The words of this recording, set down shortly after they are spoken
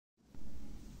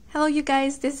Hello you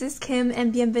guys, this is Kim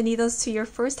and bienvenidos to your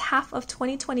first half of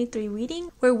 2023 reading,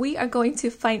 where we are going to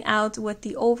find out what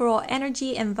the overall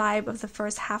energy and vibe of the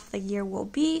first half of the year will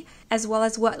be, as well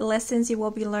as what lessons you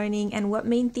will be learning and what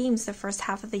main themes the first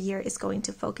half of the year is going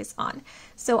to focus on.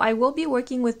 So I will be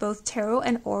working with both tarot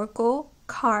and oracle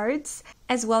cards,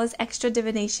 as well as extra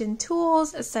divination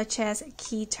tools such as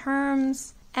key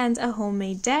terms and a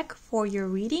homemade deck for your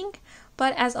reading.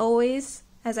 But as always,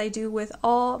 as I do with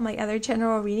all my other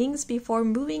general readings, before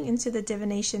moving into the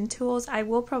divination tools, I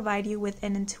will provide you with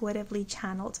an intuitively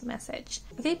channeled message.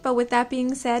 Okay, but with that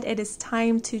being said, it is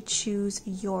time to choose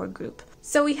your group.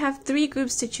 So we have 3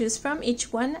 groups to choose from,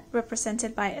 each one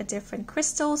represented by a different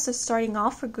crystal. So starting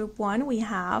off for group 1, we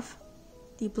have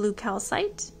the blue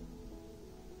calcite,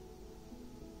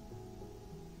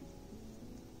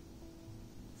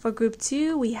 for group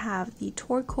 2, we have the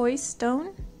turquoise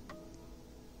stone,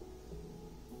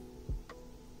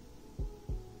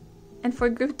 and for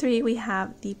group 3, we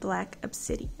have the black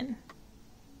obsidian.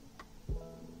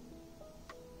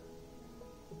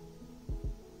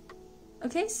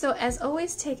 Okay, so as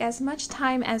always, take as much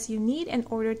time as you need in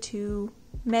order to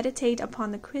meditate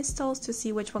upon the crystals to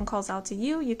see which one calls out to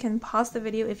you. You can pause the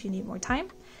video if you need more time.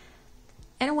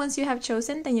 And once you have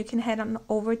chosen, then you can head on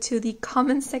over to the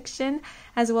comment section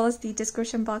as well as the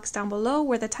description box down below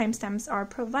where the timestamps are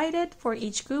provided for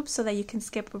each group so that you can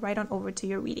skip right on over to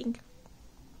your reading.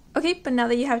 Okay, but now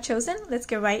that you have chosen, let's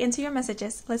get right into your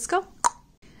messages. Let's go!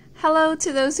 Hello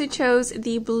to those who chose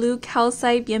the blue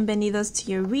calcite, bienvenidos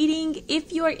to your reading.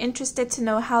 If you are interested to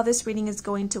know how this reading is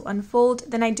going to unfold,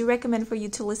 then I do recommend for you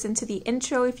to listen to the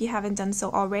intro if you haven't done so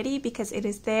already, because it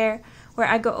is there where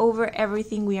I go over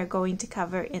everything we are going to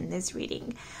cover in this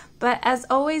reading. But as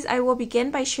always, I will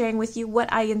begin by sharing with you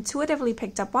what I intuitively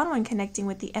picked up on when connecting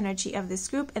with the energy of this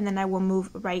group, and then I will move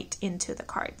right into the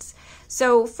cards.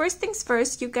 So first things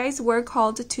first, you guys were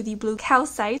called to the blue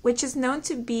calcite, which is known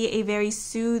to be a very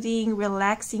soothing,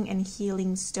 relaxing, and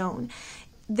healing stone.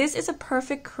 This is a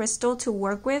perfect crystal to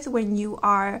work with when you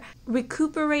are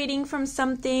recuperating from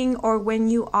something or when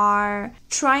you are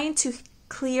trying to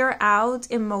clear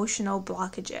out emotional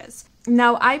blockages.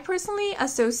 Now, I personally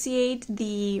associate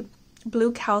the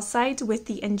blue calcite with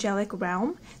the angelic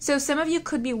realm. So some of you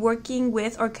could be working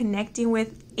with or connecting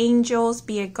with angels,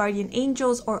 be it guardian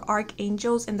angels or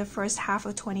archangels in the first half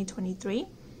of 2023.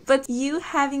 But you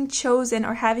having chosen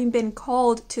or having been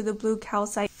called to the blue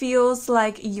calcite feels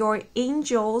like your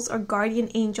angels or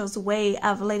guardian angels' way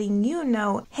of letting you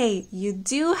know, hey, you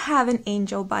do have an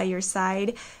angel by your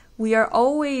side. We are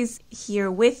always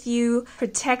here with you,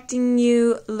 protecting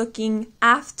you, looking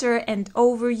after and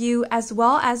over you, as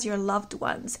well as your loved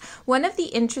ones. One of the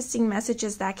interesting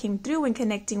messages that came through when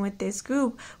connecting with this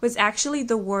group was actually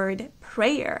the word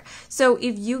prayer. So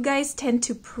if you guys tend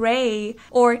to pray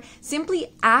or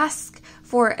simply ask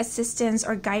for assistance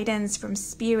or guidance from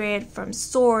spirit, from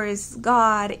source,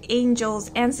 God, angels,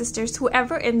 ancestors,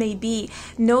 whoever it may be,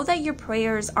 know that your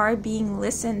prayers are being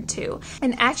listened to.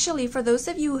 And actually, for those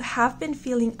of you who have been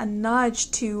feeling a nudge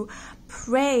to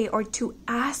pray or to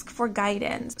ask for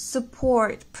guidance,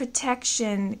 support,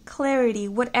 protection, clarity,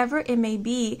 whatever it may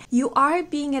be, you are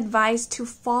being advised to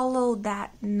follow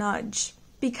that nudge.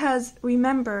 Because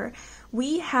remember,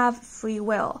 we have free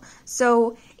will.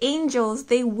 So angels,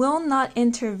 they will not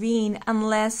intervene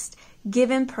unless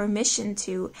given permission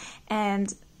to.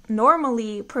 And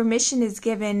normally permission is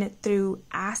given through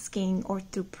asking or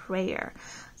through prayer.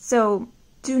 So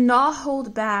do not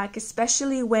hold back,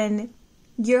 especially when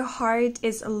your heart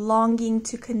is longing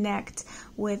to connect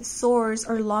with source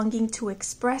or longing to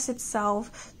express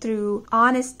itself through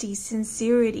honesty,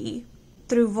 sincerity,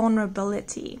 through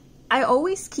vulnerability. I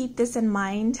always keep this in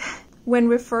mind when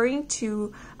referring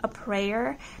to a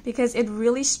prayer because it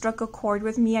really struck a chord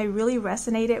with me. I really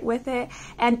resonated with it.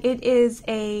 And it is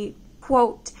a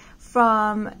quote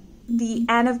from the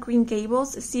Anne of Green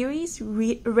Gables series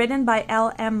written by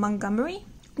L.M. Montgomery.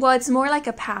 Well, it's more like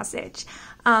a passage.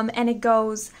 And it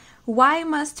goes, "Why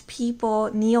must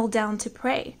people kneel down to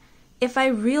pray? If I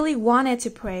really wanted to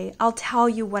pray, I'll tell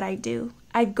you what I do.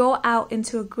 I'd go out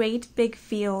into a great big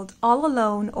field all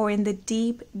alone or in the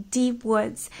deep, deep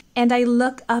woods, and I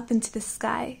look up into the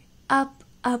sky, up,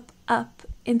 up, up,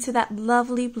 into that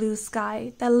lovely blue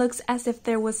sky that looks as if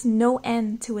there was no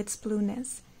end to its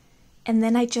blueness. And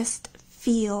then I just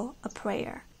feel a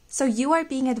prayer." So you are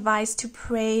being advised to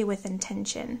pray with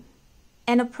intention.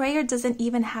 And a prayer doesn't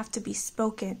even have to be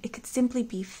spoken. It could simply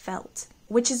be felt,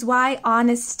 which is why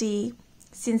honesty,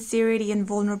 sincerity, and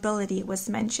vulnerability was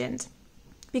mentioned.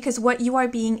 Because what you are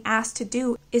being asked to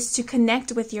do is to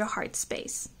connect with your heart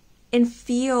space. and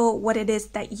feel what it is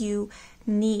that you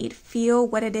need. Feel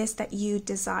what it is that you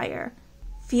desire.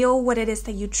 Feel what it is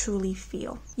that you truly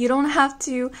feel. You don't have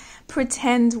to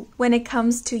pretend when it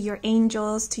comes to your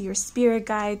angels, to your spirit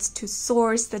guides, to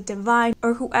source, the divine,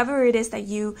 or whoever it is that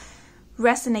you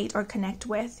resonate or connect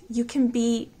with. You can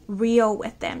be real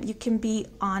with them. You can be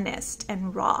honest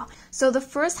and raw. So the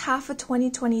first half of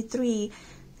 2023,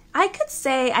 I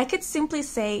could simply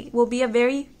say will be a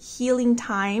very healing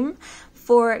time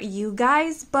for you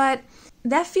guys, but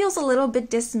that feels a little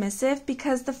bit dismissive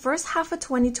because the first half of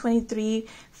 2023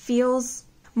 feels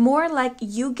more like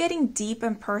you getting deep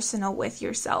and personal with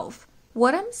yourself.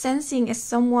 What I'm sensing is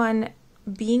someone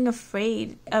being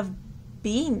afraid of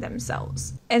being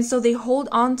themselves. And so they hold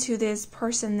on to this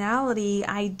personality,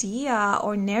 idea,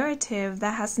 or narrative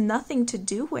that has nothing to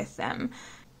do with them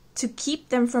to keep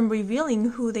them from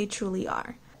revealing who they truly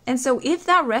are. And so if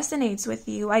that resonates with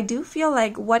you, I do feel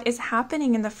like what is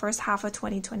happening in the first half of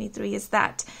 2023 is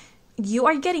that you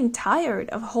are getting tired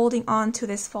of holding on to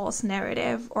this false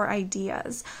narrative or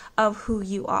ideas of who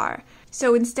you are.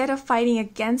 So instead of fighting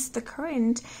against the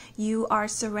current, you are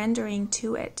surrendering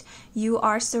to it. You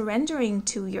are surrendering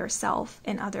to yourself,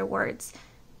 in other words,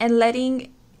 and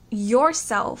letting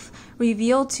yourself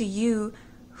reveal to you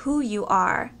who you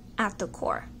are at the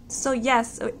core. So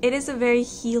yes, it is a very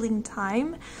healing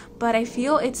time, but I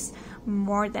feel it's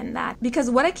more than that. Because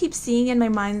what I keep seeing in my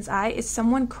mind's eye is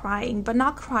someone crying, but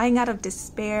not crying out of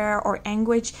despair or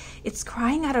anguish. It's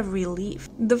crying out of relief.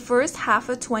 The first half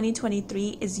of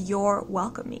 2023 is your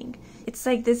welcoming. It's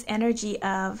like this energy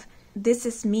of, this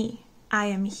is me. I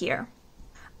am here.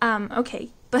 Okay,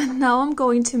 but now I'm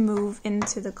going to move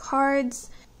into the cards.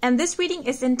 And this reading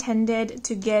is intended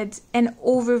to get an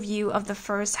overview of the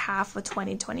first half of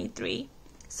 2023.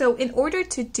 So in order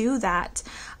to do that,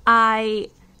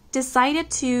 I decided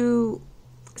to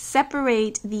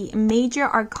separate the major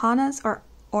arcanas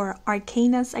or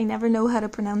arcanas, I never know how to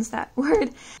pronounce that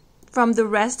word, from the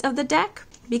rest of the deck,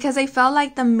 because I felt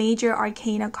like the major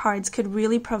arcana cards could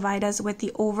really provide us with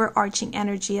the overarching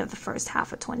energy of the first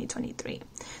half of 2023.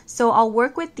 So I'll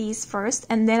work with these first,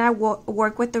 and then I will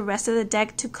work with the rest of the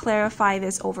deck to clarify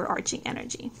this overarching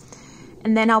energy.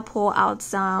 And then I'll pull out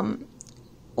some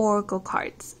oracle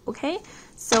cards, okay?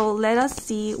 So let us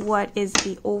see what is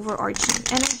the overarching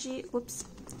energy,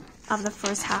 of the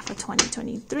first half of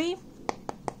 2023.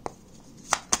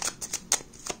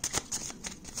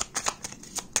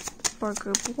 For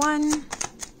group 1.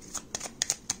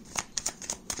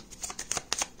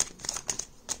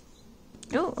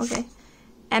 Oh, okay.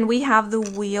 And we have the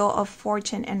Wheel of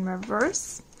Fortune in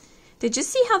reverse. Did you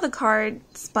see how the card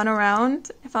spun around?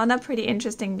 I found that pretty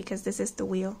interesting because this is the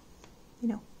wheel. You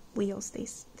know, wheels, they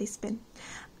spin.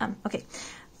 Okay.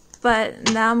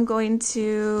 But now I'm going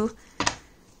to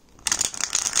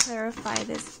clarify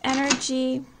this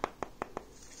energy.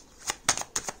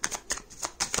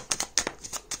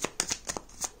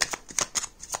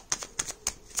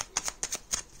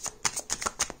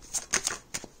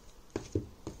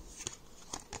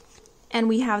 And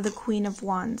we have the Queen of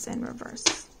Wands in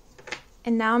reverse.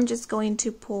 And now I'm just going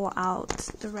to pull out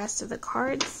the rest of the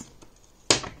cards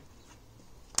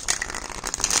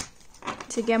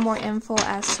to get more info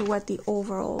as to what the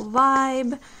overall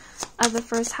vibe of the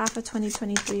first half of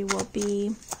 2023 will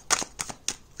be,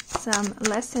 some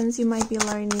lessons you might be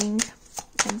learning,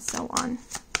 and so on.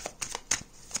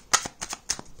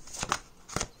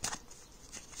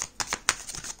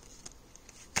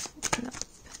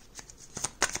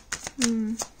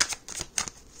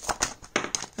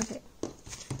 Okay.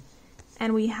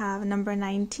 And we have number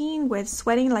 19 with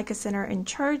sweating like a sinner in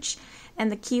church.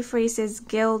 And the key phrase is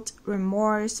guilt,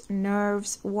 remorse,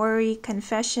 nerves, worry,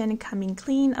 confession, coming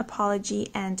clean, apology,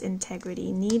 and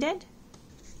integrity needed.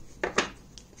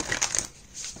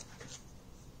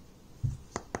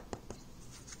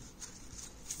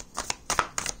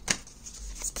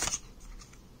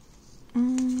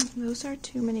 Those are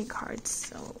too many cards,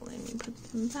 so let me put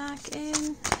them back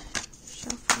in.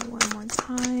 Shuffle one more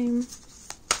time.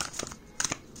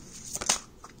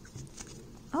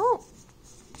 Oh!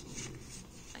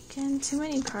 Again, too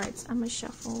many cards. I'm gonna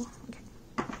shuffle. Okay.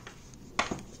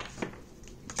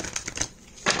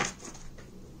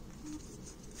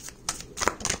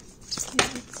 Okay,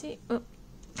 let's see. Oh.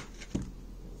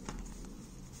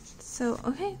 So,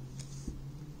 okay.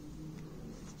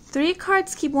 3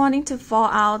 cards keep wanting to fall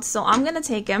out, so I'm gonna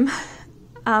take them.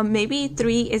 Maybe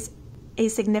 3 is a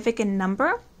significant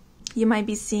number. You might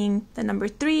be seeing the number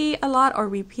 3 a lot, or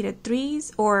repeated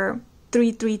 3s, or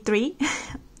 333,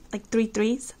 like 3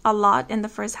 3s a lot in the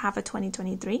first half of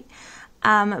 2023.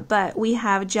 But we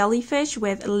have Jellyfish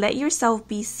with Let Yourself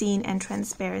Be Seen and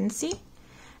Transparency.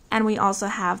 And we also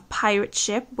have Pirate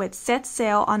Ship with Set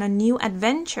Sail on a New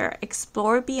Adventure,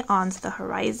 Explore Beyond the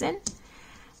Horizon.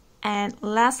 And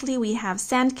lastly, we have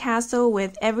Sandcastle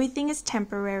with Everything is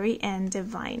Temporary and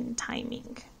Divine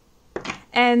Timing.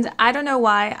 And I don't know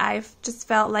why, I've just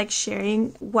felt like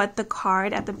sharing what the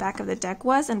card at the back of the deck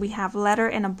was. And we have Letter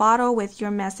in a Bottle with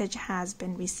Your Message Has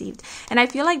Been Received. And I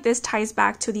feel like this ties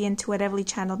back to the intuitively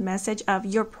channeled message of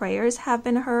your prayers have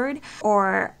been heard,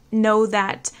 or know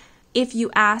that if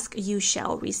you ask, you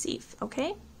shall receive,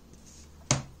 okay?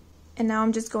 And now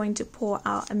I'm just going to pull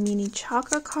out a mini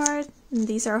chakra card. And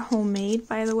these are homemade,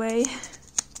 by the way.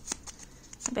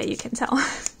 I bet you can tell.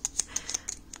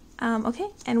 Okay,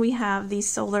 and we have the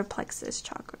solar plexus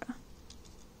chakra.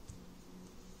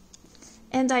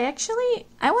 And I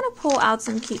want to pull out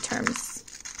some key terms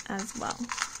as well.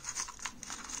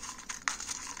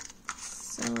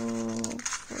 So,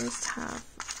 first half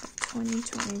of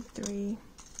 2023.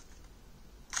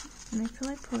 And I feel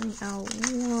like pulling out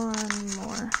one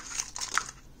more.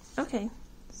 Okay,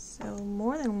 so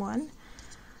more than one.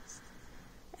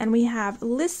 And we have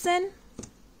listen,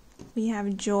 we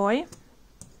have joy,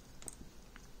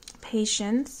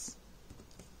 patience,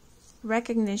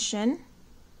 recognition,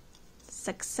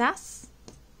 success,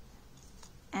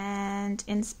 and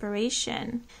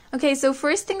inspiration. Okay, so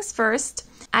first things first,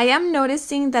 I am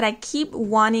noticing that I keep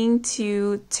wanting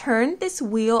to turn this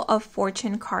Wheel of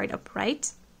Fortune card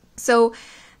upright. So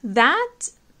that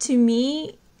to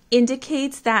me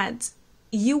indicates that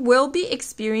you will be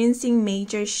experiencing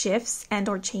major shifts and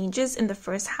or changes in the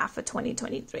first half of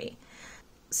 2023.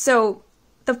 So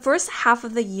the first half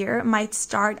of the year might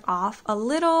start off a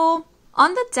little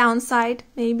on the downside,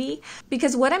 maybe,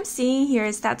 because what I'm seeing here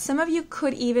is that some of you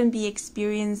could even be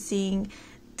experiencing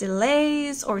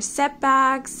delays or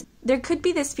setbacks. There could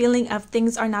be this feeling of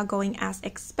things are not going as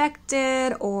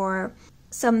expected, or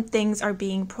some things are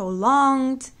being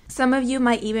prolonged. Some of you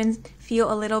might even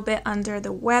feel a little bit under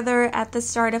the weather at the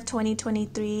start of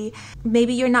 2023.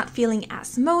 Maybe you're not feeling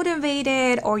as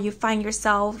motivated, or you find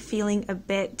yourself feeling a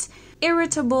bit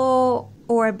irritable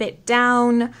or a bit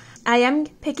down. I am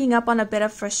picking up on a bit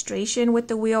of frustration with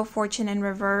the Wheel of Fortune in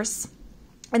reverse.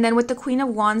 And then with the Queen of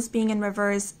Wands being in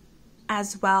reverse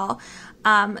as well.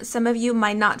 Some of you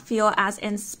might not feel as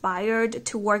inspired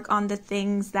to work on the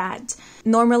things that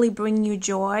normally bring you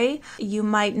joy. You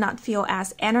might not feel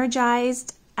as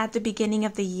energized at the beginning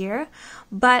of the year.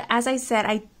 But as I said,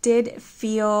 I did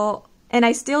feel, and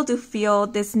I still do feel,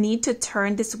 this need to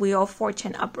turn this Wheel of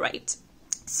Fortune upright.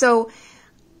 So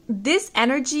this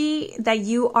energy that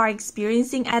you are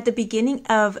experiencing at the beginning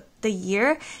of the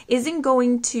year isn't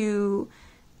going to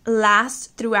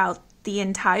last throughout the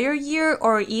entire year,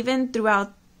 or even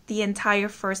throughout the entire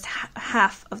first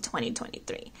half of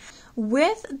 2023.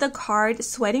 With the card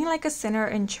Sweating Like a Sinner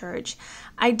in Church,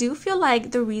 I do feel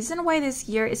like the reason why this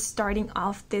year is starting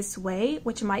off this way,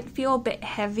 which might feel a bit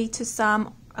heavy to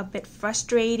some, a bit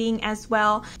frustrating as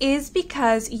well, is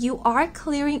because you are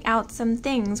clearing out some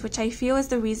things, which I feel is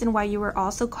the reason why you were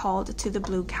also called to the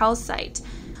blue calcite.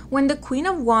 When the Queen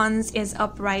of Wands is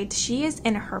upright, she is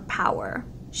in her power.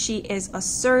 She is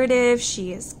assertive,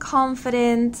 she is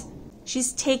confident,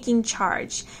 she's taking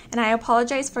charge. And I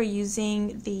apologize for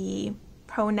using the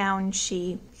pronoun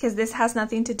she, because this has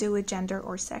nothing to do with gender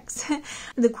or sex.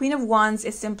 The Queen of Wands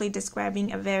is simply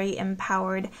describing a very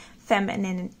empowered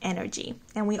feminine energy,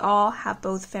 and we all have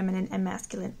both feminine and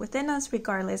masculine within us,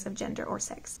 regardless of gender or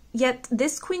sex. Yet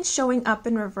this queen showing up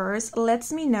in reverse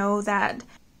lets me know that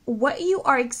what you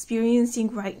are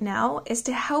experiencing right now is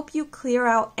to help you clear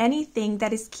out anything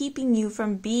that is keeping you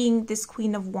from being this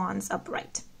Queen of Wands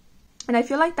upright. And I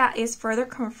feel like that is further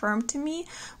confirmed to me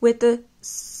with the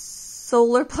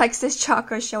solar plexus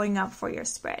chakra showing up for your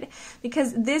spread,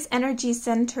 because this energy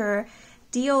center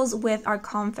deals with our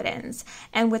confidence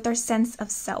and with our sense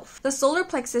of self. The solar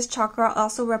plexus chakra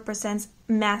also represents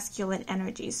masculine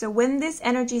energy. So when this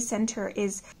energy center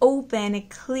is open,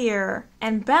 clear,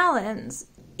 and balanced,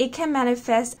 it can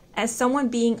manifest as someone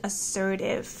being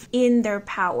assertive in their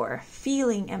power,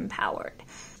 feeling empowered.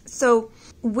 So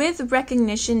with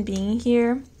recognition being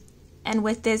here, and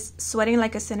with this Sweating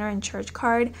Like a Sinner in Church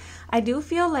card, I do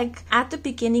feel like at the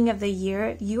beginning of the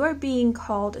year, you are being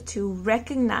called to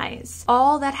recognize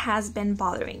all that has been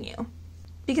bothering you.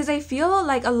 Because I feel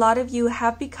like a lot of you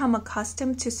have become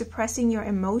accustomed to suppressing your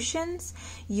emotions,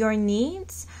 your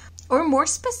needs, or more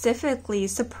specifically,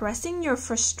 suppressing your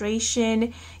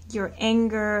frustration, your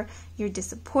anger, your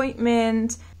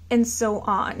disappointment, and so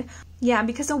on. Yeah,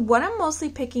 because of what I'm mostly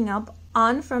picking up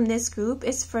on from this group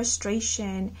is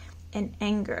frustration, and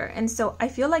anger. And so I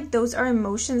feel like those are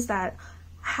emotions that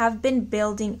have been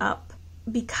building up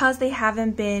because they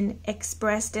haven't been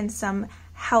expressed in some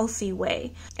healthy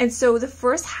way. And so the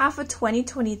first half of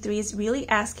 2023 is really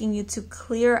asking you to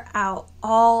clear out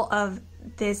all of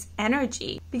this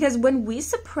energy, because when we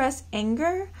suppress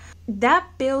anger, that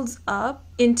builds up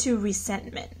into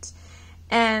resentment,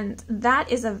 and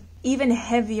that is an even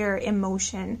heavier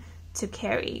emotion to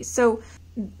carry. So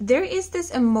there is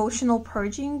this emotional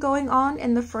purging going on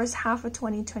in the first half of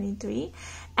 2023,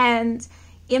 and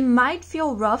it might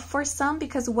feel rough for some,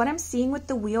 because what I'm seeing with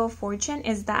the Wheel of Fortune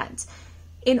is that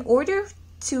in order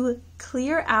to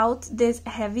clear out this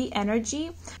heavy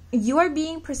energy, you are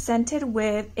being presented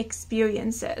with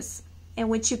experiences in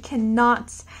which you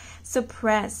cannot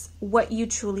suppress what you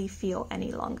truly feel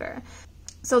any longer.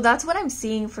 So that's what I'm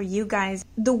seeing for you guys.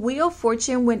 The Wheel of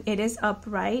Fortune, when it is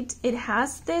upright, it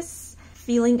has this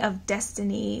feeling of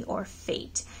destiny or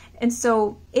fate. And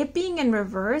so it being in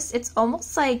reverse, it's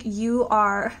almost like you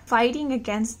are fighting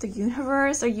against the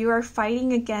universe, or you are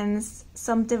fighting against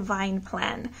some divine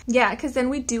plan. Yeah, because then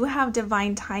we do have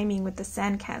divine timing with the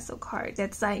Sandcastle card.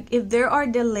 It's like if there are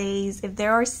delays, if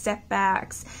there are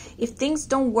setbacks, if things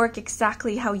don't work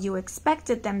exactly how you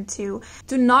expected them to,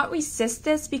 do not resist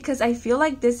this, because I feel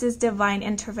like this is divine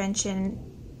intervention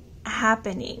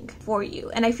happening for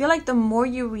you. And I feel like the more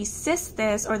you resist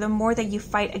this, or the more that you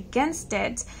fight against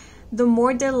it, the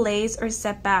more delays or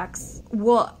setbacks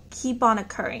will keep on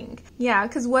occurring. Yeah,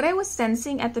 because what I was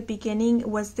sensing at the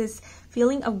beginning was this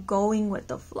feeling of going with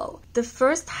the flow. The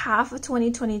first half of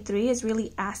 2023 is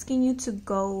really asking you to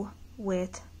go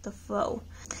with the flow.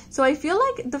 So I feel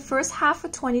like the first half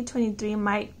of 2023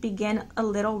 might begin a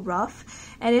little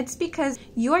rough, and it's because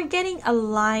you are getting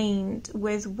aligned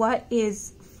with what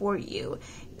is for you.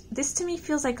 This to me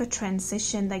feels like a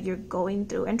transition that you're going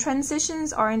through, and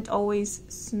transitions aren't always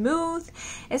smooth,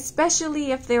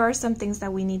 especially if there are some things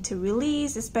that we need to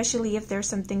release, especially if there's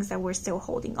some things that we're still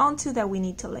holding on to that we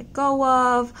need to let go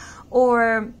of,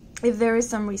 or if there is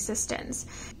some resistance.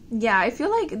 Yeah, I feel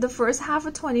like the first half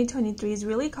of 2023 is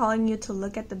really calling you to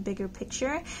look at the bigger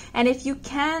picture, and if you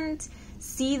can't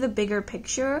see the bigger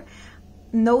picture,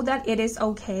 know that it is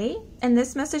okay. And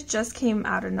this message just came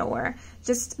out of nowhere.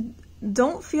 Just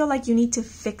don't feel like you need to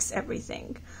fix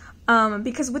everything,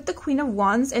 because with the Queen of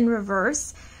Wands in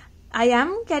reverse, I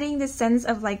am getting this sense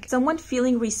of like someone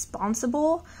feeling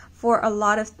responsible for a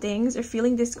lot of things, or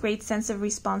feeling this great sense of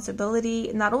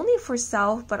responsibility, not only for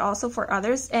self but also for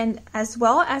others, and as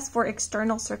well as for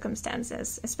external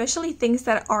circumstances, especially things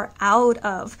that are out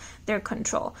of their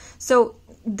control. So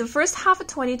the first half of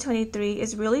 2023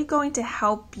 is really going to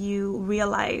help you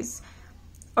realize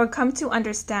or come to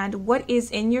understand what is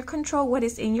in your control, what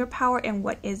is in your power, and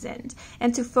what isn't.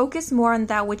 And to focus more on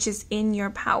that which is in your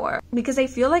power. Because I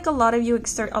feel like a lot of you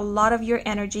exert a lot of your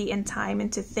energy and time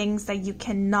into things that you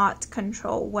cannot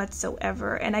control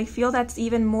whatsoever. And I feel that's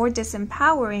even more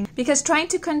disempowering, because trying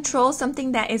to control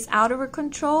something that is out of our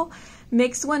control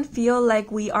makes one feel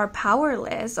like we are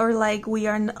powerless, or like we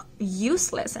are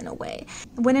useless in a way.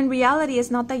 When in reality, it's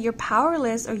not that you're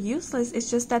powerless or useless, it's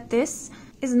just that this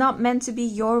is not meant to be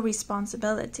your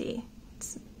responsibility.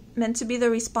 It's meant to be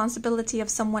the responsibility of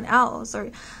someone else,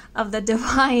 or of the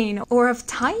divine, or of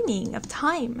timing, of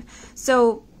time.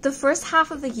 So the first half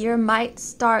of the year might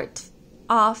start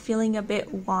off feeling a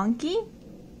bit wonky,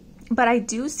 but I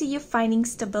do see you finding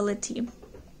stability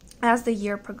as the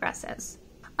year progresses.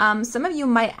 Some of you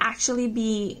might actually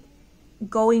be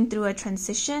going through a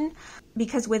transition,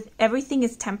 because with everything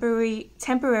is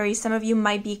temporary, some of you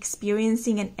might be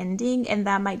experiencing an ending, and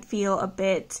that might feel a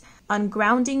bit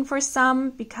ungrounding for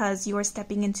some, because you are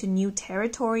stepping into new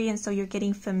territory, and so you're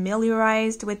getting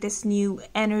familiarized with this new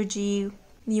energy,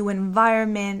 new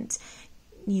environment,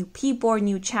 new people, or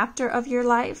new chapter of your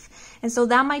life. And so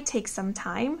that might take some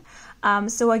time.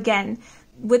 So again,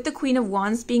 with the Queen of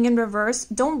Wands being in reverse,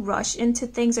 don't rush into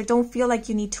things, or don't feel like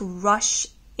you need to rush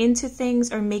into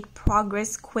things or make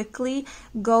progress quickly.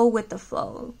 Go with the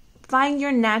flow. Find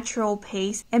your natural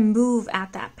pace and move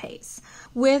at that pace.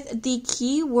 With the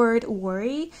keyword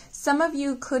worry, some of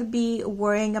you could be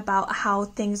worrying about how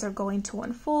things are going to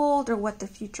unfold or what the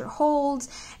future holds.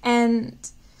 And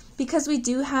because we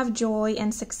do have joy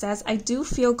and success, I do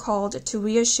feel called to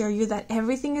reassure you that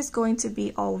everything is going to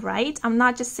be all right. I'm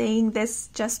not just saying this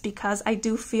just because. I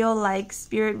do feel like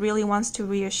Spirit really wants to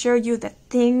reassure you that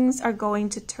things are going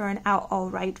to turn out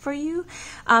all right for you.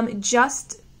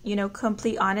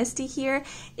 Complete honesty here.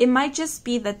 It might just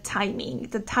be the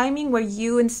timing where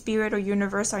you and Spirit or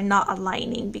universe are not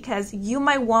aligning, because you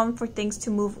might want for things to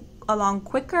move along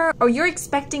quicker, or you're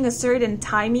expecting a certain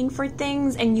timing for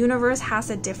things and universe has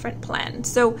a different plan.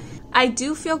 So I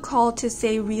do feel called to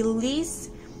say release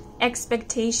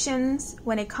expectations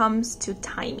when it comes to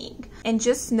timing, and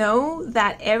just know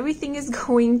that everything is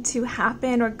going to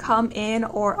happen or come in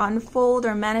or unfold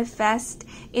or manifest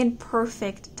in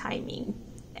perfect timing.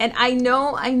 And I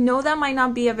know that might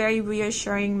not be a very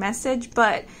reassuring message,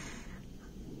 but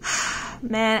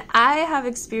man, I have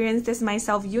experienced this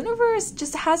myself. Universe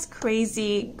just has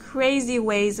crazy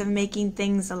ways of making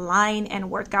things align and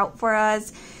work out for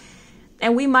us.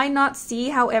 And we might not see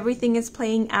how everything is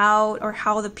playing out or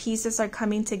how the pieces are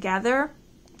coming together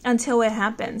until it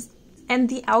happens. And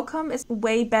the outcome is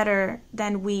way better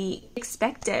than we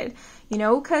expected, you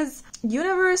know, because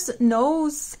universe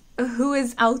knows who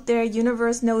is out there.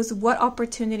 Universe knows what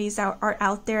opportunities are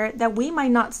out there that we might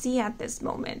not see at this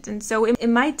moment. And so it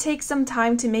might take some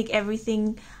time to make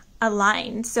everything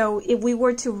align. So if we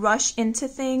were to rush into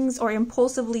things or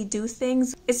impulsively do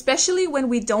things, especially when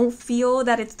we don't feel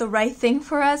that it's the right thing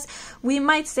for us, we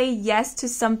might say yes to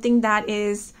something that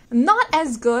is not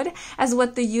as good as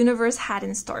what the universe had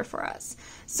in store for us.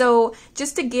 So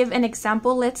just to give an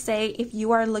example, let's say if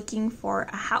you are looking for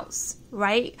a house,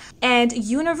 right? And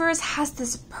universe has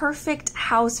this perfect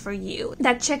house for you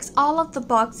that checks all of the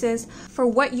boxes for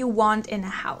what you want in a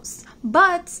house,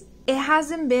 but it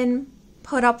hasn't been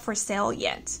put up for sale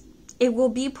yet. It will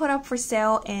be put up for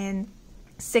sale in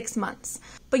 6 months.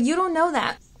 But you don't know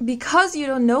that. Because you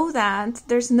don't know that,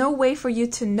 there's no way for you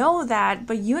to know that,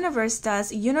 but universe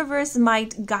does. Universe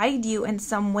might guide you in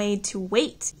some way to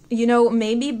wait. You know,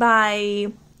 maybe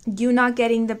by you not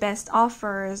getting the best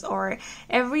offers, or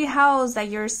every house that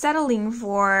you're settling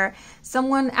for,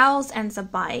 someone else ends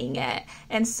up buying it,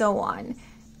 and so on.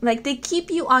 Like, they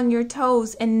keep you on your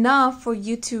toes enough for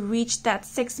you to reach that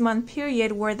 6-month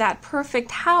period where that perfect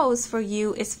house for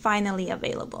you is finally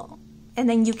available. And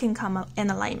then you can come up in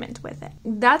alignment with it.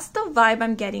 That's the vibe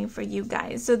I'm getting for you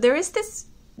guys. So there is this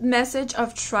message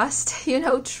of trust, you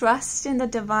know, trust in the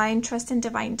divine, trust in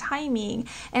divine timing,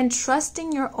 and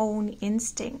trusting your own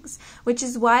instincts, which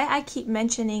is why I keep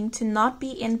mentioning to not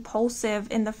be impulsive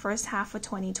in the first half of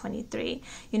 2023.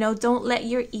 You know, don't let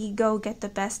your ego get the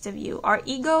best of you. Our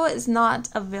ego is not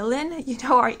a villain. You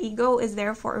know, our ego is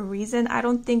there for a reason. I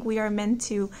don't think we are meant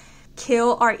to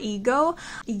kill our ego.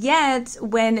 Yet,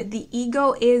 when the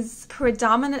ego is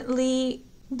predominantly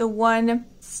the one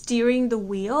steering the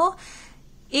wheel,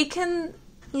 it can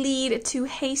lead to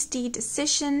hasty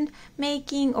decision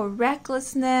making or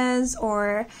recklessness,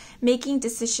 or making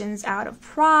decisions out of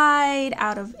pride,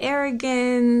 out of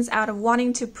arrogance, out of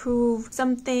wanting to prove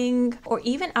something, or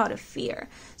even out of fear.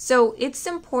 So it's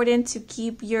important to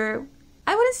keep your,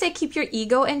 I wouldn't say keep your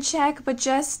ego in check, but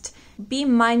just be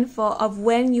mindful of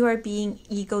when you are being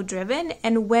ego driven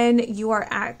and when you are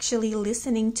actually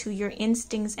listening to your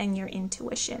instincts and your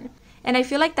intuition. And I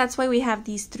feel like that's why we have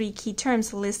these 3 key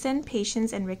terms: listen,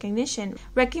 patience, and recognition.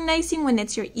 Recognizing when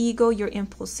it's your ego, your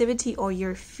impulsivity, or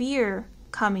your fear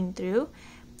coming through,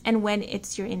 and when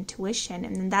it's your intuition.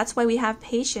 And that's why we have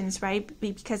patience, right?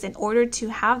 Because in order to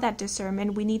have that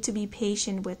discernment, we need to be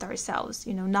patient with ourselves,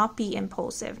 you know, not be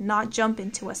impulsive, not jump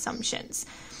into assumptions.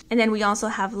 And then we also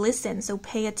have listen. So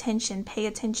pay attention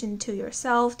to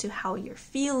yourself, to how you're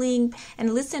feeling,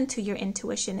 and listen to your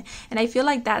intuition. And I feel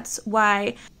like that's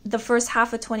why the first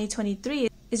half of 2023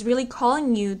 is really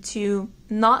calling you to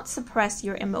not suppress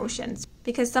your emotions.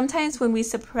 Because sometimes when we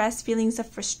suppress feelings of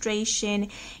frustration,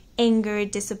 anger,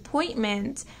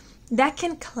 disappointment, that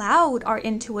can cloud our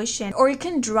intuition, or it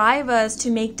can drive us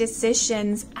to make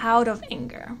decisions out of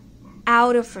anger,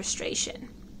 out of frustration.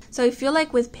 So I feel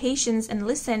like with patience and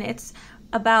listen, it's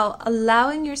about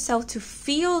allowing yourself to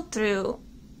feel through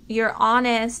your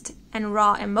honest and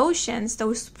raw emotions,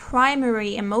 those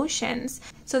primary emotions,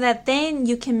 so that then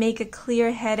you can make a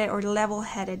clear-headed or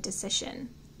level-headed decision.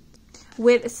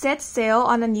 With set sail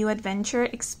on a new adventure,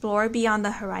 explore beyond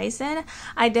the horizon,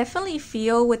 I definitely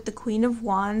feel with the Queen of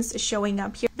Wands showing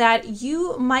up here that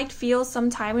you might feel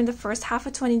sometime in the first half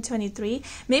of 2023,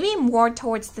 maybe more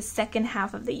towards the second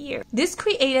half of the year, this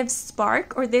creative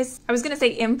spark, or this, I was going to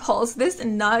say impulse, this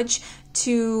nudge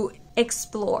to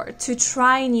explore, to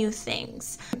try new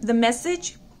things. The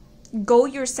message, go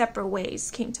your separate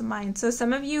ways, came to mind. So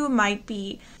some of you might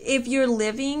be, if you're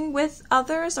living with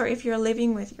others or if you're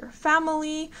living with your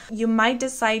family, you might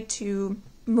decide to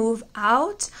move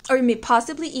out, or you may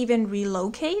possibly even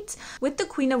relocate. With the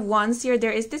Queen of Wands here,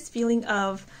 there is this feeling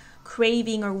of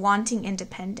craving or wanting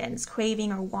independence,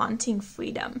 craving or wanting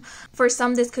freedom. For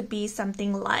some, this could be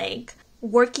something like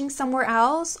working somewhere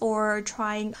else or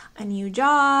trying a new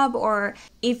job, or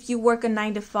if you work a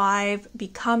 9 to 5,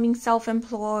 becoming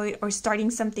self-employed or starting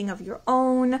something of your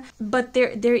own. But there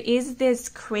is this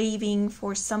craving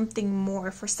for something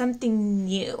more, for something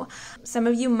new. Some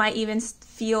of you might even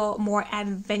feel more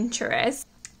adventurous.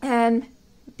 And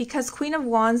because Queen of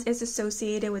Wands is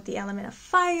associated with the element of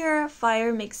fire,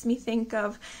 fire makes me think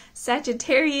of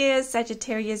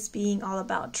Sagittarius being all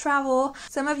about travel.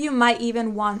 Some of you might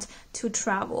even want to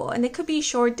travel, and it could be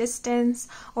short distance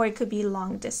or it could be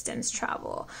long distance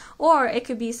travel, or it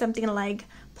could be something like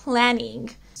planning.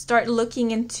 Start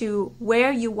looking into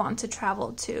where you want to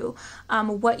travel to,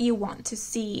 what you want to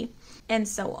see, and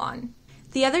so on.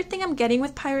 The other thing I'm getting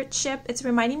with Pirate Ship, it's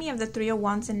reminding me of the 3 of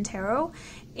Wands in Tarot,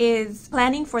 is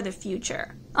planning for the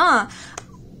future.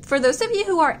 For those of you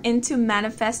who are into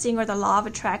manifesting or the law of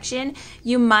attraction,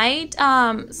 you might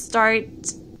start,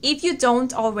 if you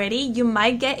don't already, you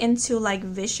might get into like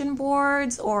vision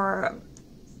boards, or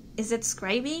is it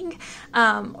scribing,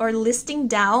 or listing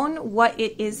down what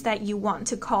it is that you want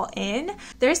to call in.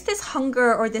 There's this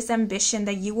hunger or this ambition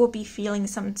that you will be feeling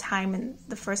sometime in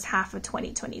the first half of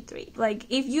 2023. Like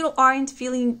if you aren't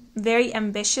feeling very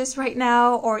ambitious right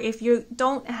now, or if you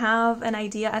don't have an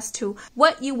idea as to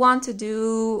what you want to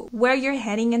do, where you're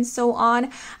heading and so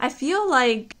on, I feel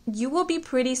like you will be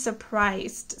pretty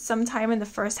surprised sometime in the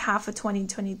first half of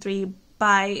 2023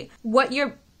 by what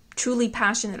you're truly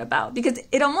passionate about, because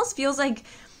it almost feels like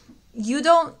you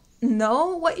don't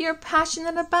know what you're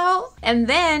passionate about, and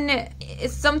then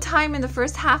sometime in the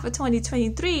first half of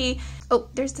 2023, oh,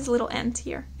 there's this little ant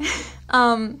here.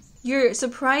 You're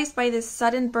surprised by this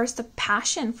sudden burst of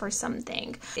passion for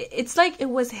something. It's like it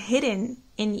was hidden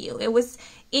in you. It was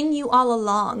in you all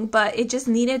along, but it just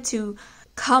needed to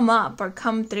come up or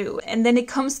come through, and then it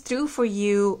comes through for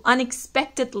you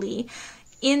unexpectedly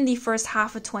in the first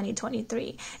half of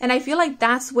 2023. And I feel like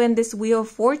that's when this Wheel of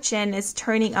Fortune is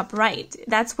turning upright.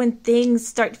 That's when things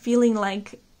start feeling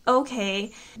like,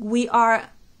 okay, we are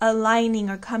aligning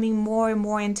or coming more and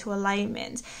more into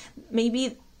alignment.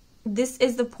 Maybe this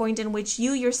is the point in which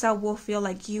you yourself will feel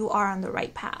like you are on the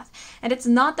right path. And it's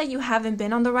not that you haven't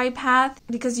been on the right path,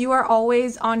 because you are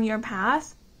always on your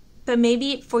path. But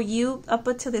maybe for you, up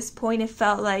until this point, it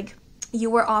felt like you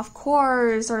were off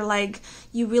course, or like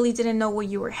you really didn't know where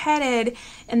you were headed.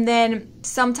 And then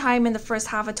sometime in the first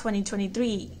half of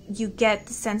 2023, you get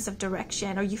the sense of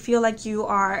direction, or you feel like you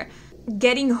are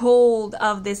getting hold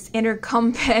of this inner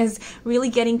compass, really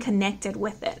getting connected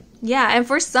with it. Yeah, and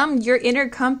for some, your inner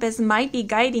compass might be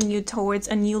guiding you towards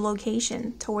a new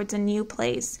location, towards a new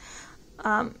place,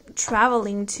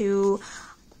 traveling to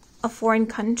a foreign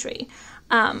country.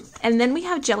 And then we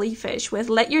have Jellyfish with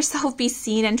let yourself be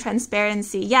seen and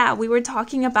transparency. Yeah, we were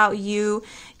talking about you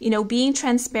being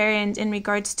transparent in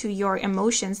regards to your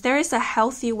emotions. There is a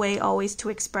healthy way always to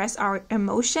express our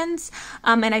emotions.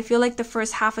 And I feel like the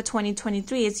first half of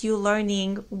 2023 is you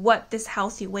learning what this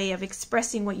healthy way of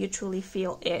expressing what you truly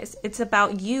feel is. It's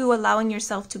about you allowing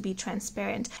yourself to be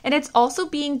transparent. And it's also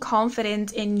being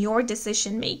confident in your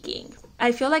decision making.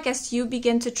 I feel like as you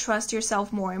begin to trust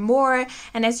yourself more and more,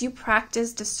 and as you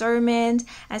practice discernment,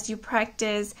 as you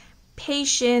practice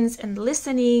patience and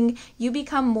listening, you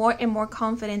become more and more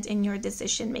confident in your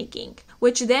decision making,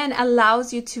 which then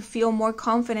allows you to feel more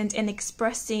confident in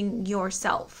expressing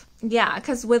yourself. Yeah,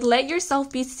 because with let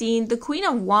yourself be seen, the Queen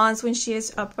of Wands, when she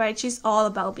is upright, she's all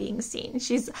about being seen.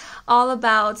 She's all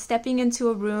about stepping into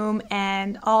a room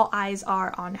and all eyes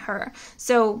are on her.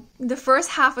 So the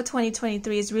first half of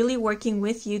 2023 is really working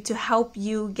with you to help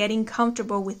you getting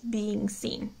comfortable with being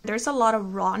seen. There's a lot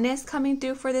of rawness coming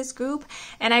through for this group.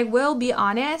 And I will be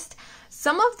honest,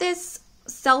 some of this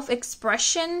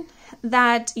self-expression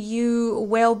that you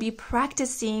will be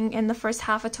practicing in the first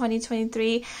half of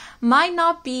 2023 might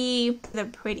not be the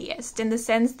prettiest, in the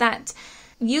sense that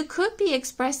you could be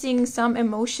expressing some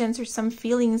emotions or some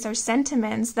feelings or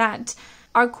sentiments that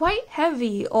are quite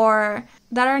heavy or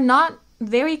that are not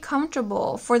very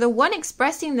comfortable for the one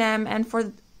expressing them and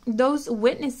for those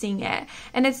witnessing it.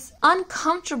 And it's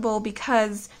uncomfortable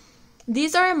because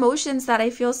these are emotions that I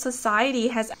feel society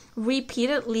has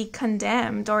repeatedly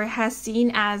condemned or has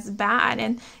seen as bad.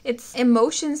 And it's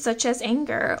emotions such as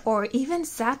anger or even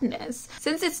sadness.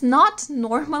 Since it's not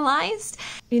normalized,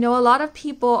 a lot of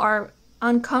people are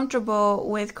uncomfortable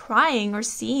with crying or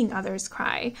seeing others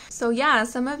cry. So yeah,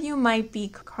 some of you might be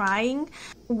crying.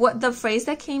 What the phrase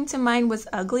that came to mind was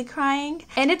ugly crying.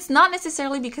 And it's not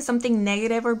necessarily because something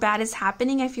negative or bad is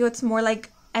happening. I feel it's more like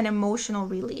an emotional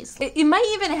release. It might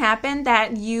even happen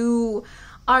that you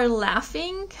are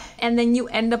laughing and then you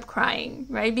end up crying,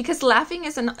 right? Because laughing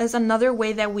is another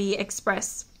way that we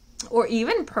express or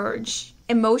even purge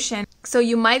emotion. So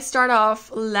you might start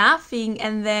off laughing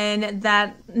and then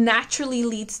that naturally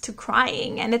leads to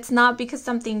crying. And it's not because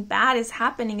something bad is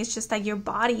happening. It's just that your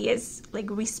body is like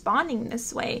responding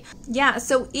this way. Yeah,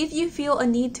 so if you feel a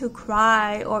need to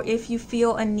cry or if you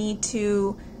feel a need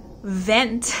to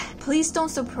vent, please don't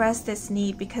suppress this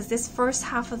need, because this first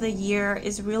half of the year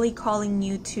is really calling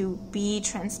you to be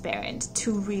transparent,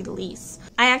 to release.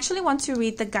 I actually want to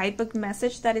read the guidebook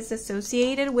message that is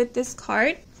associated with this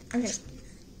card. Okay.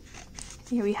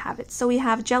 Here we have it. So we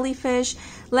have jellyfish,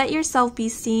 let yourself be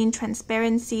seen,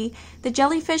 transparency. The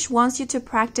jellyfish wants you to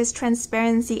practice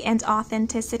transparency and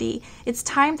authenticity. It's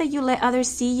time that you let others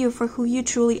see you for who you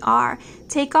truly are.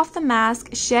 Take off the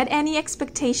mask, shed any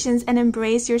expectations, and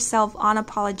embrace yourself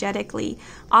unapologetically.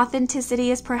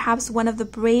 Authenticity is perhaps one of the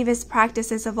bravest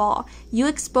practices of all. You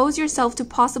expose yourself to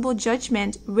possible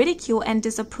judgment, ridicule, and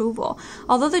disapproval.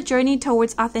 Although the journey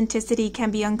towards authenticity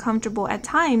can be uncomfortable at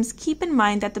times, keep in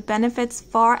mind that the benefits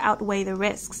far outweigh the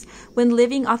risks. When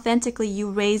living authentically, you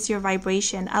raise your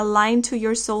vibration, align to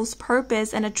your soul's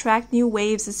purpose, and attract new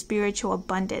waves of spiritual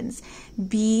abundance.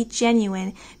 Be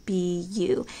genuine, be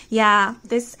you. Yeah,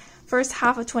 this first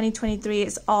half of 2023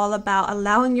 is all about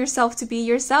allowing yourself to be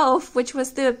yourself, which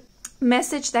was the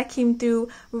message that came through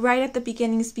right at the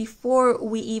beginnings before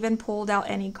we even pulled out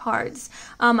any cards.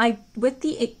 With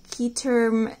the key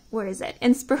term, where is it?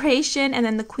 Inspiration, and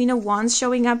then the Queen of Wands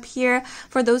showing up here.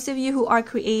 For those of you who are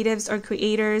creatives or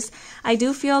creators, I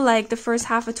do feel like the first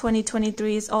half of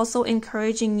 2023 is also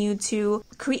encouraging you to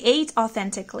create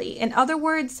authentically. In other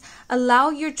words, allow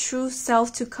your true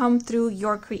self to come through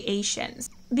your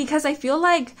creations. Because I feel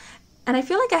like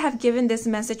I have given this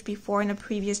message before in a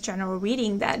previous general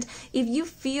reading, that if you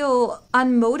feel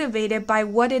unmotivated by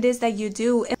what it is that you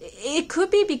do, it could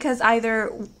be because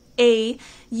either A,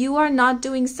 you are not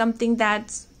doing something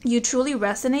that you truly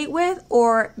resonate with,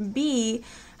 or B,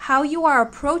 how you are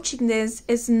approaching this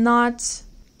is not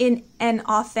in an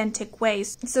authentic way.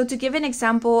 So to give an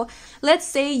example, let's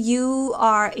say you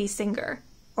are a singer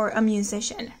or a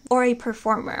musician or a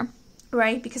performer.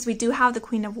 Right? Because we do have the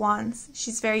Queen of Wands.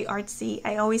 She's very artsy.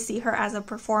 I always see her as a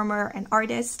performer, an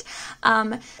artist.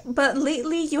 But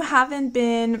lately you haven't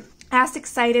been as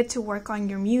excited to work on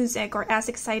your music or as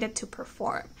excited to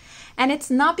perform. And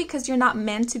it's not because you're not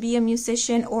meant to be a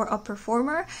musician or a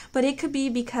performer, but it could be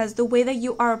because the way that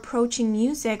you are approaching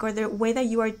music or the way that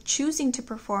you are choosing to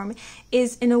perform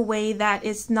is in a way that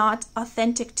is not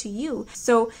authentic to you.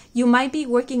 So you might be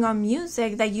working on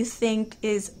music that you think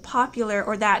is popular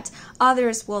or that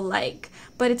others will like,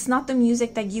 but it's not the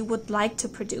music that you would like to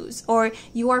produce, or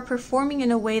you are performing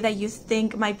in a way that you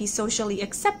think might be socially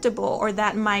acceptable or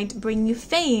that might bring you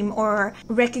fame or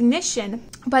recognition,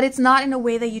 but it's not in a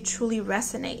way that you truly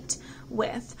resonate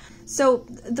with. So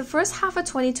the first half of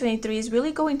 2023 is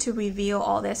really going to reveal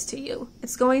all this to you.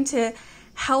 It's going to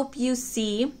help you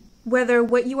see whether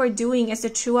what you are doing is a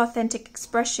true authentic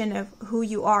expression of who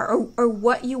you are, or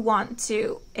what you want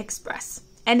to express.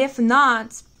 And if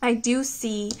not, I do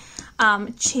see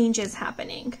changes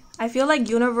happening. I feel like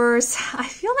universe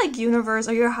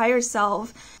or your higher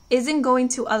self isn't going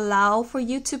to allow for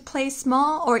you to play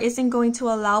small, or isn't going to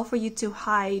allow for you to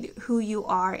hide who you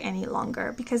are any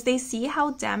longer, because they see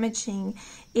how damaging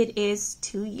it is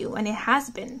to you, and it has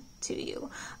been to you.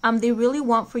 They really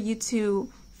want for you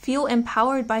to feel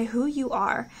empowered by who you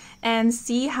are and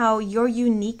see how your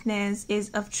uniqueness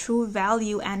is of true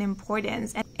value and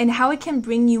importance, and how it can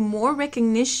bring you more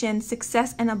recognition,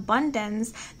 success, and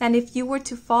abundance than if you were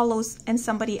to follow in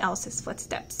somebody else's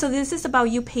footsteps. So this is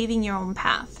about you paving your own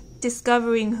path,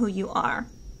 discovering who you are,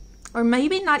 or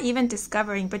maybe not even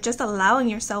discovering, but just allowing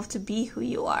yourself to be who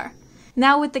you are.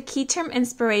 Now with the key term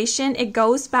inspiration, it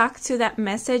goes back to that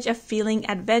message of feeling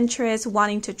adventurous,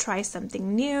 wanting to try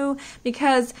something new,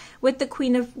 because with the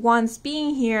Queen of Wands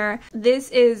being here, this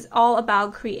is all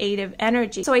about creative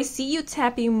energy. So I see you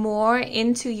tapping more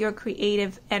into your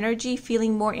creative energy,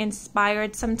 feeling more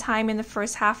inspired sometime in the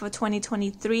first half of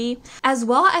 2023, as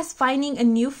well as finding a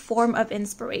new form of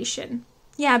inspiration.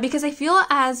 Yeah, because I feel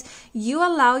as you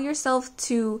allow yourself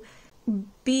to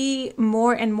be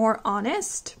more and more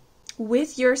honest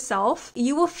with yourself,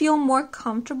 you will feel more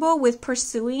comfortable with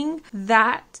pursuing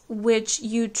that which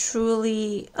you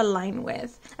truly align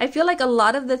with. I feel like a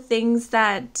lot of the things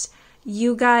that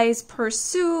you guys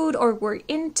pursued or were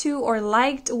into or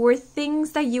liked were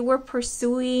things that you were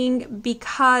pursuing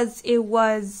because it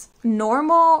was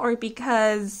normal, or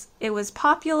because it was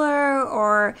popular,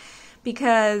 or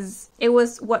because it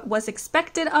was what was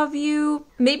expected of you.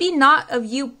 Maybe not of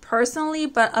you personally,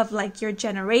 but of like your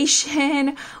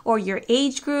generation or your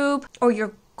age group or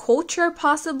your culture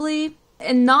possibly.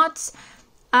 and not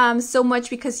so much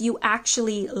because you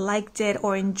actually liked it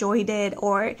or enjoyed it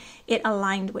or it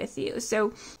aligned with you.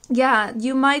 So yeah,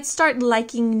 you might start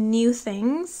liking new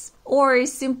things or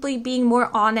simply being more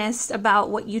honest about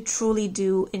what you truly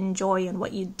do enjoy and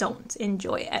what you don't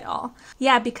enjoy at all.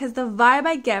 Yeah, because the vibe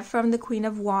I get from the Queen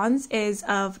of Wands is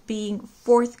of being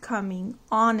forthcoming,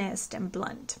 honest, and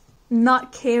blunt,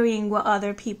 not caring what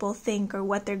other people think or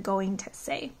what they're going to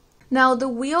say. Now, the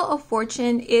Wheel of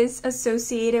Fortune is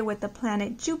associated with the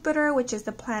planet Jupiter, which is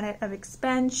the planet of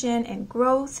expansion and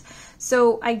growth.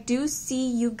 So I do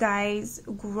see you guys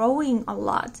growing a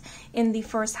lot in the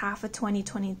first half of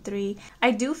 2023.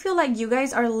 I do feel like you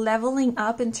guys are leveling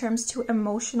up in terms to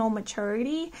emotional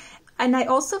maturity. And I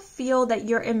also feel that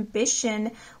your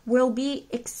ambition will be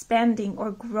expanding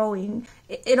or growing.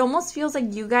 It almost feels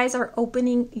like you guys are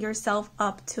opening yourself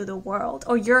up to the world,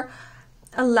 or you're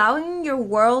allowing your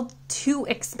world to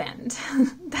expand.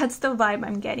 That's the vibe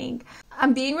I'm getting.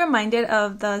 I'm being reminded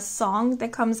of the song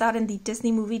that comes out in the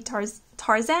Disney movie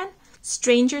Tarzan,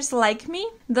 Strangers Like Me.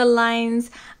 The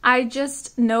lines, I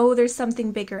just know there's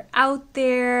something bigger out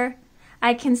there.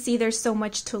 I can see there's so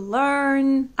much to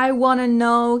learn. I want to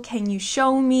know, can you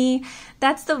show me?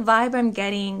 That's the vibe I'm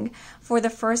getting for the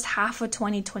first half of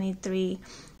 2023.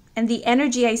 And the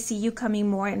energy I see you coming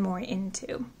more and more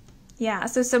into. Yeah,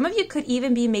 so some of you could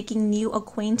even be making new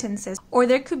acquaintances, or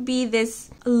there could be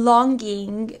this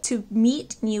longing to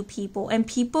meet new people and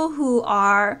people who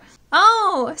are,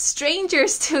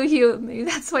 strangers to you. Maybe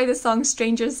that's why the song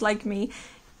Strangers Like Me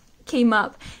came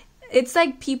up. It's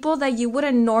like people that you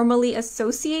wouldn't normally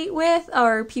associate with,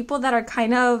 or people that are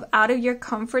kind of out of your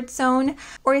comfort zone,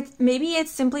 or maybe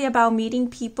it's simply about meeting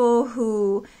people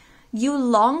who you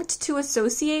longed to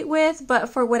associate with, but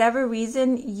for whatever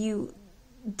reason you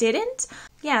didn't.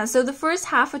 Yeah, so the first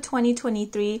half of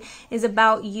 2023 is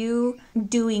about you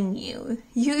doing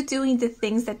the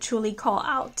things that truly call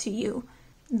out to you,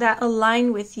 that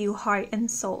align with you heart and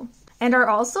soul, and are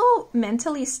also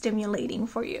mentally stimulating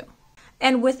for you.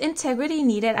 And with integrity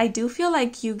needed, I do feel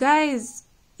like you guys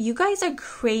are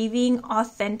craving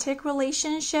authentic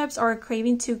relationships, or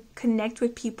craving to connect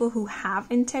with people who have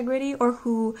integrity or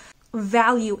who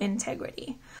value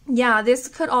integrity. Yeah, this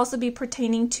could also be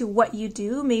pertaining to what you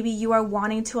do. Maybe you are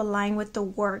wanting to align with the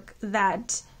work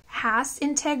that has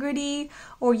integrity,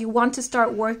 or you want to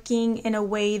start working in a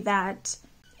way that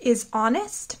is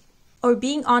honest, or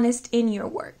being honest in your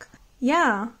work.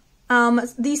 Yeah.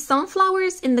 The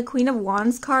sunflowers in the Queen of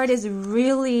Wands card is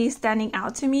really standing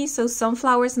out to me. So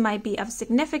sunflowers might be of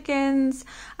significance.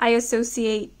 I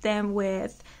associate them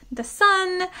with the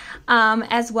sun,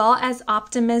 as well as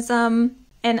optimism,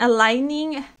 and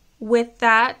aligning with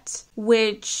that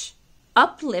which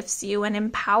uplifts you and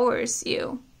empowers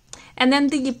you. And then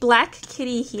the black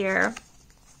kitty here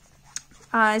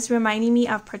is reminding me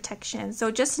of protection.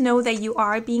 So just know that you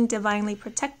are being divinely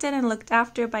protected and looked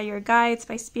after by your guides,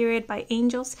 by spirit, by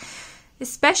angels,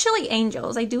 especially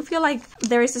angels. I do feel like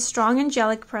there is a strong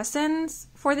angelic presence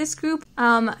for this group.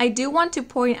 I do want to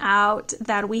point out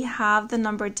that we have the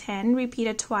number 10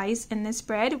 repeated twice in this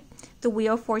spread. The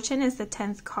Wheel of Fortune is the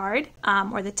 10th card,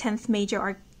 or the 10th major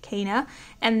arcana.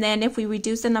 And then if we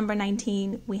reduce the number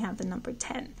 19, we have the number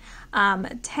 10.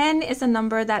 10 is a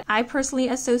number that I personally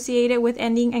associated with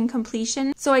ending and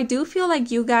completion. So I do feel like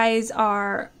you guys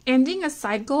are ending a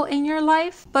cycle in your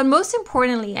life. But most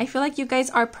importantly, I feel like you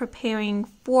guys are preparing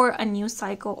for a new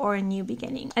cycle or a new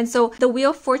beginning. And so the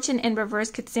Wheel of Fortune in reverse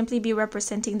could simply be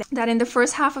representing that in the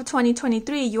first half of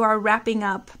 2023, you are wrapping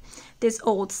up this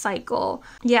old cycle.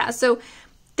 Yeah, so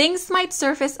things might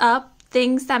surface up,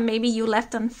 things that maybe you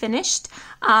left unfinished.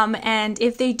 And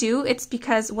if they do, it's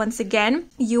because, once again,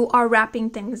 you are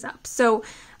wrapping things up. So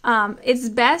it's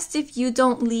best if you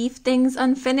don't leave things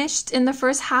unfinished in the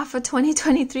first half of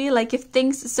 2023. Like, if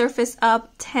things surface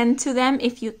up, tend to them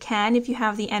if you can, if you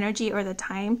have the energy or the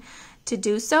time to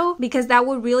do so, because that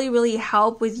would really, really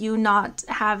help with you not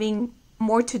having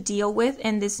more to deal with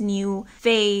in this new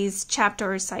phase,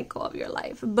 chapter, or cycle of your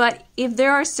life. But if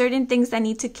there are certain things that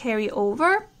need to carry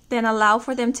over, then allow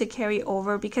for them to carry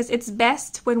over, because it's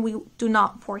best when we do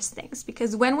not force things.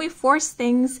 Because when we force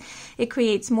things, it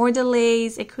creates more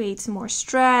delays, it creates more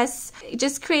stress, it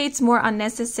just creates more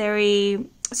unnecessary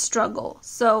struggle.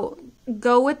 So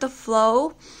go with the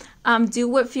flow, do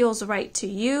what feels right to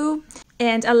you,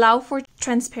 and allow for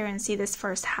transparency this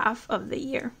first half of the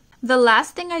year. The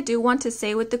last thing I do want to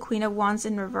say with the Queen of Wands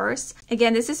in reverse,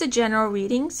 again, this is a general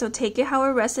reading, so take it how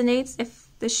it resonates. If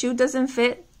the shoe doesn't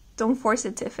fit, don't force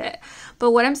it to fit.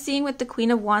 But what I'm seeing with the Queen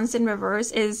of Wands in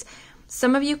reverse is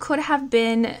some of you could have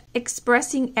been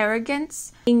expressing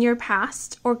arrogance in your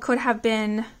past, or could have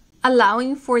been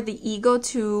allowing for the ego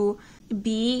to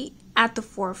be at the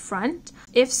forefront?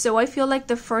 If so, I feel like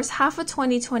the first half of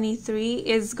 2023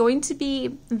 is going to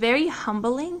be very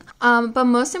humbling. But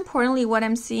most importantly, what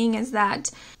I'm seeing is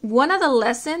that one of the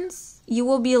lessons you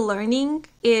will be learning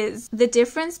is the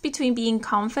difference between being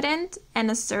confident and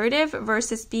assertive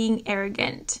versus being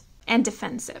arrogant and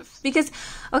defensive. Because,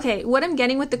 okay, what I'm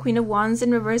getting with the Queen of Wands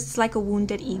in reverse is like a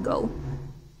wounded ego.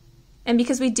 And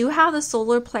because we do have the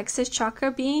solar plexus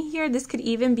chakra being here, this could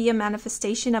even be a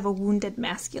manifestation of a wounded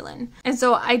masculine. And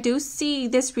so I do see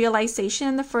this realization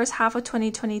in the first half of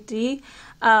 2023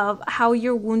 of how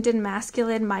your wounded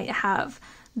masculine might have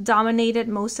dominated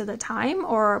most of the time,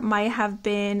 or might have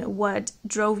been what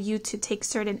drove you to take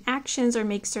certain actions or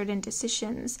make certain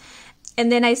decisions. And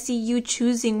then I see you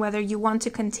choosing whether you want to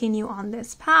continue on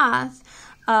this path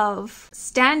of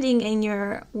standing in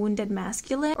your wounded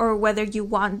masculine, or whether you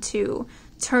want to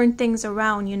turn things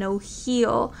around, you know,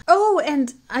 heal. Oh,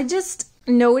 and I just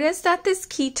noticed that this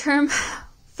key term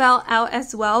fell out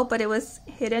as well, but it was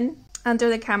hidden under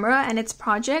the camera, and it's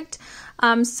project.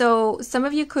 So some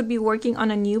of you could be working on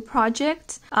a new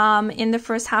project in the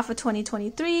first half of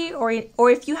 2023, or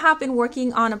if you have been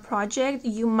working on a project,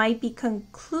 you might be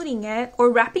concluding it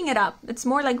or wrapping it up. It's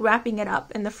more like wrapping it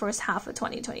up in the first half of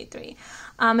 2023.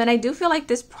 And I do feel like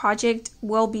this project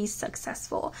will be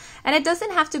successful. And it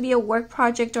doesn't have to be a work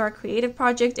project or a creative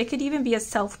project. It could even be a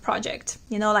self project,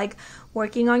 you know, like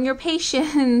working on your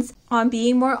patience, on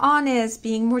being more honest,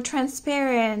 being more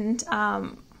transparent,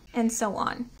 and so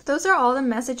on. Those are all the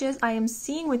messages I am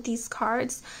seeing with these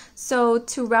cards. So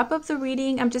to wrap up the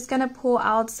reading, I'm just going to pull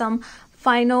out some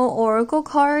final oracle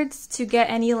cards to get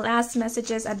any last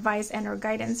messages, advice, and or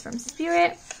guidance from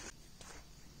Spirit.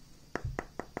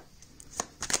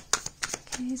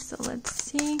 Okay, so let's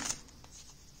see.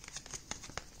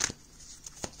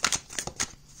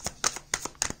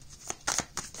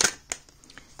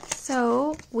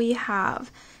 So we have,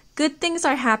 good things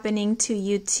are happening to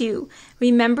you too.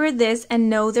 Remember this and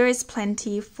know there is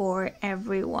plenty for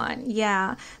everyone.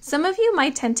 Yeah, some of you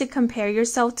might tend to compare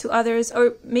yourself to others,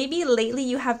 or maybe lately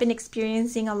you have been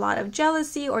experiencing a lot of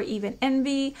jealousy or even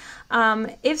envy.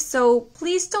 If so,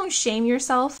 please don't shame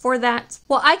yourself for that.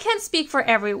 Well, I can't speak for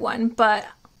everyone, but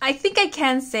I think I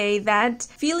can say that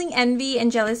feeling envy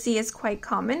and jealousy is quite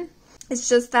common. It's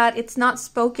just that it's not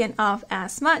spoken of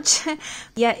as much,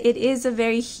 yet it is a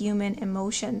very human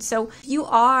emotion. So if you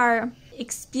are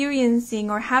experiencing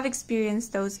or have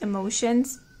experienced those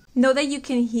emotions, know that you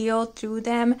can heal through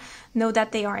them. Know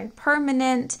that they aren't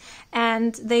permanent,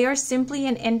 and they are simply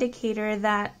an indicator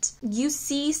that you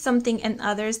see something in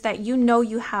others that you know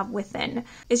you have within.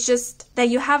 It's just that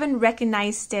you haven't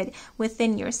recognized it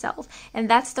within yourself, and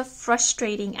that's the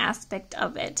frustrating aspect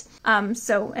of it.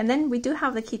 And then we do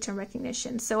have the key term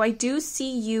recognition. So I do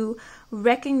see you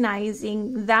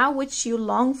recognizing that which you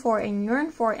long for and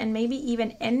yearn for, and maybe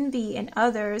even envy in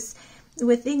others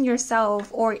within yourself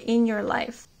or in your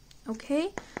life. Okay?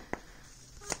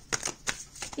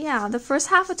 Yeah, the first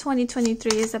half of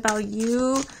 2023 is about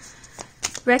you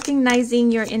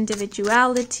recognizing your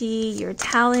individuality, your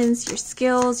talents, your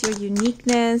skills, your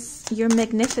uniqueness, your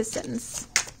magnificence.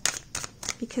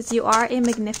 Because you are a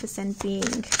magnificent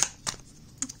being.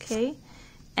 Okay?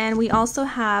 And we also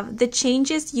have the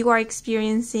changes you are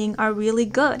experiencing are really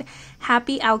good.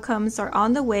 Happy outcomes are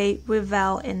on the way.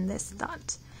 Revel in this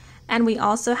thought. And we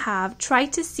also have, try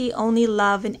to see only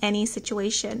love in any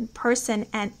situation, person,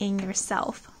 and in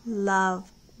yourself.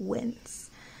 Love wins.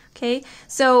 Okay,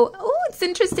 so, oh, it's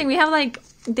interesting. We have like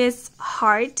this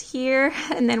heart here,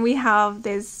 and then we have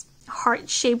this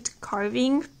heart-shaped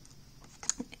carving.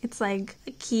 It's like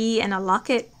a key and a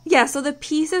locket. Yeah, so the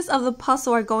pieces of the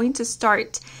puzzle are going to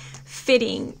start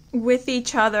fitting with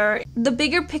each other. The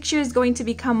bigger picture is going to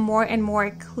become more and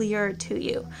more clear to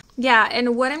you. Yeah,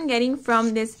 and what I'm getting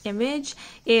from this image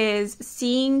is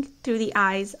seeing through the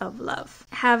eyes of love,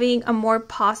 having a more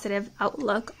positive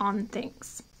outlook on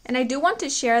things. And I do want to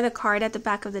share the card at the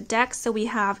back of the deck. So we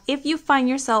have, if you find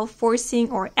yourself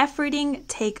forcing or efforting,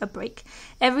 take a break.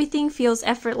 Everything feels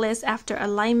effortless after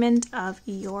alignment of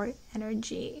your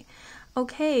energy.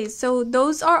 Okay, so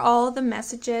those are all the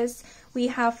messages we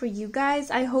have for you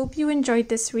guys. I hope you enjoyed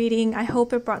this reading. I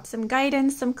hope it brought some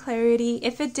guidance, some clarity.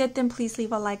 If it did, then please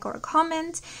leave a like or a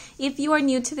comment. If you are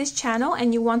new to this channel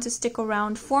and you want to stick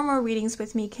around for more readings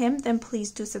with me, Kim, then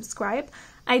please do subscribe.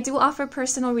 I do offer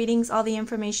personal readings. All the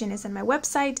information is in my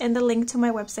website, and the link to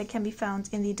my website can be found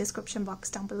in the description box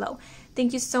down below.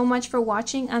 Thank you so much for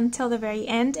watching until the very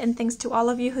end, and thanks to all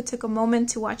of you who took a moment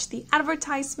to watch the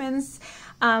advertisements,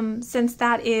 since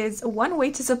that is one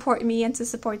way to support me and to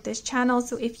support this channel.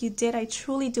 So if you did, I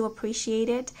truly do appreciate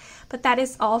it. But that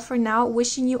is all for now.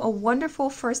 Wishing you a wonderful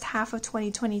first half of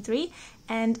 2023,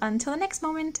 and until the next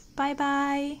moment, bye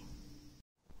bye.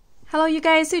 Hello you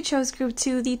guys who chose group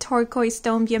 2, the Turquoise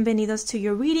Stone. Bienvenidos to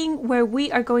your reading, where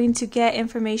we are going to get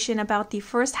information about the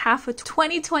first half of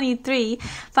 2023,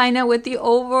 find out what the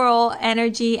overall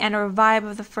energy and or vibe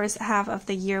of the first half of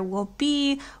the year will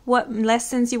be, what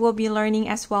lessons you will be learning,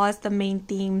 as well as the main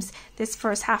themes this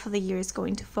first half of the year is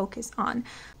going to focus on.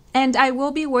 And I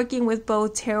will be working with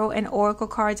both tarot and oracle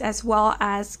cards as well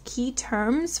as key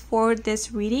terms for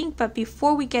this reading. But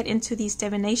before we get into these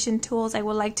divination tools, I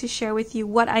would like to share with you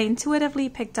what I intuitively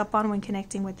picked up on when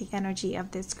connecting with the energy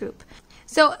of this group.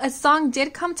 So a song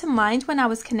did come to mind when I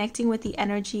was connecting with the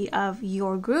energy of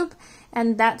your group,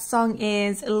 and that song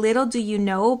is Little Do You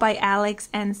Know by Alex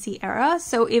and Sierra.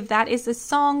 So if that is a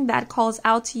song that calls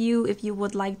out to you, if you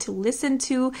would like to listen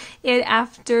to it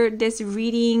after this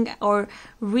reading or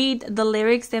read the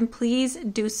lyrics, then please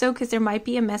do so, because there might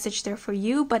be a message there for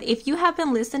you. But if you have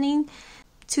been listening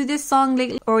to this song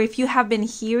lately, or if you have been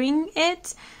hearing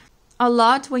it a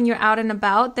lot when you're out and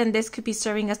about, then this could be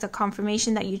serving as a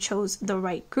confirmation that you chose the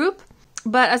right group.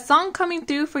 But a song coming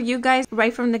through for you guys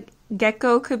right from the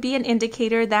get-go could be an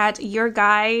indicator that your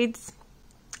guides,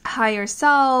 higher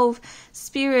self,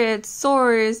 spirits,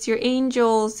 source, your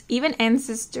angels, even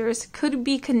ancestors could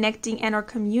be connecting and or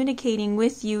communicating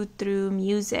with you through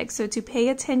music. So to pay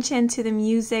attention to the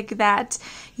music that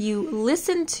you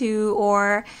listen to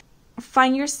or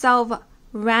find yourself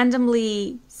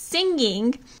randomly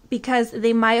singing, because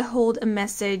they might hold a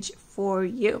message for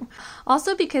you.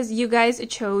 Also, because you guys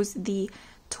chose the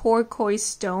turquoise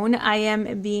stone, I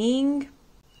am being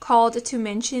called to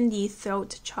mention the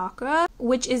throat chakra,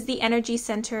 which is the energy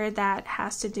center that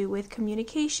has to do with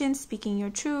communication, speaking your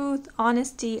truth,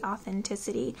 honesty,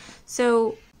 authenticity.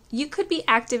 So you could be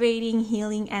activating,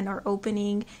 healing, and or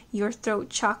opening your throat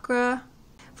chakra.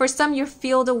 For some, your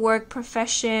field of work,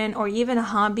 profession, or even a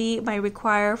hobby might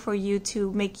require for you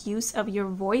to make use of your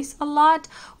voice a lot,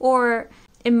 or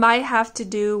it might have to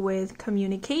do with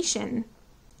communication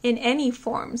in any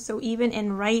form, so even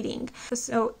in writing.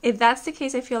 So if that's the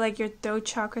case, I feel like your throat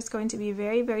chakra is going to be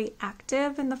very, very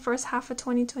active in the first half of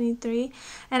 2023.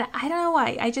 And I don't know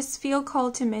why, I just feel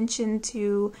called to mention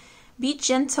to be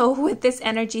gentle with this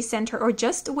energy center, or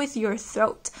just with your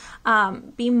throat.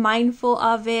 Be mindful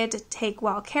of it, take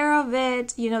well care of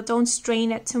it, don't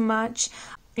strain it too much.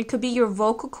 It could be your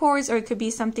vocal cords, or it could be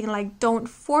something like, don't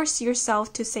force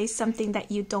yourself to say something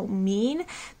that you don't mean.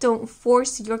 Don't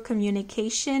force your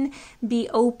communication. Be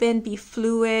open, be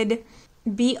fluid,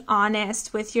 be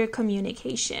honest with your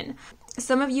communication.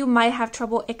 Some of you might have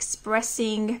trouble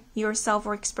expressing yourself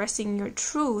or expressing your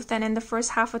truth, and in the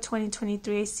first half of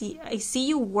 2023, I see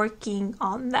you working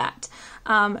on that.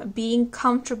 Being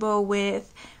comfortable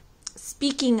with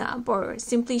speaking up, or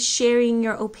simply sharing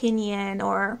your opinion,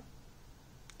 or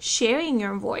sharing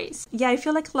your voice. Yeah, I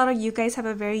feel like a lot of you guys have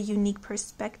a very unique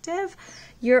perspective.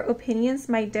 Your opinions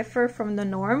might differ from the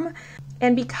norm,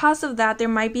 and because of that, there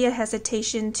might be a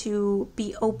hesitation to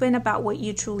be open about what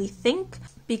you truly think,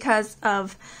 because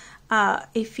of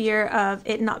a fear of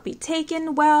it not be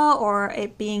taken well, or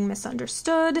it being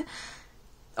misunderstood,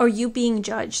 or you being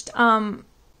judged.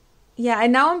 Yeah,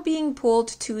 and now I'm being pulled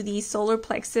to the solar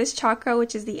plexus chakra,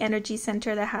 which is the energy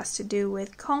center that has to do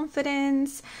with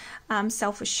confidence,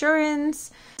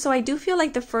 self-assurance. So I do feel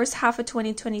like the first half of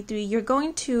 2023, you're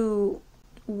going to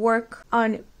work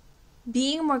on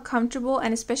being more comfortable,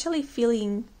 and especially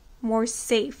feeling more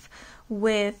safe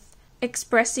with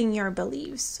expressing your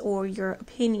beliefs or your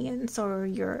opinions or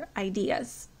your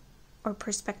ideas or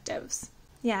perspectives.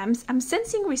 Yeah, I'm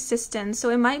sensing resistance,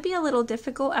 so it might be a little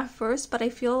difficult at first, but I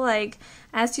feel like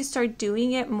as you start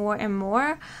doing it more and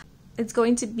more, it's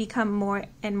going to become more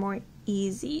and more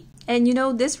easy. And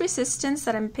this resistance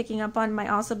that I'm picking up on might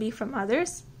also be from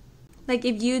others. Like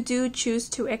if you do choose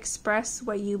to express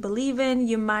what you believe in,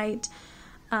 you might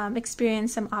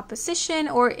experience some opposition,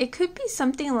 or it could be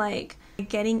something like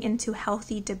getting into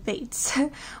healthy debates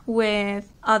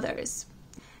with others.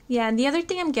 Yeah, and the other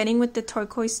thing I'm getting with the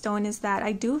turquoise stone is that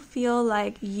I do feel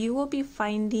like you will be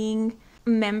finding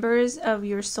members of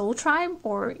your soul tribe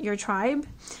or your tribe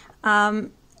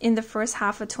in the first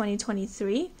half of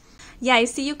 2023. Yeah, I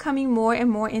see you coming more and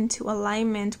more into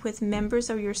alignment with members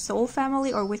of your soul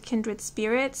family or with kindred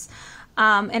spirits.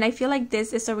 And I feel like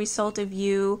this is a result of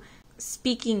you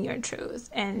speaking your truth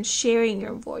and sharing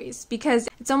your voice, because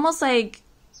it's almost like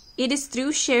it is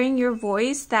through sharing your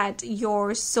voice that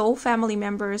your soul family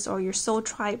members or your soul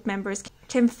tribe members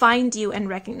can find you and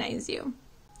recognize you.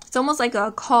 It's almost like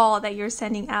a call that you're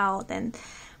sending out, and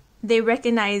they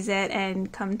recognize it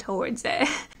and come towards it.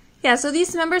 Yeah, so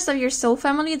these members of your soul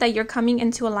family that you're coming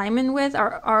into alignment with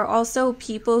are also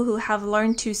people who have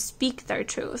learned to speak their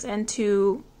truth and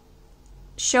to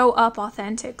show up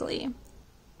authentically.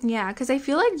 Yeah, because I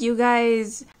feel like you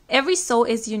guys, every soul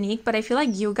is unique, but I feel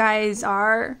like you guys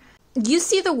you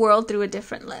see the world through a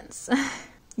different lens.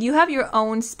 You have your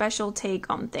own special take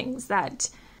on things that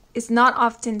is not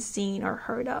often seen or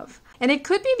heard of. And it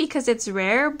could be because it's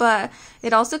rare, but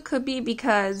it also could be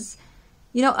because,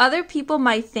 you know, other people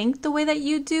might think the way that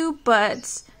you do,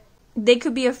 but they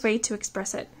could be afraid to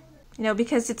express it, you know,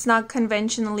 because it's not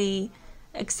conventionally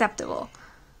acceptable.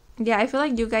 Yeah, I feel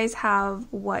like you guys have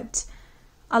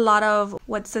a lot of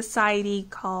what society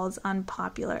calls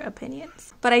unpopular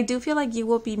opinions. But I do feel like you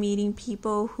will be meeting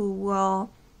people who will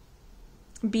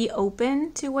be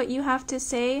open to what you have to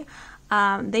say.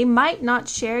 They might not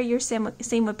share your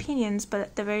same opinions, but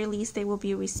at the very least, they will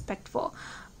be respectful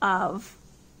of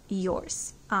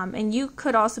yours. And you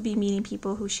could also be meeting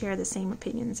people who share the same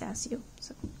opinions as you.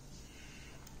 So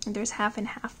there's half and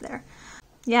half there.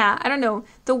 Yeah, I don't know.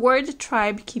 The word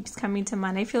tribe keeps coming to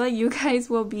mind. I feel like you guys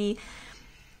will be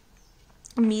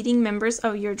meeting members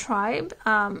of your tribe.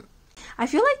 I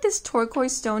feel like this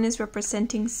turquoise stone is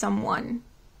representing someone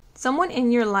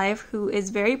in your life who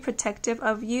is very protective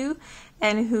of you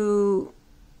and who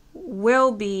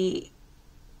will be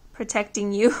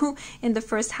protecting you in the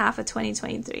first half of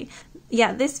 2023.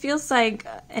 Yeah, this feels like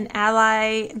an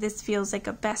ally. This feels like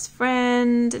a best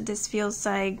friend. This feels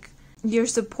like your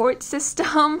support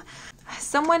system.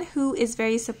 Someone who is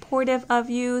very supportive of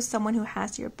you, someone who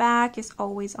has your back, is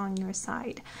always on your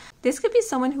side. This could be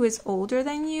someone who is older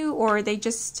than you, or they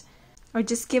just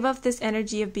give off this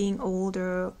energy of being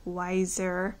older,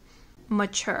 wiser,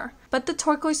 mature. But the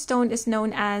turquoise stone is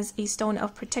known as a stone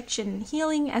of protection and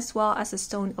healing, as well as a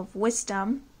stone of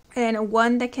wisdom, and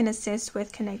one that can assist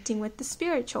with connecting with the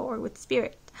spiritual or with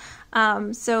spirit.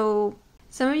 So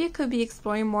some of you could be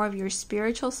exploring more of your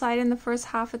spiritual side in the first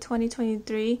half of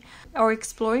 2023, or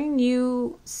exploring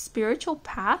new spiritual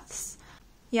paths.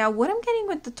 Yeah, what I'm getting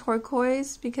with the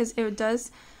turquoise, because it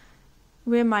does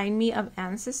remind me of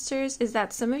ancestors, is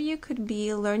that some of you could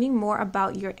be learning more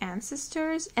about your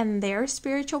ancestors and their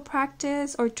spiritual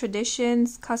practice or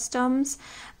traditions, customs,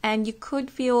 and you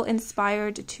could feel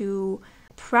inspired to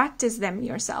practice them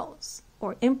yourselves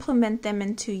or implement them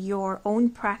into your own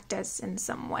practice in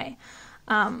some way.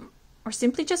 Or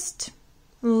simply just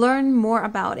learn more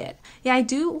about it. Yeah, I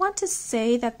do want to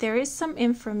say that there is some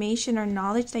information or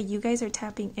knowledge that you guys are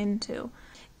tapping into.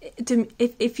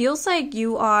 It feels like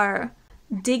you are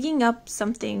digging up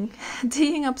something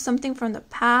from the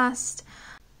past.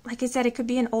 Like I said, it could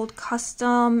be an old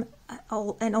custom,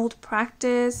 an old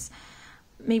practice,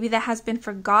 maybe that has been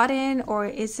forgotten or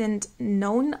isn't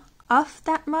known of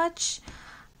that much.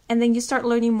 And then you start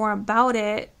learning more about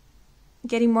it,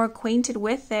 getting more acquainted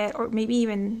with it, or maybe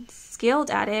even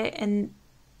skilled at it, and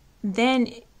then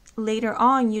later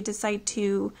on you decide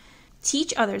to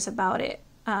teach others about it,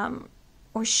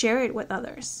 or share it with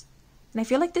others. And I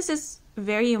feel like this is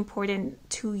very important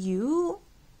to you,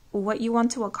 what you want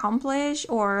to accomplish,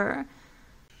 or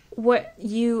what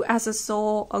you as a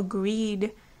soul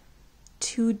agreed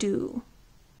to do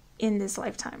in this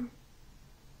lifetime.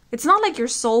 It's not like your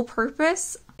sole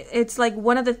purpose. It's like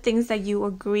one of the things that you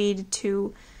agreed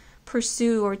to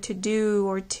pursue or to do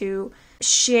or to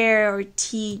share or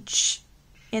teach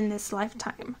in this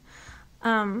lifetime.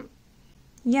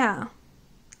 Yeah.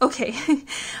 Okay,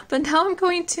 but now I'm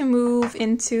going to move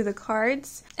into the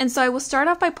cards. And so I will start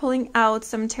off by pulling out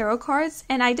some tarot cards,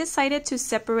 and I decided to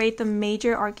separate the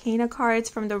major arcana cards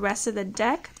from the rest of the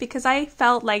deck because I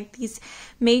felt like these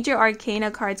major arcana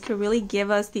cards could really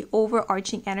give us the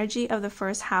overarching energy of the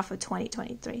first half of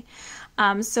 2023.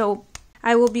 So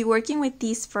I will be working with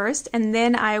these first, and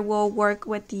then I will work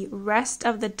with the rest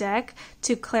of the deck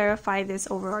to clarify this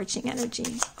overarching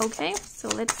energy. Okay, so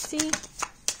let's see.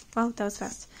 Wow, that was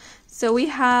fast. So we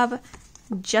have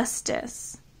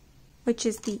Justice, which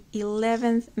is the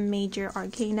 11th major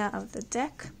arcana of the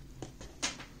deck.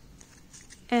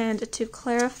 And to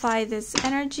clarify this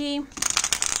energy,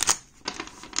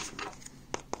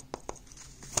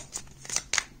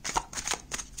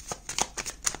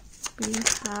 we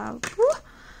have...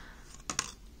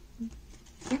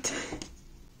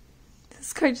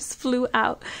 This card just flew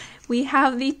out. We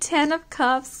have the 10 of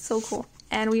Cups, so cool.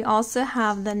 And we also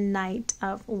have the Knight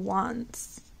of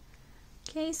Wands.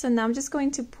 Okay, so now I'm just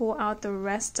going to pull out the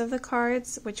rest of the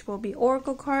cards, which will be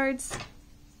oracle cards,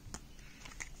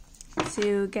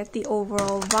 to get the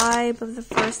overall vibe of the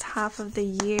first half of the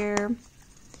year,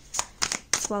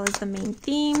 as well as the main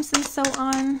themes and so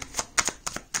on.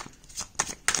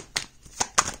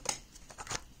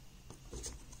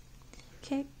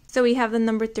 Okay, so we have the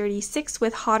number 36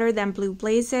 with hotter than blue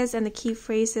blazes, and the key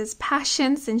phrases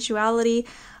passion, sensuality,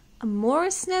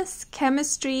 amorousness,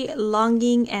 chemistry,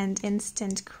 longing, and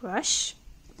instant crush.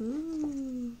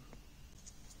 Ooh.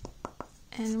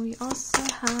 And we also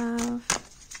have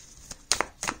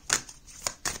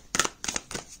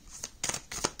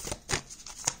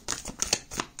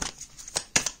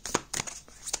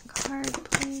card,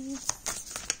 please.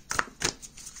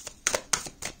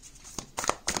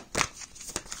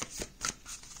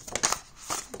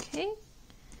 Okay,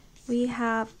 we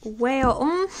have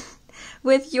whale.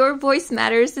 With your voice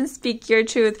matters and speak your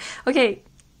truth. Okay,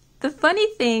 the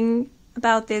funny thing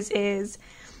about this is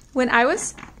when I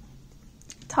was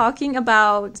talking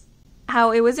about how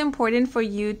it was important for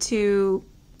you to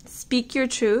speak your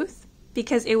truth,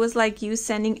 because it was like you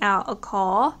sending out a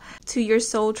call to your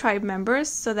soul tribe members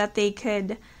so that they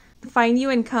could find you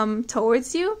and come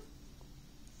towards you.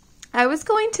 I was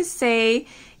going to say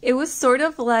it was sort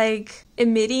of like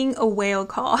emitting a whale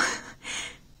call.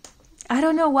 I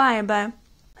don't know why, but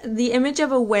the image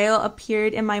of a whale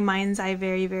appeared in my mind's eye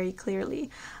very, very clearly.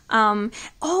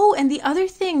 Oh, and the other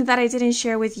thing that I didn't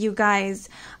share with you guys,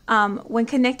 when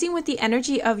connecting with the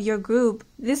energy of your group,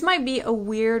 this might be a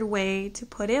weird way to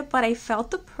put it, but I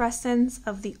felt the presence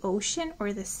of the ocean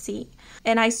or the sea.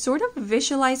 And I sort of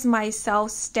visualized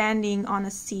myself standing on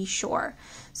a seashore.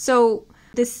 So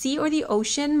the sea or the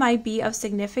ocean might be of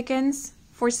significance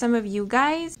for some of you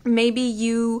guys. Maybe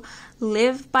you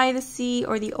live by the sea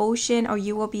or the ocean, or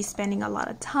you will be spending a lot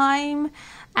of time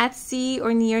at sea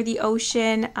or near the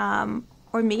ocean,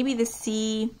 or maybe the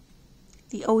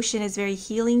ocean is very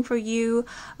healing for you.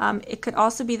 It could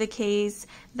also be the case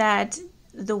that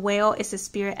the whale is a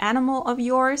spirit animal of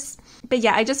yours. But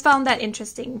yeah, I just found that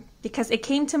interesting because it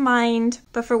came to mind,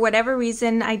 but for whatever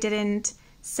reason I didn't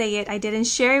say it. I didn't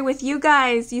share it with you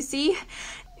guys. You see,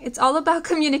 it's all about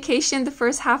communication the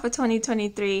first half of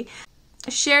 2023.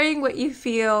 Sharing what you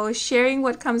feel, sharing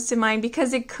what comes to mind,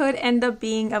 because it could end up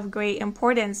being of great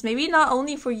importance. Maybe not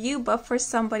only for you, but for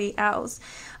somebody else.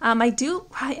 And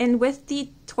with the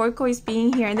turquoise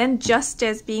being here, and then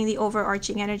justice being the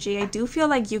overarching energy, I do feel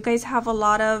like you guys have a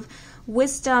lot of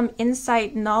wisdom,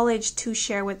 insight, knowledge to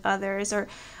share with others, or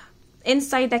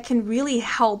insight that can really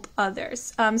help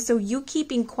others. So you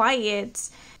keeping quiet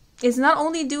is not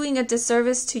only doing a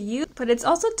disservice to you, but it's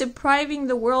also depriving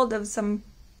the world of some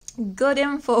good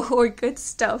info or good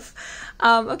stuff.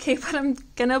 Okay, but I'm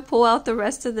gonna pull out the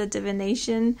rest of the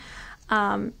divination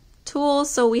tools.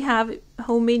 So we have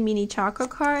homemade mini chakra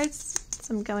cards.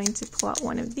 So I'm going to pull out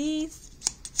one of these.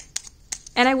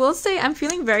 And I will say I'm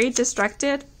feeling very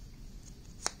distracted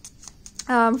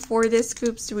for this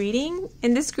group's reading.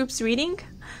 In this group's reading,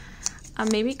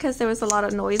 maybe because there was a lot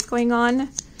of noise going on.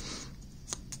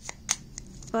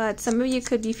 But some of you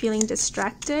could be feeling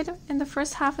distracted in the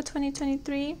first half of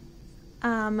 2023.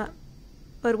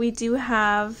 But we do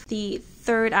have the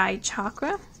third eye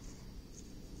chakra.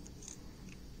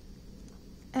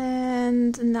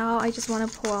 And now I just want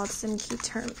to pull out some key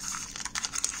terms.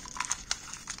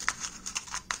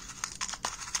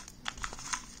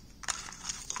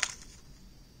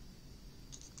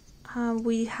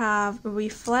 We have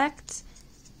reflect.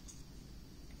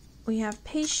 We have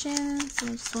patience,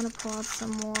 and I just want to pull out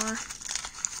some more.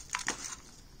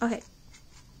 Okay,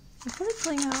 I'm probably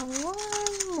pulling out one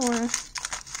more.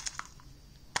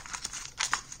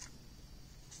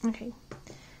 Okay,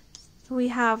 so we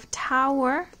have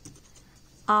tower,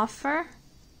 offer,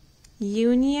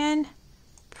 union,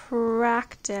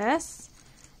 practice,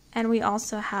 and we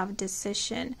also have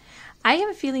decision. I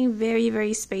am feeling very,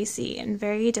 very spacey and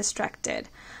very distracted.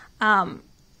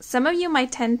 Some of you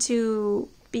might tend to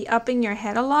be up in your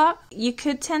head a lot. You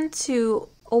could tend to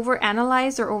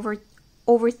overanalyze or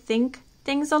overthink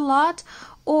things a lot.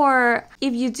 Or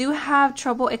if you do have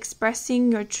trouble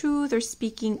expressing your truth or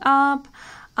speaking up,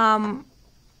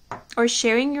 or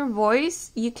sharing your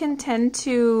voice, you can tend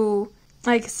to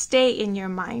like stay in your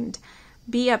mind,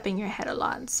 be up in your head a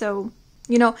lot. So,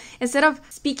 you know, instead of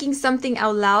speaking something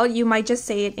out loud, you might just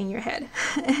say it in your head.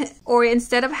 Or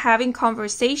instead of having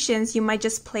conversations, you might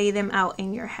just play them out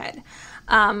in your head.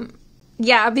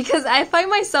 Yeah, because I find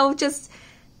myself just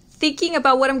thinking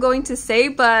about what I'm going to say,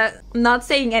 but not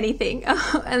saying anything.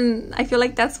 And I feel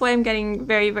like that's why I'm getting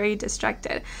very, very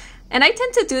distracted. And I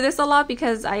tend to do this a lot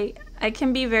because I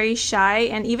can be very shy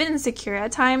and even insecure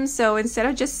at times. So instead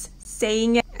of just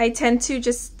saying it, I tend to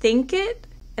just think it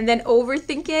and then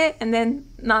overthink it and then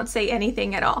not say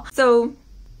anything at all. So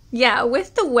yeah,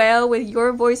 with the whale, with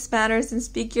Your Voice Matters and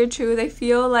Speak Your Truth, I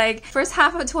feel like first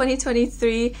half of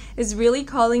 2023 is really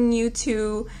calling you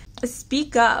to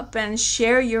speak up and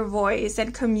share your voice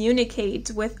and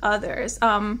communicate with others.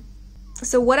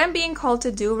 So what I'm being called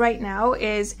to do right now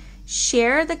is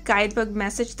share the guidebook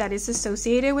message that is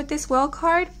associated with this whale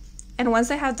card. And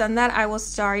once I have done that, I will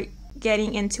start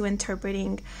getting into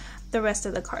interpreting the rest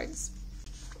of the cards.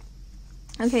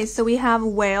 Okay, so we have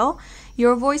whale,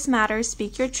 Your Voice Matters,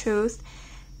 Speak Your Truth,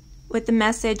 with the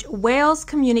message, whales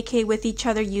communicate with each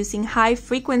other using high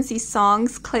frequency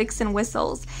songs, clicks, and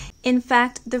whistles. In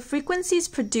fact, the frequencies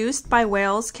produced by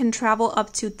whales can travel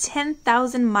up to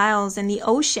 10,000 miles in the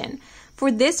ocean. For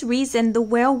this reason, the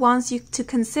whale wants you to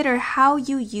consider how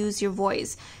you use your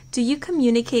voice. Do you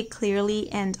communicate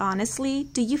clearly and honestly?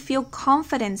 Do you feel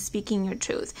confident speaking your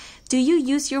truth? Do you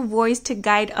use your voice to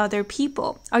guide other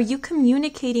people? Are you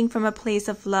communicating from a place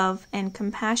of love and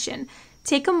compassion?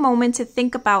 Take a moment to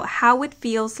think about how it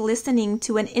feels listening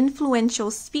to an influential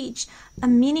speech, a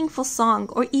meaningful song,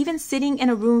 or even sitting in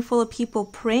a room full of people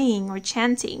praying or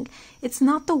chanting. It's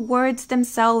not the words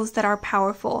themselves that are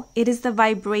powerful. It is the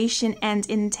vibration and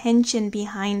intention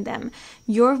behind them.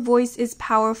 Your voice is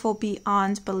powerful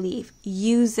beyond belief.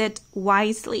 Use it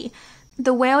wisely.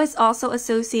 The whale is also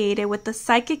associated with the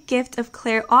psychic gift of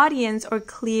clairaudience or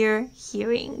clear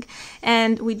hearing.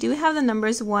 And we do have the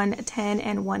numbers 110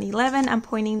 and 111. I'm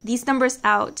pointing these numbers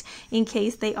out in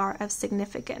case they are of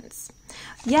significance.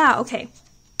 Yeah, okay.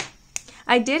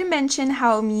 I did mention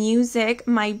how music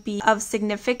might be of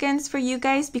significance for you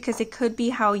guys because it could be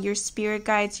how your spirit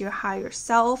guides, your higher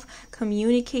self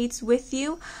communicates with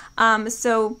you.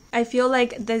 So I feel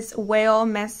like this whale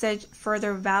message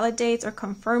further validates or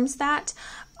confirms that.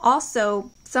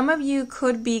 Also, some of you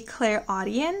could be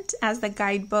clairaudient, as the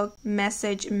guidebook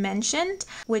message mentioned,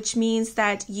 which means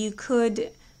that you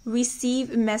could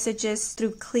receive messages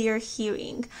through clear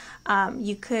hearing.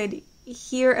 You could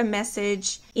hear a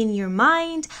message in your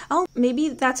mind. Oh, maybe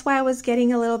that's why I was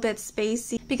getting a little bit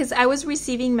spacey, because I was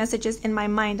receiving messages in my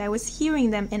mind. I was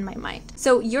hearing them in my mind.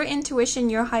 So your intuition,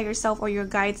 your higher self, or your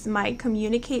guides might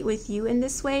communicate with you in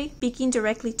this way, speaking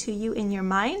directly to you in your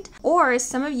mind. Or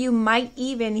some of you might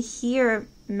even hear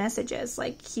messages,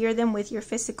 like hear them with your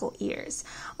physical ears.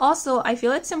 Also, I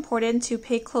feel it's important to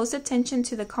pay close attention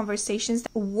to the conversations,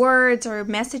 words or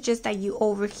messages that you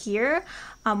overhear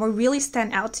or really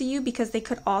stand out to you, because they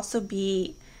could also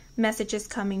be messages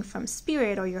coming from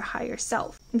spirit or your higher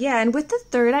self. Yeah, and with the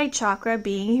third eye chakra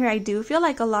being here, I do feel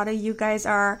like a lot of you guys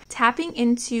are tapping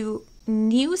into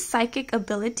new psychic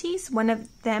abilities. One of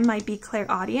them might be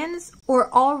clairaudience,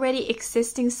 or already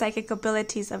existing psychic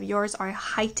abilities of yours are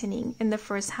heightening in the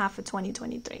first half of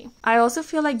 2023. I also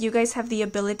feel like you guys have the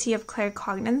ability of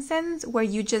claircognizance, where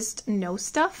you just know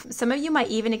stuff. Some of you might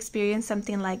even experience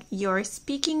something like you're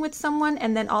speaking with someone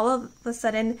and then all of a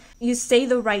sudden you say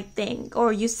the right thing,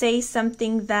 or you say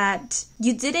something that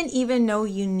you didn't even know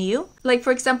you knew. Like,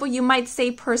 for example, you might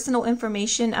say personal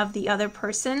information of the other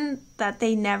person that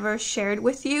they never shared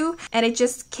with you, and it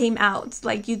just came out.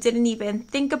 Like, you didn't even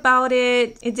think about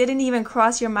it. It didn't even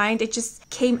cross your mind. It just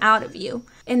came out of you.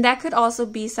 And that could also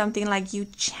be something like you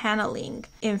channeling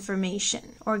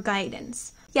information or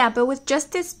guidance. Yeah, but with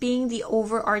justice being the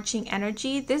overarching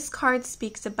energy, this card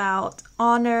speaks about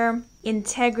honor,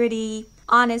 integrity,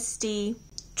 honesty,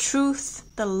 truth,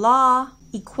 the law,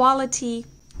 equality,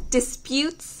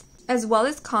 disputes, as well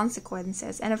as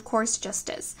consequences, and of course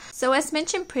justice. So as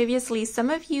mentioned previously, some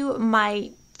of you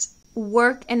might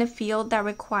work in a field that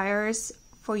requires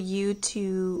for you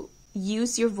to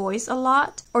use your voice a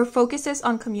lot or focuses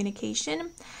on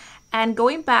communication. And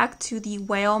going back to the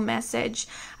whale message,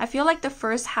 I feel like the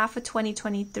first half of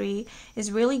 2023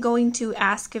 is really going to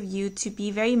ask of you to be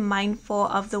very mindful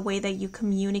of the way that you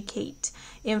communicate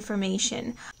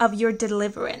information, of your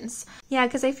deliverance. Yeah,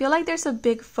 because I feel like there's a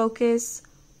big focus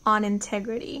on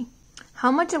integrity. How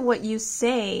much of what you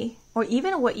say, or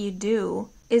even what you do,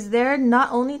 is there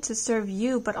not only to serve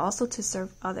you, but also to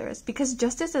serve others? Because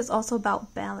justice is also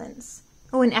about balance.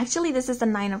 Oh, and actually this is the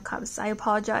 9 of Cups. I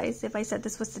apologize if I said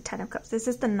this was the 10 of Cups. This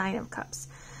is the 9 of Cups.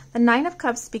 The 9 of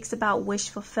Cups speaks about wish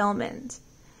fulfillment.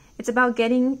 It's about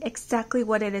getting exactly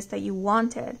what it is that you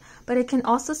wanted, but it can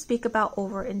also speak about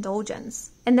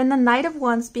overindulgence. And then the Knight of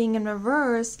Wands being in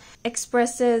reverse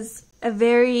expresses a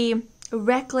very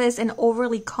reckless and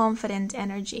overly confident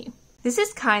energy. This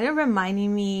is kind of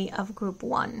reminding me of Group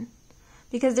 1,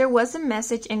 because there was a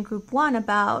message in Group 1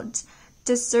 about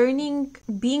discerning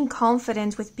being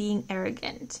confident with being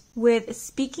arrogant, with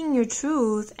speaking your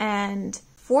truth and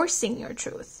forcing your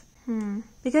truth.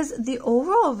 Because the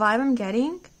overall vibe I'm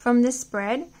getting from this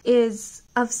spread is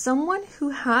of someone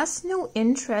who has no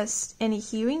interest in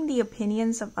hearing the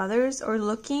opinions of others or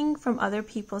looking from other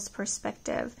people's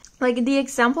perspective. Like, the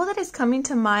example that is coming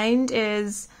to mind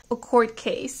is a court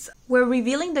case where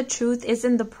revealing the truth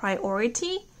isn't the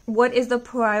priority. What is the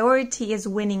priority is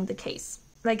winning the case.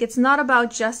 Like, it's not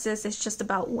about justice, it's just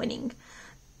about winning.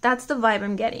 That's the vibe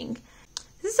I'm getting.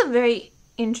 This is a very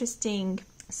interesting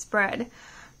spread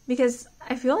because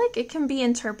I feel like it can be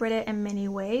interpreted in many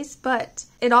ways, but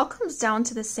it all comes down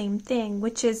to the same thing,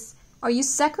 which is, are you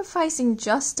sacrificing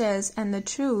justice and the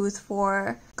truth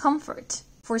for comfort,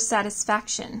 for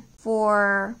satisfaction,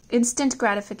 for instant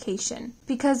gratification?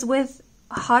 Because with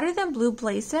Hotter Than Blue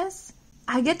Blazes,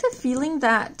 I get the feeling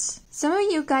that some of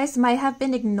you guys might have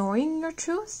been ignoring your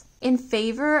truth in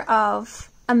favor of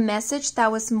a message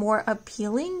that was more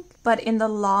appealing, but in the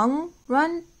long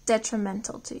run,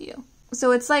 detrimental to you.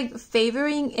 So it's like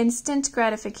favoring instant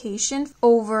gratification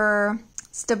over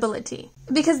stability.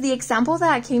 Because the example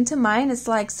that came to mind is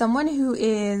like someone who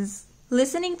is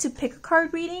listening to pick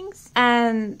card readings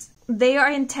and they are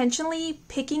intentionally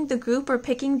picking the group or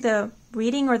picking the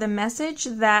reading or the message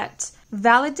that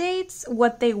validates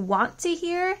what they want to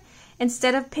hear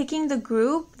instead of picking the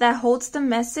group that holds the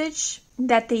message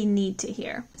that they need to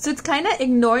hear. So it's kind of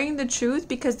ignoring the truth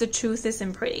because the truth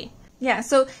isn't pretty. Yeah,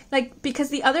 so like, because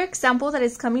the other example that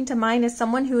is coming to mind is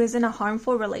someone who is in a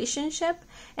harmful relationship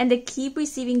and they keep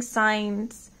receiving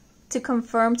signs to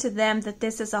confirm to them that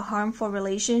this is a harmful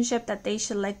relationship, that they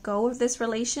should let go of this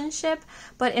relationship.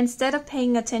 But instead of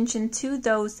paying attention to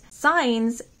those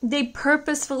signs, they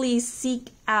purposefully seek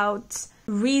out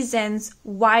reasons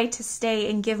why to stay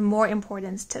and give more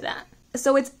importance to that.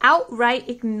 So it's outright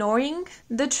ignoring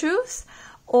the truth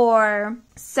or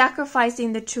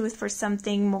sacrificing the truth for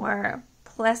something more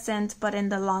pleasant, but in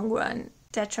the long run,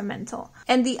 detrimental.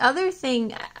 And the other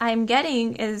thing I'm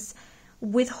getting is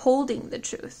withholding the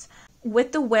truth.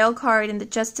 With the Whale card and the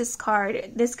Justice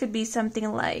card, this could be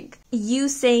something like you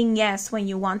saying yes when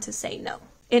you want to say no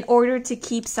in order to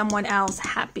keep someone else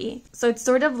happy. So it's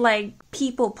sort of like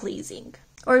people pleasing,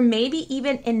 or maybe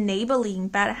even enabling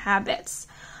bad habits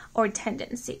or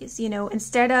tendencies. You know,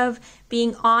 instead of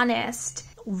being honest,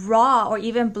 raw, or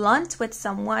even blunt with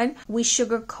someone, we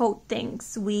sugarcoat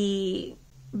things, we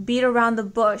beat around the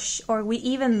bush, or we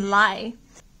even lie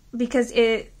because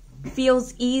it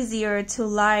feels easier to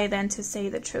lie than to say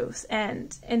the truth.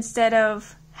 And instead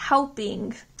of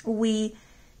helping, we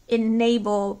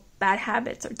enable bad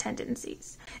habits or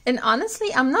tendencies. And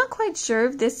honestly, I'm not quite sure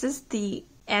if this is the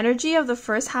energy of the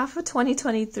first half of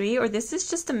 2023 or this is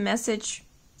just a message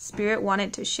Spirit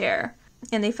wanted to share.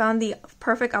 And they found the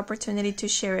perfect opportunity to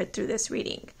share it through this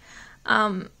reading.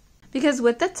 Because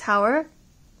with the Tower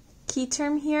key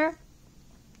term here,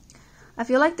 I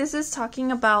feel like this is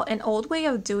talking about an old way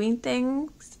of doing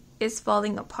things is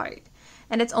falling apart.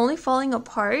 And it's only falling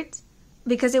apart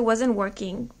because it wasn't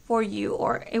working for you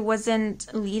or it wasn't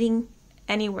leading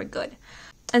anywhere good.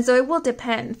 And so it will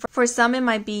depend. For some, it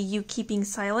might be you keeping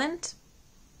silent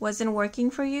wasn't working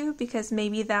for you because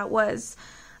maybe that was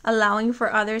allowing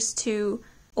for others to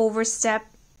overstep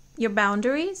your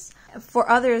boundaries. For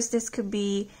others, this could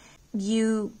be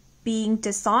you being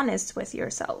dishonest with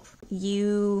yourself,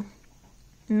 you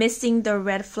missing the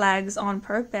red flags on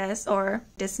purpose or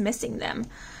dismissing them.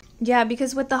 Yeah,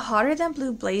 because with the Hotter Than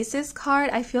Blue Blazes card,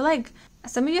 I feel like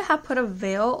some of you have put a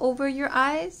veil over your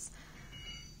eyes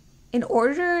in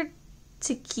order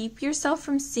to keep yourself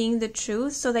from seeing the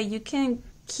truth so that you can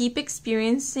keep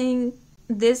experiencing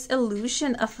this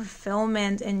illusion of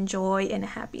fulfillment and joy and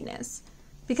happiness.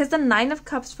 Because the 9 of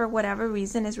Cups, for whatever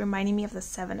reason, is reminding me of the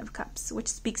 7 of Cups, which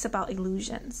speaks about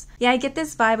illusions. Yeah, I get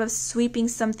this vibe of sweeping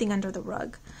something under the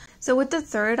rug. So with the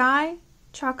third eye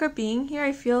chakra being here,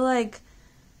 I feel like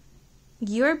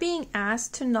you're being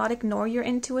asked to not ignore your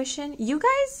intuition. You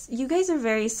guys are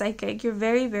very psychic. You're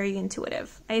very, very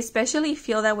intuitive. I especially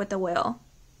feel that with the Whale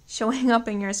showing up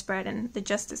in your spread and the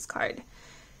Justice card.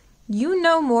 You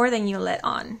know more than you let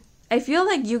on. I feel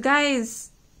like you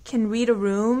guys can read a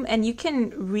room and you can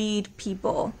read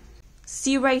people,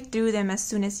 see right through them as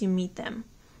soon as you meet them.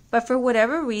 But for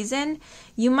whatever reason,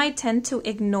 you might tend to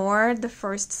ignore the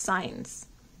first signs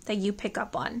that you pick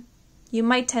up on. You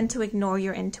might tend to ignore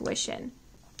your intuition.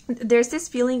 There's this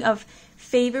feeling of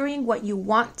favoring what you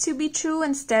want to be true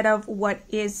instead of what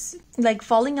is, like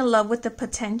falling in love with the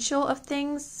potential of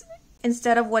things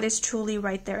instead of what is truly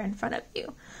right there in front of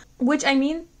you. Which, I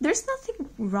mean, there's nothing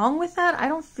wrong with that. I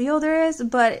don't feel there is,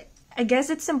 but I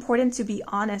guess it's important to be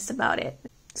honest about it.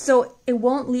 So it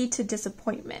won't lead to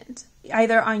disappointment,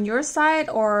 either on your side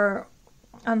or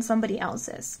on somebody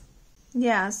else's.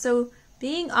 Yeah, so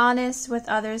being honest with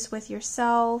others, with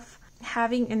yourself,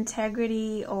 having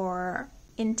integrity or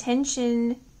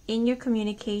intention in your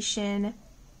communication,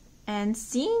 and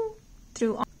seeing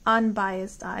through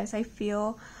unbiased eyes, I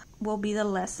feel will be the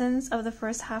lessons of the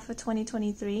first half of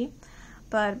 2023.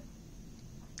 But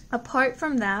apart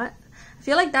from that, I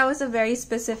feel like that was a very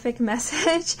specific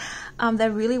message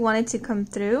that really wanted to come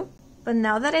through. But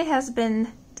now that it has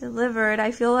been delivered,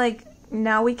 I feel like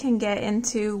now we can get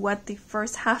into what the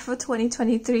first half of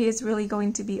 2023 is really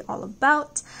going to be all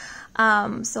about.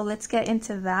 So let's get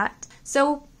into that.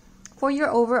 So for your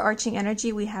overarching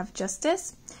energy, we have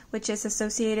Justice, which is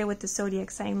associated with the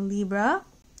zodiac sign Libra,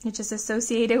 which is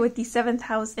associated with the 7th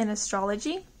house in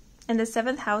astrology. And the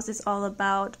 7th house is all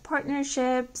about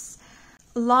partnerships,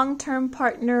 long-term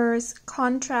partners,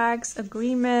 contracts,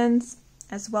 agreements,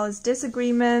 as well as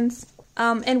disagreements.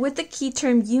 And with the key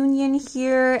term union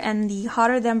here and the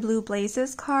Hotter Than Blue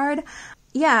Blazes card,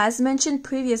 yeah, as mentioned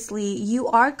previously, you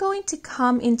are going to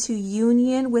come into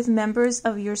union with members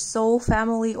of your soul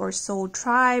family or soul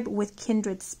tribe, with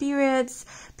kindred spirits,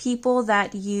 people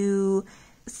that you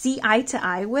see eye to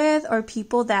eye with, or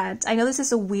people that, I know this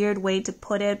is a weird way to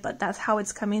put it, but that's how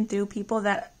it's coming through, people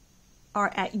that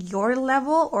are at your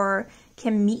level or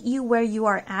can meet you where you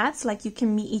are at, like you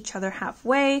can meet each other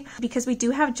halfway, because we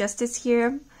do have Justice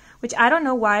here, which I don't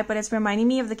know why, but it's reminding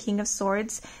me of the King of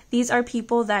Swords. These are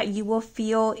people that you will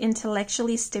feel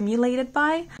intellectually stimulated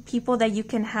by, people that you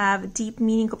can have deep,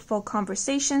 meaningful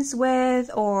conversations with,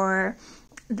 or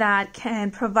that can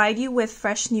provide you with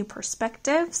fresh new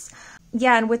perspectives.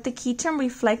 Yeah, and with the key term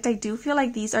reflect, I do feel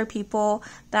like these are people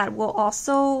that will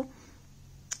also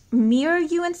mirror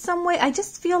you in some way. I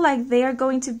just feel like they are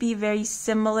going to be very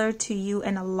similar to you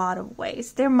in a lot of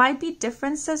ways. There might be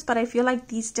differences, but I feel like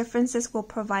these differences will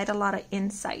provide a lot of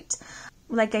insight.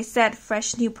 Like I said,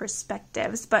 fresh new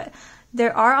perspectives, but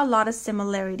there are a lot of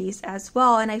similarities as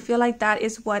well. And I feel like that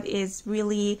is what is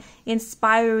really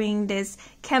inspiring this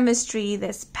chemistry,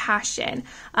 this passion.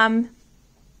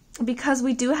 Because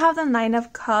we do have the 9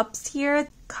 of Cups here,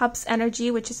 Cups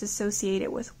energy, which is associated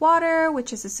with water,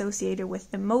 which is associated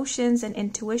with emotions and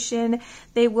intuition.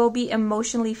 They will be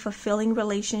emotionally fulfilling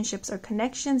relationships or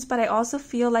connections, but I also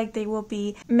feel like they will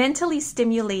be mentally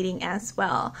stimulating as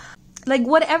well. Like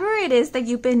whatever it is that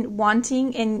you've been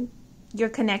wanting in your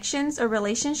connections or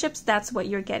relationships, that's what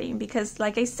you're getting. Because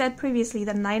like I said previously,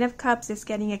 the 9 of Cups is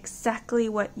getting exactly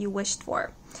what you wished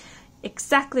for.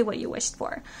 Exactly what you wished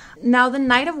for. Now, the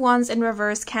Knight of Wands in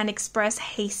reverse can express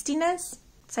hastiness.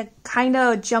 It's like kind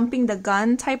of jumping the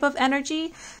gun type of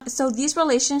energy. So these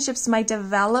relationships might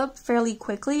develop fairly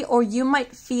quickly, or you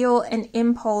might feel an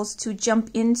impulse to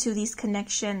jump into these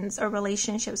connections or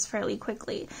relationships fairly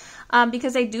quickly.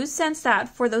 Because I do sense that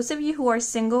for those of you who are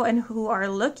single and who are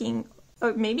looking,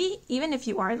 or maybe even if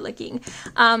you aren't looking,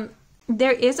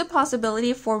 there is a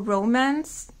possibility for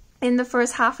romance in the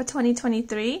first half of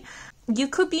 2023. You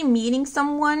could be meeting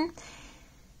someone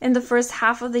in the first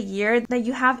half of the year that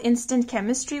you have instant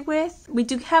chemistry with. We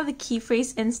do have the key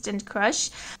phrase instant crush.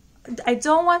 I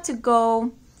don't want to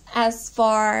go as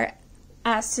far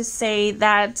as to say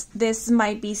that this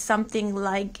might be something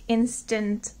like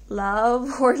instant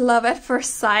love or love at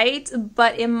first sight,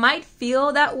 but it might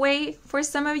feel that way for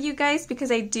some of you guys,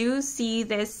 because I do see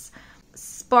this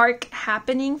spark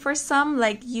happening for some.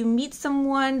 Like you meet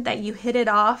someone that you hit it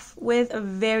off with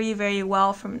very, very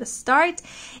well from the start,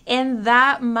 and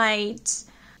that might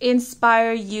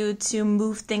inspire you to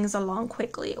move things along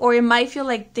quickly, or it might feel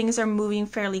like things are moving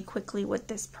fairly quickly with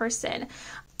this person.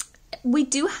 We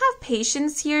do have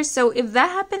patience here, so if that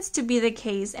happens to be the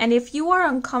case, and if you are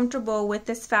uncomfortable with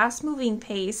this fast moving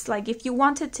pace, like if you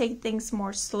want to take things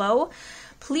more slow,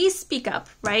 please speak up,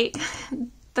 right?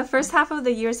 The first half of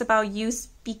the year is about you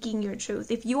speaking your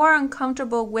truth. If you are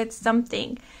uncomfortable with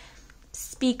something,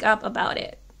 speak up about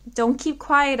it. Don't keep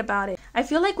quiet about it. I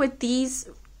feel like with these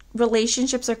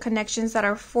relationships or connections that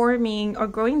are forming or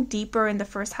growing deeper in the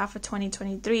first half of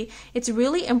 2023, it's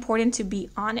really important to be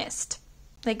honest.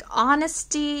 Like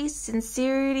honesty,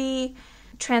 sincerity,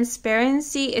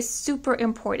 transparency is super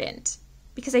important,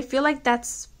 because I feel like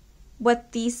that's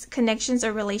what these connections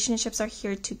or relationships are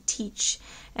here to teach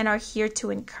and are here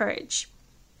to encourage.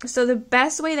 So the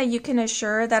best way that you can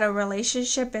assure that a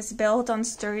relationship is built on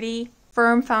sturdy,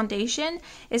 firm foundation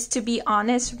is to be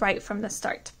honest right from the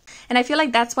start. And I feel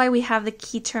like that's why we have the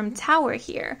key term Tower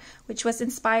here, which was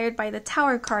inspired by the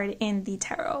Tower card in the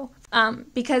tarot.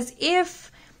 Because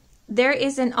if there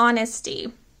is an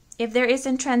honesty if there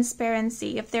isn't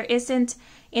transparency, if there isn't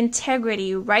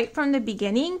integrity right from the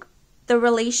beginning, the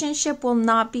relationship will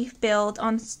not be built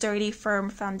on sturdy, firm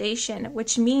foundation,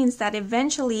 which means that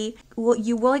eventually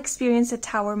you will experience a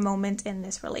tower moment in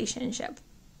this relationship.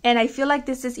 And I feel like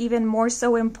this is even more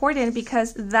so important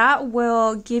because that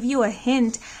will give you a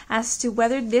hint as to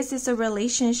whether this is a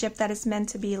relationship that is meant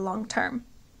to be long term.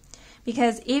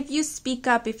 Because if you speak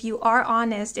up, if you are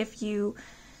honest, if you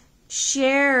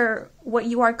share what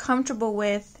you are comfortable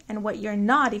with and what you're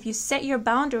not, if you set your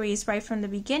boundaries right from the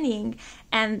beginning,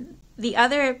 and the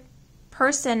other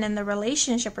person in the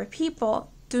relationship or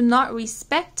people do not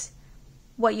respect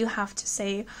what you have to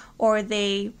say, or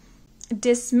they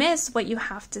dismiss what you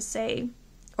have to say,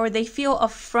 or they feel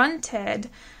affronted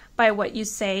by what you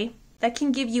say, that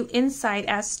can give you insight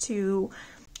as to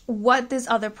what this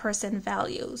other person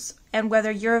values and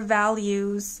whether your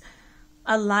values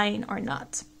align or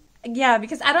not. Yeah,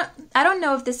 because I don't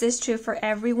know if this is true for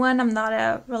everyone. I'm not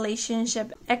a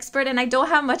relationship expert and I don't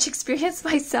have much experience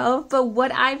myself, but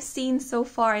what I've seen so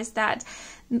far is that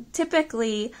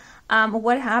typically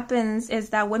what happens is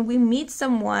that when we meet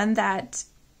someone that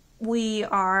we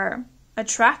are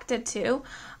attracted to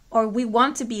or we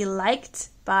want to be liked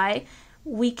by,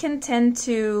 we can tend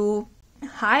to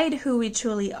hide who we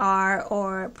truly are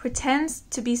or pretend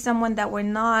to be someone that we're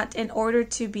not in order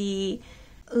to be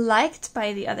liked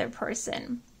by the other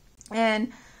person.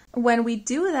 And when we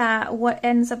do that, what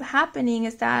ends up happening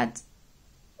is that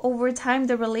over time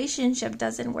the relationship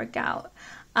doesn't work out,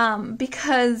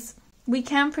 because we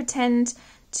can't pretend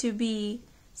to be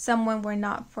someone we're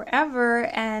not forever.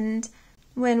 And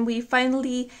when we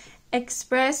finally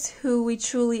express who we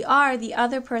truly are, the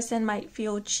other person might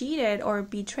feel cheated or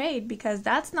betrayed because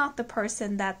that's not the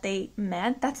person that they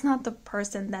met. That's not the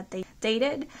person that they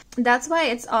dated. That's why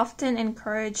it's often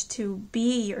encouraged to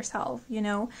be yourself, you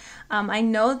know. I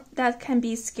know that can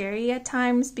be scary at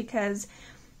times because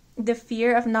the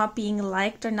fear of not being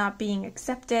liked or not being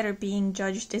accepted or being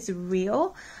judged is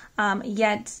real.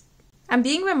 Yet I'm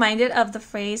being reminded of the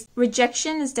phrase,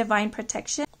 rejection is divine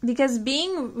protection, because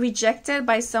being rejected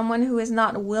by someone who is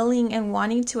not willing and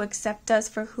wanting to accept us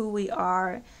for who we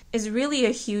are is really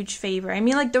a huge favor. I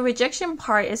mean, like, the rejection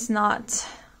part is not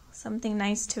something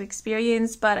nice to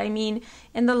experience, but I mean,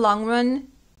 in the long run,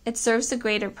 it serves a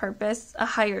greater purpose, a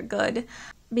higher good,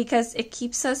 because it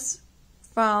keeps us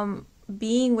from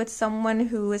being with someone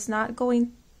who is not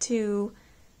going to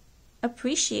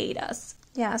appreciate us.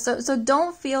 Yeah, so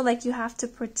don't feel like you have to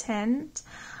pretend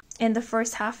in the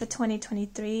first half of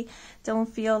 2023. Don't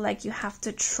feel like you have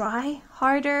to try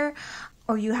harder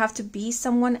or you have to be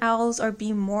someone else or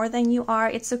be more than you are.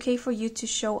 It's okay for you to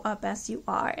show up as you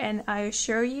are. And I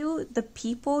assure you, the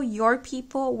people, your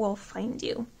people, will find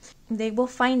you. They will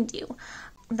find you.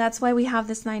 That's why we have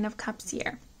this 9 of Cups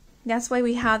here. That's why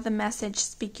we have the message,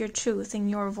 speak your truth and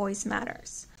your voice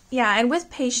matters. Yeah, and with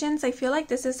patience, I feel like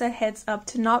this is a heads up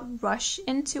to not rush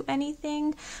into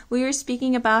anything. We were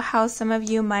speaking about how some of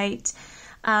you might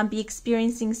be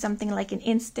experiencing something like an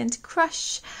instant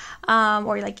crush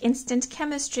or like instant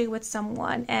chemistry with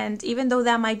someone. And even though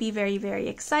that might be very, very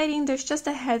exciting, there's just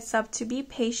a heads up to be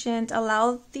patient,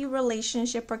 allow the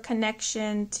relationship or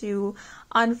connection to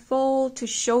unfold, to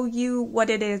show you what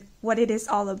it is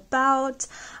all about.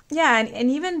 Yeah, and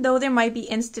even though there might be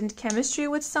instant chemistry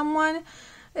with someone,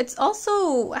 it's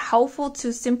also helpful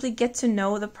to simply get to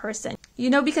know the person, you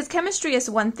know, because chemistry is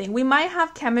one thing. We might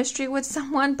have chemistry with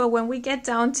someone, but when we get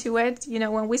down to it, you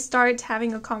know, when we start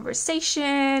having a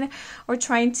conversation or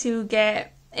trying to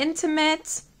get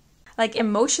intimate, like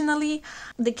emotionally,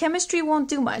 the chemistry won't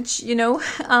do much, you know.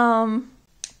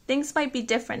 Things might be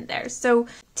different there. So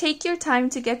take your time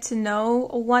to get to know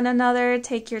one another.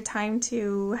 Take your time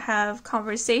to have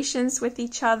conversations with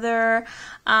each other,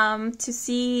 to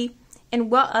see in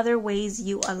what other ways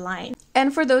you align.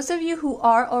 And for those of you who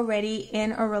are already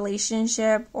in a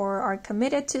relationship or are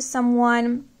committed to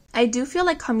someone, I do feel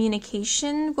like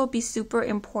communication will be super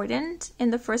important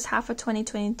in the first half of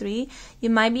 2023. You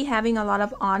might be having a lot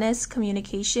of honest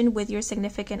communication with your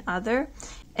significant other.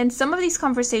 And some of these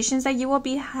conversations that you will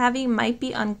be having might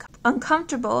be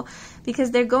uncomfortable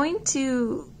because they're going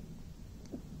to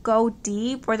go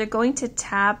deep or they're going to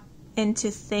tap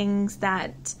into things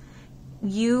that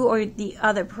you or the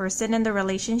other person in the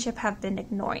relationship have been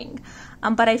ignoring.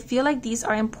 But I feel like these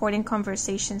are important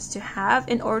conversations to have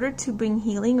in order to bring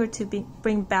healing or to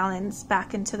bring balance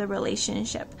back into the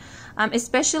relationship,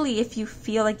 especially if you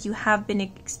feel like you have been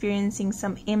experiencing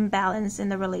some imbalance in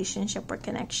the relationship or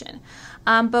connection.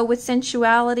 But with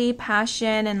sensuality,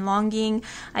 passion, and longing,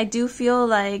 I do feel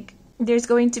like there's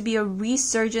going to be a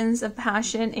resurgence of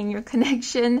passion in your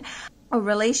connection. a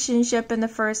relationship in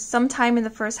sometime in the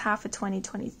first half of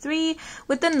 2023.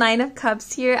 With the Nine of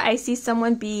Cups here, I see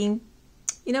someone being,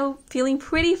 feeling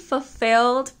pretty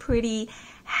fulfilled, pretty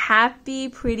happy,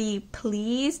 pretty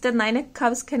pleased. The Nine of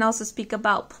Cups can also speak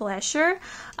about pleasure.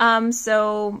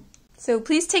 So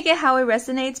please take it how it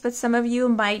resonates, but some of you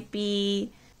might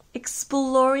be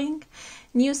exploring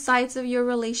new sides of your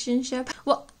relationship.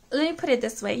 Well, let me put it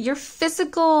this way. Your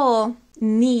physical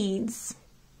needs,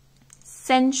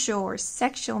 sensual or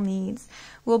sexual needs,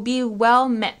 will be well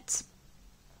met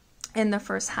in the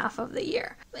first half of the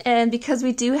year. And because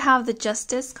we do have the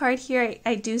Justice card here,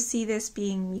 I do see this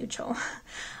being mutual.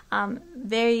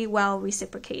 Very well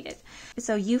reciprocated.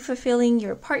 So you fulfilling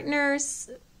your partner's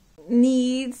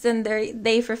needs and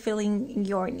they fulfilling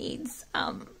your needs.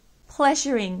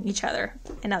 Pleasuring each other,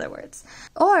 in other words.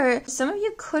 Or some of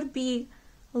you could be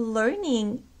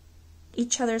learning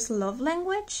each other's love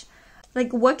language.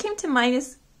 Like, what came to mind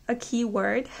is a key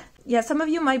word. Yeah, some of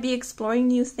you might be exploring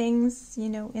new things,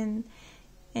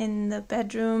 in the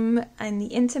bedroom and the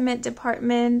intimate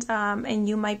department, and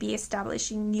you might be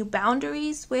establishing new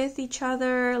boundaries with each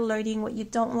other, learning what you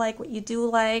don't like, what you do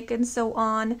like, and so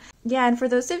on. Yeah, and for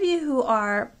those of you who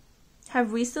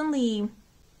have recently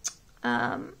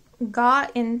got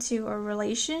into a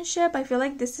relationship, I feel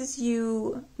like this is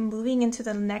you moving into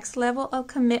the next level of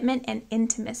commitment and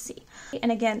intimacy.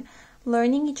 And again,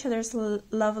 learning each other's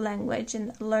love language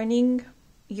and learning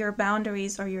your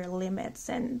boundaries or your limits.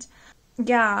 And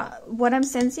yeah, what I'm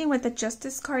sensing with the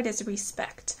Justice card is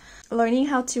respect. Learning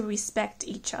how to respect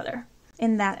each other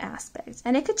in that aspect.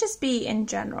 And it could just be in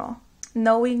general.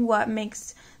 Knowing what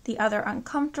makes the other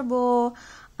uncomfortable,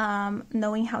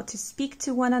 knowing how to speak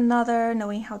to one another,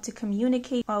 knowing how to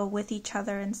communicate with each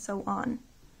other, and so on.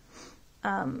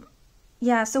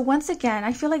 Yeah, so once again,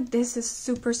 I feel like this is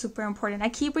super, super important. I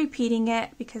keep repeating it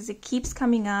because it keeps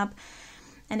coming up.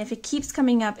 And if it keeps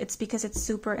coming up, it's because it's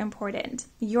super important.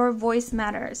 Your voice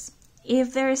matters.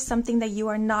 If there is something that you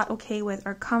are not okay with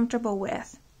or comfortable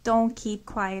with, don't keep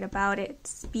quiet about it.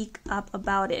 Speak up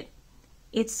about it.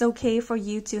 It's okay for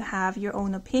you to have your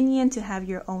own opinion, to have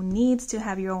your own needs, to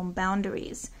have your own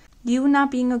boundaries. You not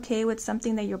being okay with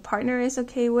something that your partner is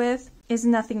okay with is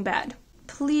nothing bad.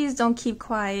 Please don't keep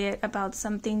quiet about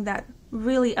something that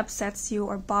really upsets you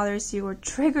or bothers you or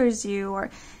triggers you or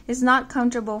is not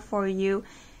comfortable for you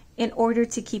in order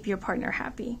to keep your partner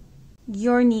happy.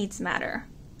 Your needs matter.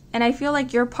 And I feel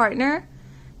like your partner,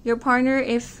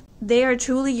 if they are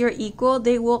truly your equal,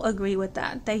 they will agree with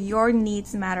that your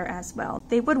needs matter as well.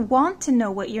 They would want to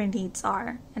know what your needs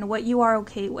are and what you are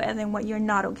okay with and what you're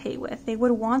not okay with. They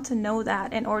would want to know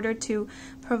that in order to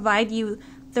provide you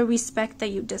the respect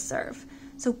that you deserve.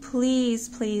 So please,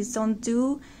 please don't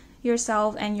do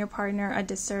yourself and your partner a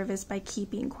disservice by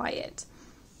keeping quiet.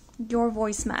 Your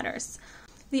voice matters.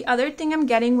 The other thing I'm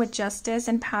getting with Justice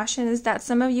and passion is that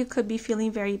some of you could be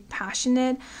feeling very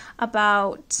passionate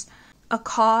about a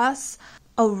cause,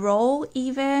 a role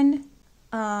even.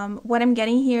 What I'm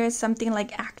getting here is something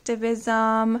like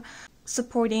activism,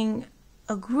 supporting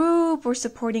a group or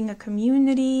supporting a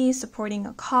community, supporting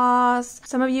a cause.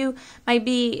 Some of you might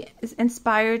be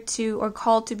inspired to or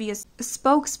called to be a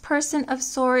spokesperson of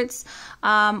sorts,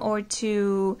 or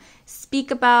to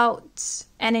speak about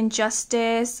an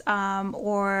injustice,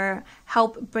 or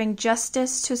help bring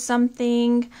justice to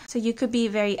something. So you could be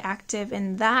very active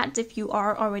in that if you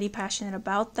are already passionate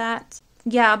about that.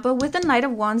 Yeah, but with the Knight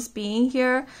of Wands being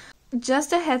here,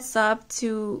 just a heads up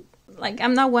to, like,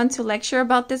 I'm not one to lecture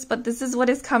about this, but this is what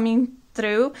is coming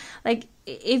through. Like,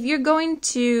 if you're going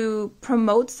to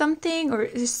promote something or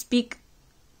speak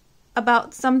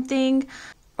about something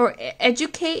or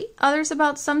educate others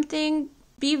about something,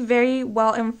 be very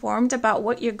well informed about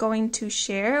what you're going to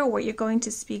share or what you're going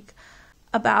to speak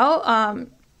about.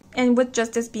 And with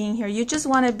Justice being here, you just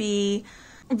want to be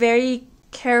very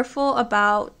careful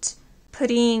about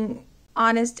putting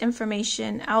honest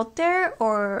information out there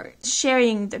or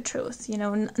sharing the truth,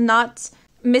 not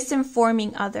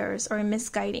misinforming others or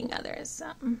misguiding others.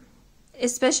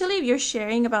 Especially if you're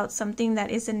sharing about something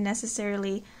that isn't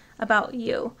necessarily about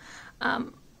you,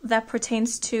 that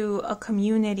pertains to a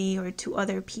community or to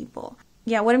other people.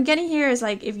 Yeah, what I'm getting here is,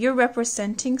 like, if you're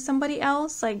representing somebody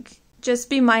else, like, just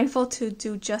be mindful to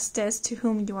do justice to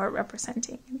whom you are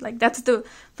representing. Like, that's the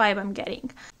vibe I'm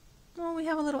getting. Oh, we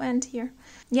have a little end here.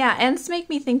 Yeah, ends make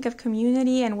me think of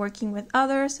community and working with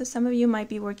others. So some of you might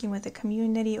be working with a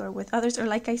community or with others, or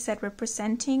like I said,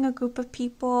 representing a group of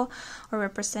people or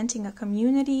representing a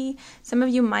community. Some of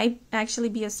you might actually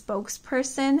be a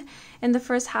spokesperson in the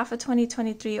first half of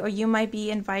 2023, or you might be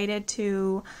invited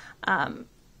to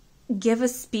give a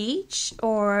speech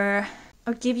or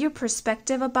or give your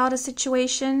perspective about a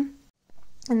situation.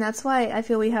 And that's why I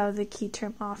feel we have the key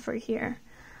term offer here.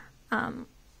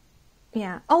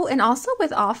 Yeah. Oh, and also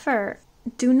with offer,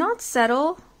 do not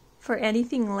settle for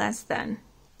anything less than.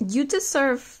 You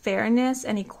deserve fairness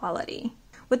and equality.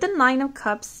 With the Nine of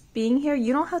Cups being here,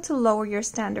 you don't have to lower your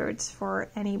standards for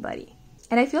anybody.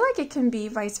 And I feel like it can be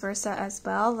vice versa as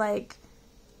well. Like,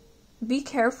 be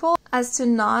careful as to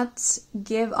not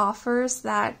give offers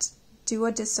that do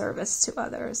a disservice to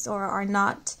others or are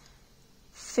not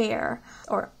fair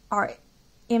or are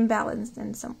imbalanced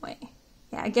in some way.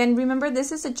 Yeah, again, remember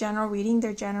this is a general reading.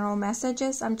 They're general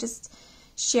messages. I'm just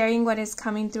sharing what is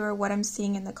coming through or what I'm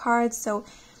seeing in the cards. So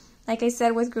like I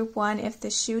said with group 1, if the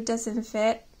shoe doesn't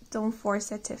fit, don't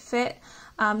force it to fit.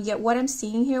 Yet what I'm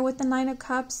seeing here with the Nine of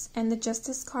Cups and the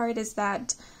Justice card is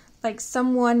that like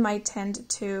someone might tend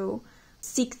to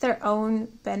seek their own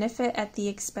benefit at the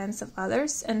expense of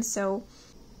others. And so,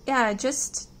 yeah,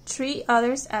 just treat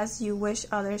others as you wish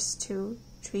others to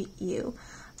treat you.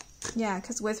 Yeah,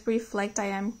 because with Reflect, I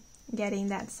am getting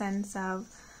that sense of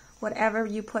whatever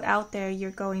you put out there,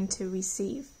 you're going to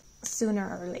receive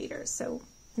sooner or later. So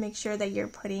make sure that you're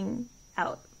putting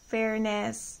out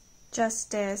fairness,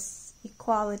 justice,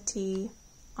 equality,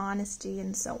 honesty,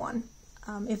 and so on,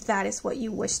 if that is what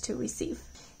you wish to receive.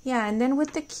 Yeah, and then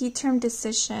with the key term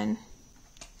decision,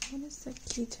 what is the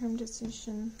key term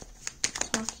decision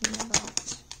talking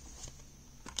about?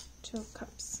 Two of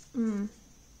Cups.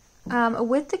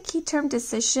 With the key term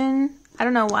decision, I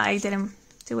don't know why I didn't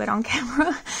do it on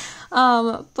camera,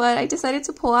 but I decided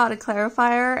to pull out a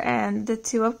clarifier and the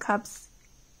Two of Cups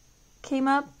came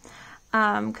up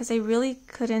because I really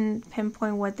couldn't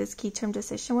pinpoint what this key term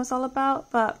decision was all about.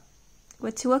 But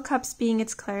with Two of Cups being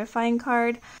its clarifying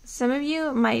card, some of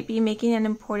you might be making an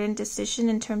important decision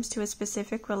in terms to a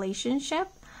specific relationship.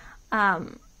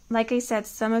 Like I said,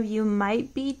 some of you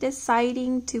might be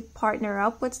deciding to partner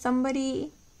up with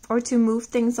somebody or to move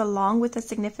things along with a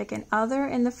significant other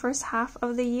in the first half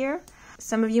of the year.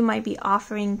 Some of you might be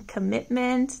offering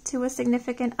commitment to a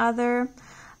significant other,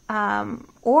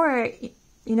 or,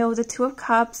 you know, the Two of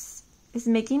Cups is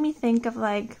making me think of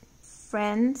like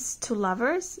friends to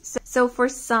lovers. So for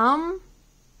some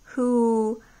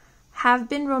who have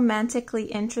been romantically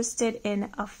interested in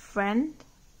a friend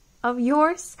of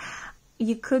yours,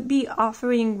 you could be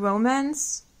offering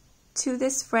romance to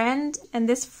this friend, and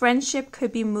this friendship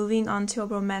could be moving on to a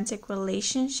romantic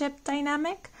relationship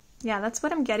dynamic. Yeah, that's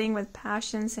what I'm getting with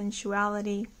passion,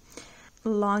 sensuality,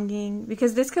 longing,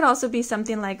 because this could also be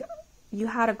something like you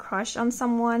had a crush on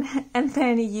someone and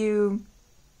then you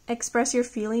express your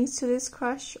feelings to this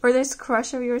crush, or this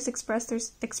crush of yours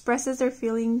expresses their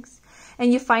feelings,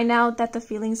 and you find out that the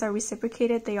feelings are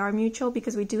reciprocated, they are mutual,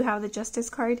 because we do have the Justice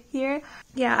card here.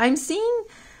 Yeah, I'm seeing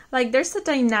like there's a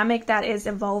dynamic that is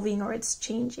evolving or it's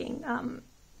changing, and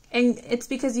it's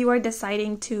because you are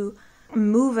deciding to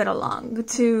move it along,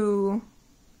 to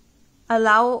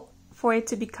allow for it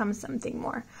to become something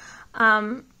more.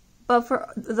 But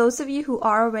for those of you who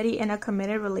are already in a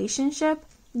committed relationship,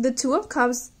 the Two of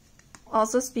Cups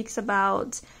also speaks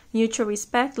about mutual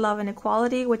respect, love, and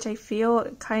equality, which I feel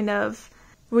kind of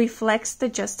reflects the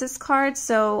Justice card.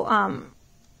 So,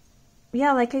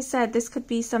 yeah, like I said, this could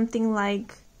be something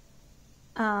like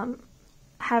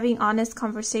having honest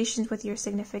conversations with your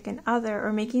significant other,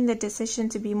 or making the decision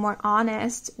to be more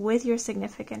honest with your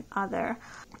significant other,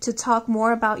 to talk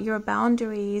more about your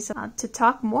boundaries, to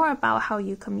talk more about how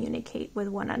you communicate with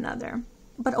one another.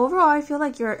 But overall, I feel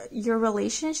like your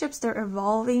relationships, they're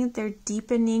evolving, they're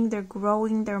deepening, they're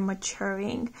growing, they're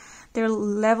maturing, they're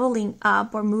leveling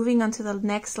up or moving on to the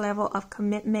next level of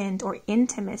commitment or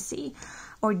intimacy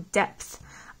or depth.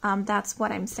 That's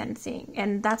what I'm sensing.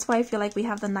 And that's why I feel like we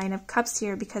have the Nine of Cups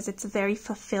here, because it's a very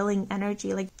fulfilling energy.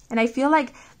 And I feel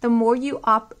like the more you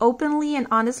openly and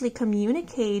honestly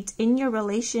communicate in your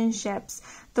relationships,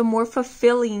 the more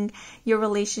fulfilling your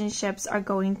relationships are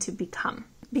going to become.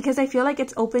 Because I feel like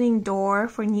it's opening door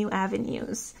for new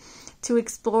avenues to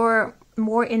explore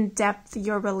more in depth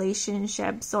your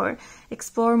relationships, or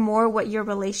explore more what your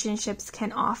relationships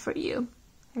can offer you.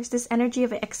 There's this energy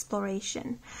of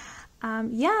exploration.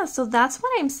 Yeah, so that's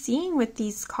what I'm seeing with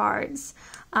these cards.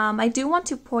 I do want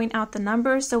to point out the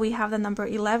numbers. So we have the number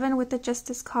 11 with the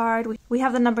Justice card. We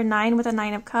have the number 9 with the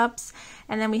Nine of Cups.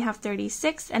 And then we have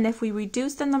 36. And if we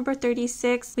reduce the number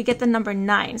 36, we get the number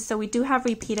 9. So we do have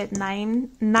repeated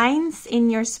nines in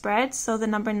your spread. So the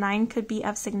number 9 could be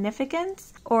of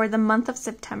significance, or the month of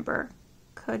September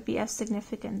could be of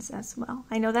significance as well.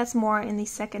 I know that's more in the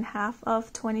second half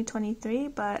of 2023,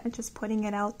 but I'm just putting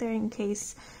it out there in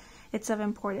case it's of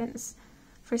importance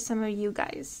for some of you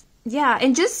guys. Yeah,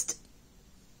 and just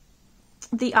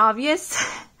the obvious,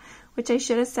 which I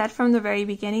should have said from the very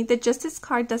beginning, the Justice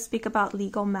card does speak about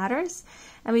legal matters,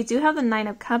 and we do have the Nine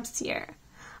of Cups here.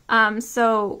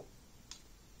 So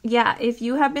yeah, if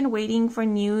you have been waiting for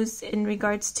news in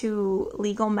regards to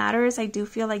legal matters, I do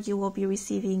feel like you will be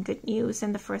receiving good news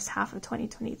in the first half of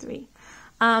 2023.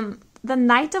 The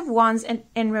Knight of Wands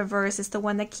in reverse is the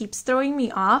one that keeps throwing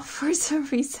me off for some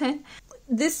reason.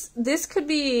 This could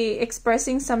be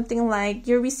expressing something like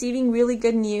you're receiving really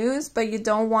good news, but you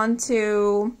don't want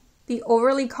to be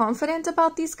overly confident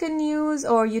about these good news,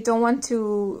 or you don't want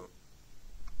to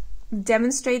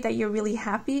demonstrate that you're really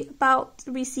happy about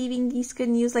receiving these good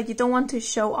news. Like, you don't want to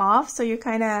show off, so you're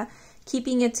kind of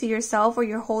keeping it to yourself, or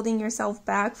you're holding yourself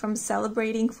back from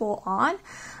celebrating full on.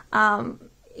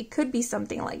 It could be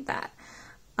something like that.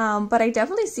 But I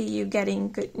definitely see you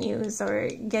getting good news, or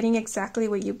getting exactly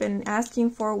what you've been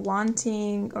asking for,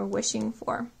 wanting, or wishing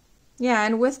for. Yeah,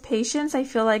 and with patience, I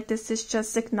feel like this is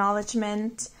just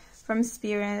acknowledgement from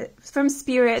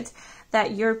spirit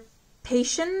that your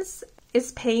patience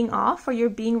is paying off, or you're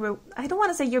being I don't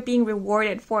want to say you're being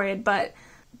rewarded for it, but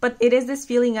it is this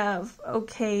feeling of,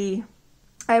 okay,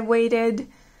 I waited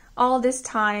all this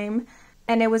time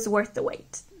and it was worth the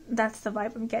wait. That's the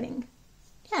vibe I'm getting.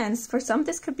 Yeah, and for some,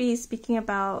 this could be speaking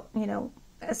about, you know,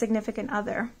 a significant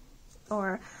other,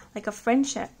 or like a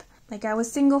friendship. Like, I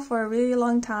was single for a really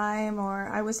long time, or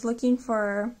I was looking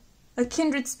for a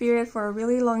kindred spirit for a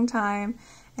really long time,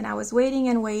 and I was waiting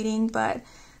and waiting, but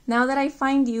now that I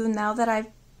find you, now that I've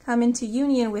come into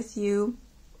union with you,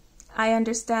 I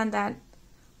understand that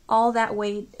all that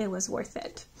wait, it was worth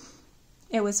it.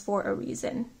 It was for a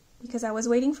reason, because I was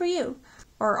waiting for you,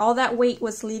 or all that wait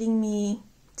was leading me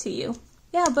to you.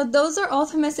 Yeah, but those are all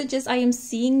the messages I am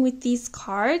seeing with these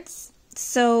cards.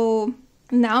 So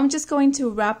now I'm just going to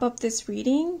wrap up this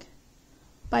reading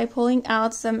by pulling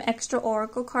out some extra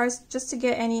oracle cards, just to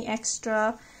get any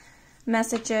extra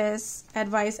messages,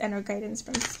 advice, and or guidance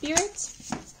from Spirit.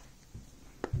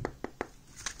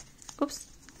 Oops.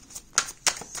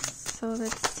 So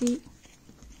let's see.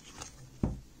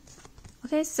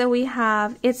 Okay, so we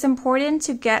have, it's important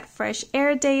to get fresh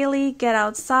air daily, get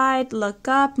outside, look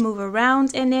up, move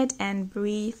around in it, and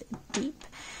breathe deep.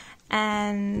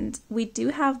 And we do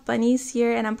have bunnies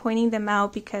here, and I'm pointing them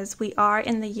out because we are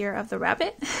in the year of the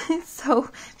rabbit. So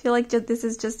I feel like this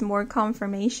is just more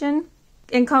confirmation.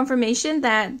 And confirmation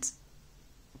that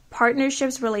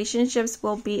partnerships, relationships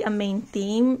will be a main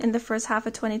theme in the first half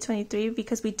of 2023,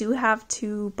 because we do have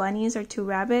two bunnies or two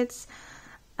rabbits.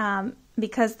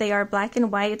 Because they are black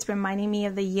and white, it's reminding me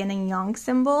of the yin and yang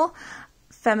symbol,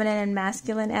 feminine and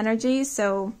masculine energy.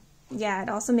 So yeah, it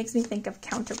also makes me think of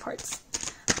counterparts.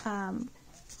 But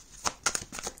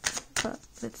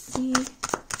let's see,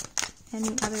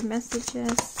 any other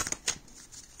messages.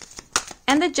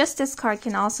 And the Justice card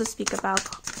can also speak about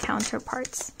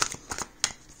counterparts,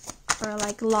 or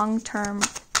like long-term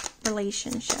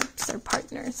relationships or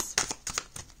partners.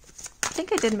 I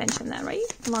think I did mention that, right?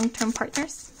 Long-term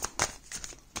partners.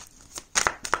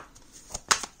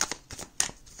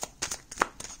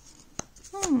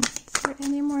 Is there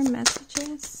any more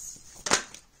messages?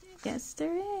 Yes,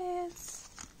 there is.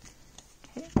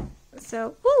 Okay,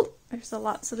 so, there's a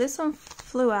lot. So this one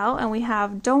flew out, and we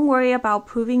have, don't worry about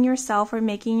proving yourself or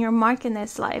making your mark in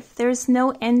this life. There's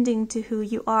no ending to who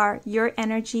you are. Your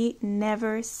energy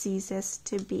never ceases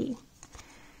to be.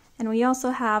 And we also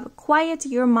have, quiet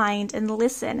your mind and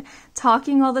listen.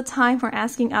 Talking all the time or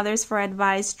asking others for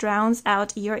advice drowns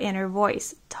out your inner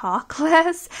voice. Talk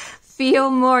less,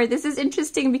 feel more. This is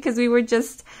interesting because we were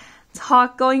just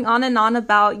going on and on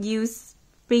about you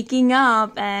speaking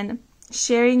up and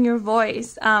sharing your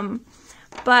voice.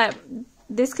 But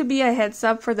this could be a heads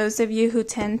up for those of you who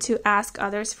tend to ask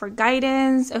others for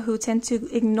guidance, or who tend to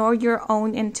ignore your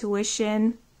own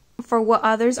intuition for what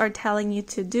others are telling you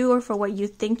to do, or for what you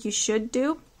think you should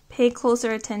do. Pay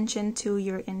closer attention to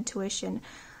your intuition.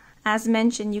 As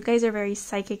mentioned, you guys are very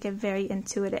psychic and very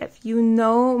intuitive. You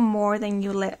know more than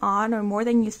you let on, or more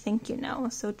than you think you know.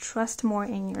 So trust more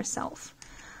in yourself.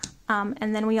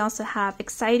 And then we also have,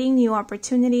 exciting new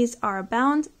opportunities are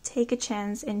abound. Take a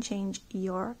chance and change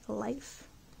your life.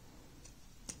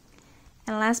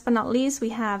 And last but not least,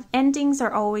 we have, endings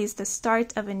are always the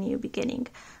start of a new beginning.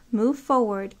 Move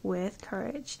forward with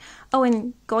courage. Oh,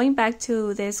 and going back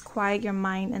to this quiet your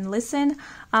mind and listen,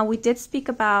 we did speak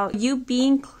about you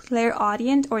being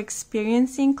clairaudient or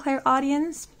experiencing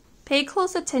clairaudience. Pay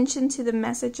close attention to the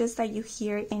messages that you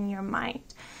hear in your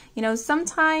mind. You know,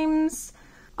 sometimes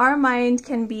our mind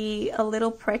can be a little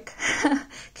prick,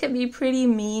 can be pretty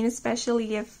mean,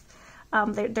 especially if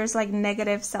there's like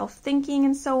negative self-thinking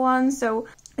and so on. So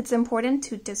it's important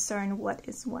to discern what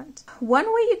is what. One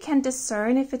way you can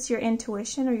discern if it's your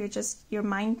intuition or you're just your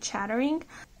mind chattering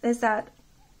is that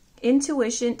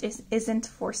intuition isn't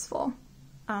forceful,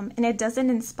 and it doesn't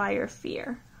inspire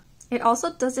fear. It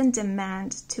also doesn't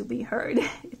demand to be heard.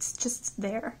 It's just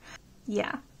there.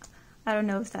 Yeah, I don't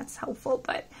know if that's helpful,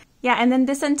 but yeah. And then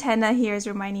this antenna here is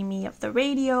reminding me of the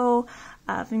radio,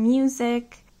 of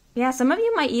music. Yeah, some of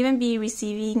you might even be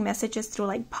receiving messages through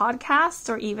like podcasts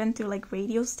or even through like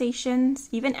radio stations,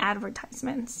 even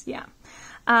advertisements. Yeah.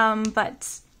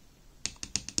 But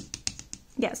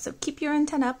yeah, so keep your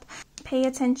antenna up, pay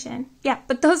attention. Yeah,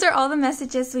 but those are all the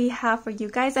messages we have for you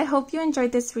guys. I hope you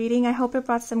enjoyed this reading. I hope it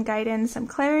brought some guidance, some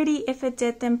clarity. If it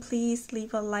did, then please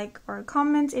leave a like or a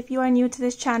comment. If you are new to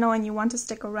this channel and you want to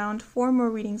stick around for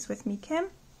more readings with me, Kim,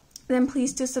 then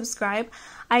please do subscribe.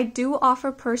 I do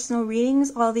offer personal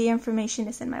readings. All the information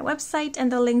is in my website,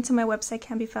 and the link to my website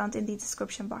can be found in the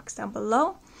description box down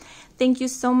below. Thank you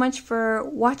so much for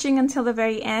watching until the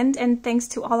very end, and thanks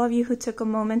to all of you who took a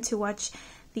moment to watch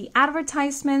the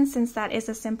advertisement, since that is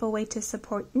a simple way to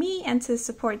support me and to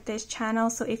support this channel.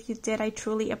 So if you did, I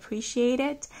truly appreciate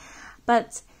it.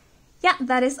 But yeah,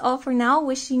 that is all for now.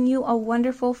 Wishing you a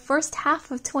wonderful first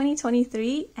half of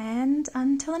 2023, and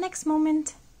until the next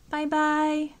moment.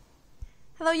 Bye-bye.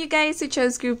 Hello you guys who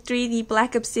chose Group 3, the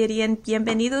Black Obsidian.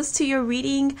 Bienvenidos to your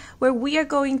reading, where we are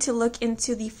going to look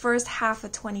into the first half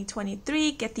of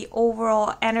 2023, get the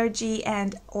overall energy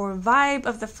and or vibe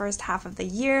of the first half of the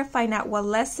year, find out what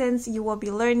lessons you will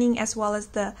be learning, as well as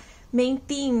the main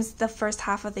themes the first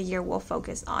half of the year will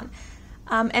focus on.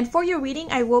 And for your reading,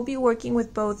 I will be working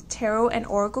with both tarot and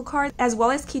oracle cards, as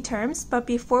well as key terms. But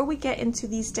before we get into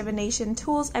these divination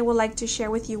tools, I would like to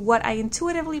share with you what I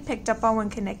intuitively picked up on when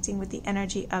connecting with the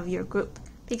energy of your group.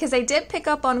 Because I did pick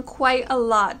up on quite a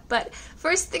lot. But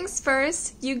first things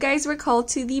first, you guys were called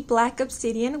to the Black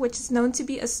Obsidian, which is known to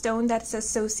be a stone that's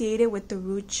associated with the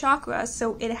root chakra,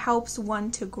 so it helps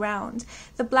one to ground.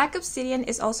 The Black Obsidian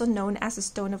is also known as a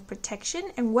stone of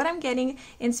protection, and what I'm getting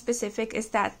in specific is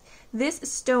that this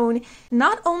stone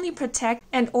not only protects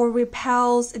and or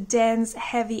repels dense,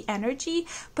 heavy energy,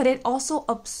 but it also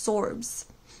absorbs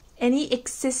any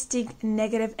existing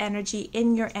negative energy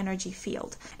in your energy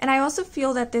field. And I also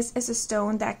feel that this is a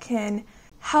stone that can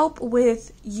help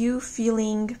with you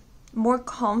feeling more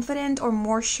confident or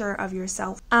more sure of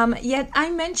yourself. Yet I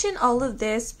mention all of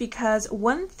this because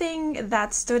one thing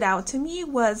that stood out to me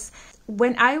was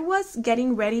when I was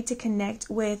getting ready to connect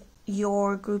with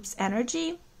your group's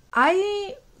energy,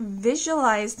 I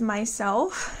visualized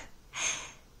myself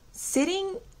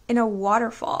sitting in a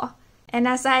waterfall. And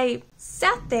as I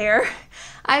sat there,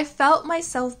 I felt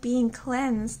myself being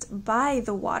cleansed by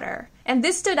the water. And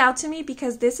this stood out to me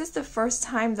because this is the first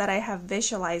time that I have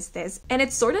visualized this. And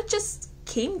it sort of just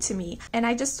came to me and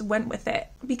I just went with it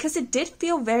because it did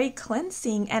feel very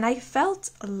cleansing and I felt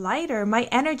lighter. My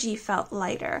energy felt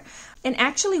lighter. And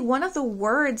actually one of the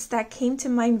words that came to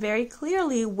mind very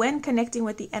clearly when connecting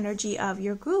with the energy of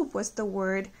your group was the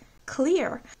word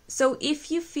clear. So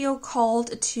if you feel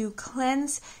called to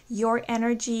cleanse your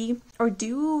energy or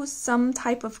do some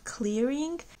type of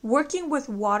clearing, working with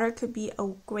water could be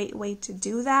a great way to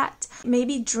do that.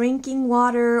 Maybe drinking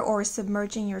water or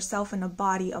submerging yourself in a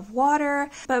body of water.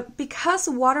 But because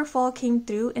waterfall came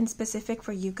through in specific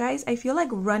for you guys, I feel like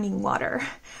running water.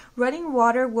 Running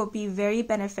water will be very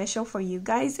beneficial for you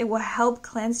guys. It will help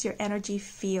cleanse your energy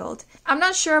field. I'm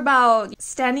not sure about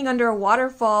standing under a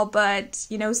waterfall, but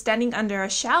you know, standing under a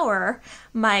shower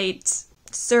might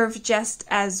serve just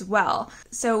as well.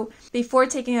 So before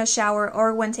taking a shower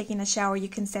or when taking a shower, you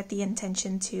can set the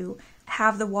intention to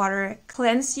have the water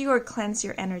cleanse you or cleanse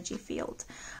your energy field.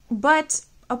 But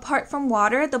apart from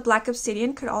water, the Black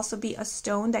Obsidian could also be a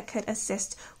stone that could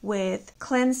assist with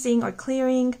cleansing or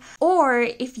clearing. Or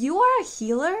if you are a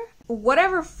healer,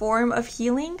 whatever form of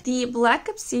healing, the Black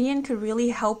Obsidian could really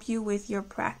help you with your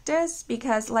practice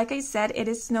because, like I said, it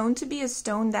is known to be a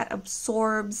stone that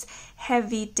absorbs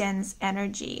heavy, dense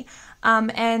energy.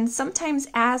 And sometimes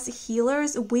as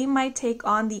healers, we might take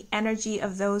on the energy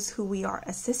of those who we are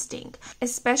assisting,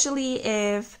 especially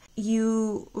if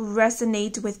you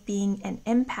resonate with being an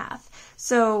empath.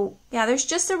 So yeah, there's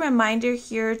just a reminder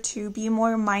here to be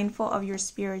more mindful of your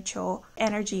spiritual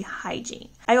energy hygiene.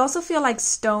 I also feel like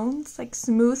stones, like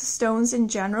smooth stones in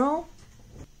general,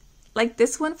 like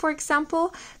this one for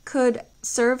example, could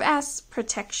serve as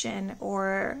protection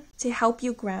or to help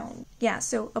you ground. Yeah,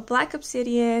 so a Black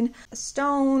Obsidian, a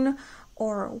stone,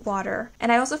 or water.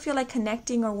 And I also feel like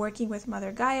connecting or working with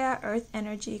Mother Gaia, earth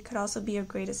energy, could also be of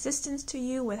great assistance to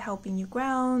you with helping you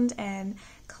ground and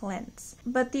cleanse.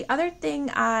 But the other thing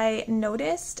I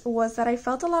noticed was that I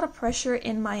felt a lot of pressure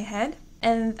in my head.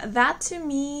 And that to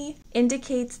me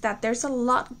indicates that there's a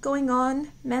lot going on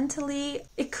mentally.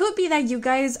 It could be that you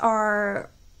guys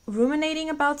are ruminating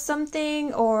about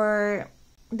something, or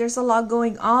there's a lot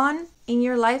going on in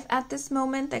your life at this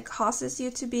moment that causes you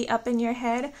to be up in your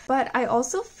head. But I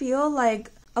also feel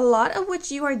like a lot of what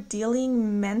you are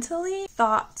dealing mentally,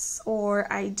 thoughts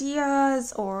or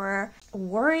ideas or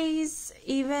worries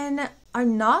even, are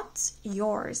not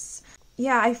yours.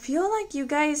 Yeah, I feel like you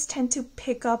guys tend to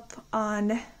pick up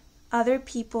on other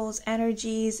people's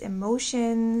energies,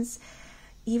 emotions,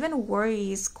 even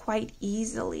worries quite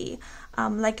easily.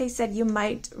 Like I said, you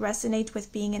might resonate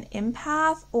with being an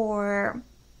empath, or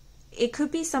it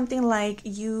could be something like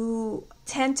you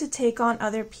tend to take on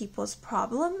other people's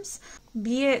problems,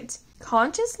 be it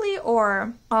consciously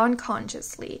or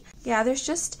unconsciously. Yeah, there's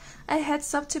just a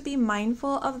heads up to be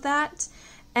mindful of that.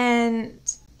 And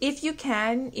if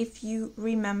you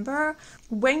remember,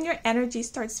 when your energy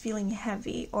starts feeling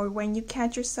heavy, or when you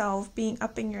catch yourself being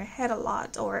up in your head a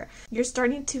lot, or you're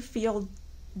starting to feel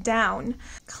down,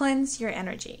 cleanse your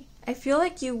energy. I feel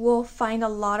like you will find a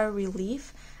lot of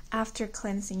relief after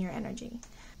cleansing your energy.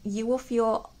 You will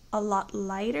feel a lot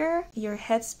lighter, your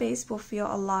headspace will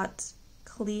feel a lot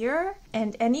clearer,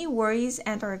 and any worries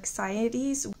and or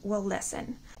anxieties will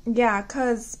lessen. Yeah,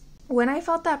 because when I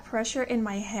felt that pressure in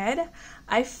my head,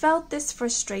 I felt this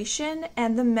frustration,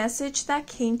 and the message that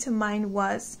came to mind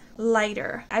was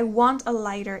lighter. I want a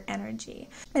lighter energy.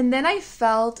 And then I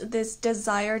felt this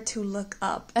desire to look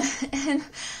up.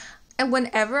 And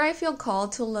whenever I feel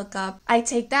called to look up, I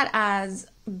take that as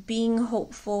being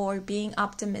hopeful or being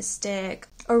optimistic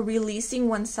or releasing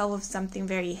oneself of something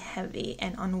very heavy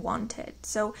and unwanted.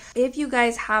 So if you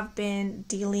guys have been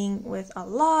dealing with a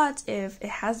lot, if it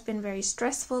has been very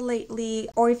stressful lately,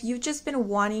 or if you've just been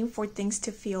wanting for things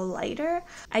to feel lighter,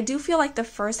 I do feel like the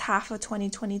first half of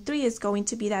 2023 is going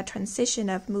to be that transition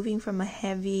of moving from a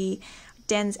heavy,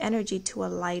 dense energy to a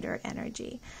lighter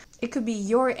energy. It could be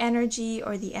your energy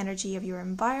or the energy of your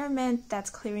environment that's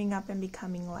clearing up and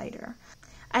becoming lighter.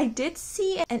 I did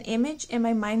see an image in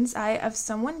my mind's eye of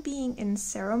someone being in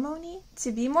ceremony.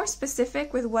 To be more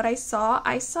specific with what I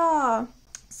saw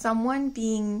someone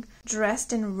being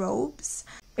dressed in robes.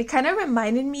 It kind of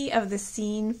reminded me of the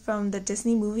scene from the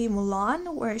Disney movie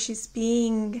Mulan, where she's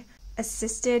being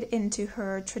assisted into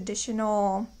her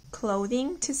traditional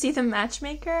clothing to see the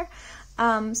matchmaker.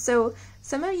 So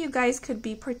some of you guys could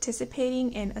be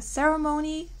participating in a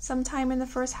ceremony sometime in the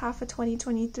first half of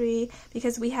 2023,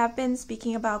 because we have been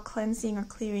speaking about cleansing or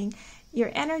clearing your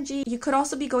energy. You could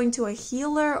also be going to a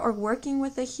healer or working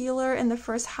with a healer in the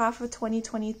first half of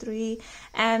 2023.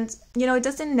 And, it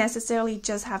doesn't necessarily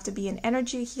just have to be an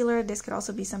energy healer. This could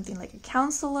also be something like a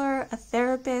counselor, a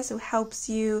therapist who helps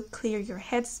you clear your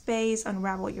headspace,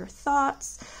 unravel your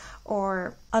thoughts,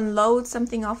 or unload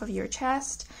something off of your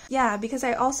chest. Yeah, because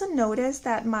I also noticed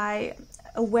that my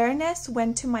awareness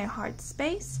went to my heart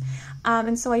space.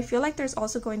 And so I feel like there's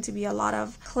also going to be a lot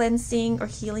of cleansing or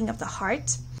healing of the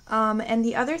heart. And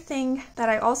the other thing that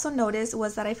I also noticed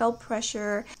was that I felt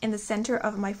pressure in the center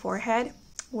of my forehead,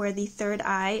 where the third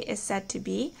eye is said to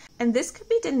be. And this could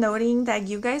be denoting that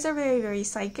you guys are very, very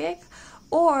psychic.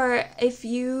 Or if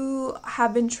you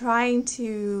have been trying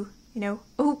to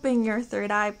open your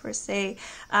third eye per se,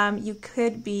 you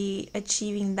could be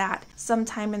achieving that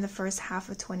sometime in the first half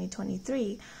of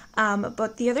 2023.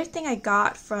 But the other thing I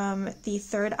got from the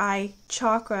third eye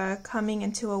chakra coming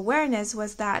into awareness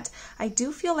was that I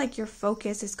do feel like your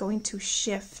focus is going to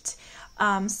shift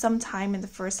sometime in the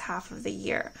first half of the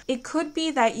year. It could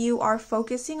be that you are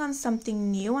focusing on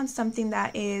something new, on something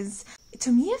that is,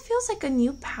 to me, it feels like a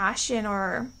new passion,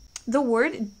 or the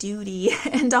word duty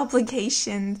and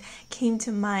obligation came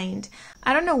to mind.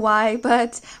 I don't know why,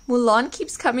 but Mulan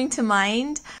keeps coming to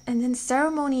mind, and then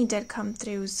ceremony did come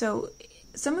through. So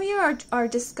some of you are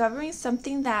discovering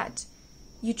something that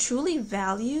you truly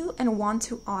value and want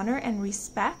to honor and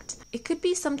respect. It could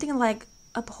be something like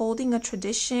upholding a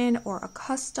tradition or a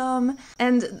custom,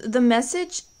 and the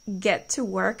message "get to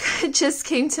work" just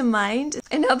came to mind.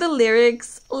 And now the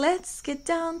lyrics, "let's get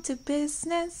down to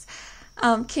business,"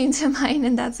 came to mind,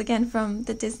 and that's again from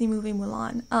the Disney movie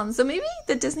Mulan. So maybe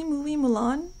the Disney movie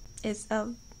Mulan is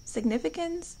of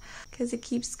significance because it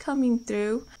keeps coming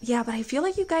through. Yeah, but I feel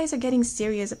like you guys are getting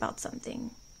serious about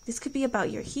something. This could be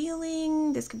about your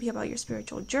healing, this could be about your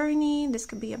spiritual journey, this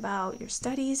could be about your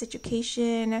studies,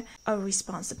 education, a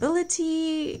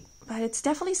responsibility, but it's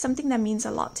definitely something that means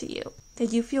a lot to you.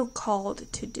 that you feel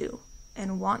called to do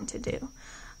and want to do.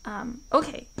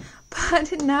 Okay,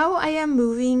 but now I am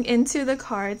moving into the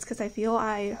cards because I feel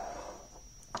I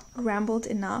rambled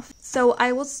enough. So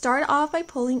I will start off by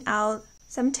pulling out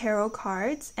some tarot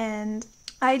cards, and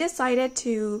I decided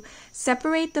to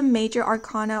separate the major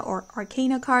arcana or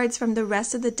arcana cards from the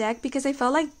rest of the deck because I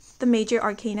felt like the major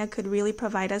arcana could really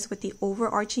provide us with the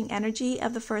overarching energy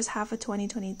of the first half of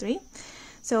 2023.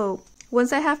 So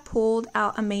once I have pulled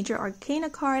out a major arcana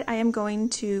card, I am going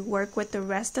to work with the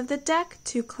rest of the deck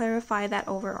to clarify that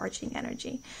overarching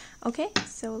energy. Okay,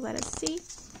 so let us see.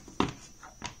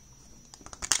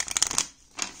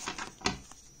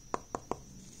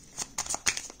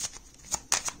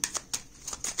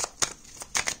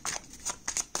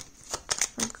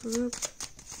 For group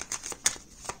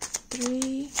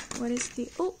 3, what is the,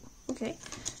 oh, okay.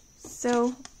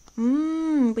 So,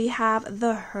 we have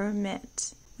the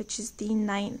Hermit, which is the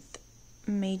 9th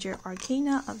major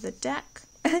arcana of the deck.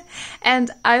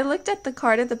 And I looked at the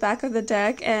card at the back of the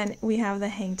deck and we have the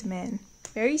Hanged Man.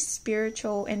 Very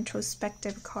spiritual,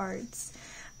 introspective cards.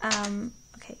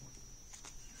 Okay.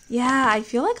 Yeah, I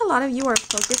feel like a lot of you are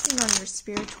focusing on your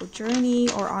spiritual journey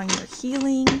or on your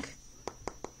healing.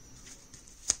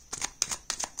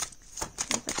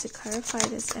 To clarify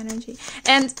this energy.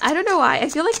 And I don't know why, I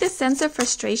feel like this sense of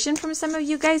frustration from some of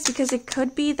you guys, because it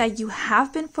could be that you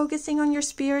have been focusing on your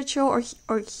spiritual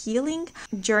or healing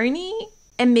journey,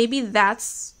 and maybe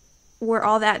that's where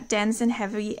all that dense and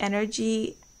heavy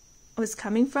energy was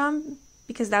coming from,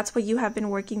 because that's what you have been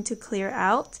working to clear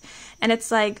out. And it's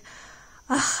like,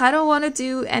 I don't want to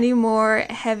do any more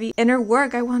heavy inner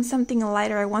work. I want something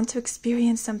lighter. I want to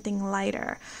experience something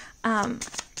lighter.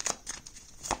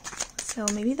 So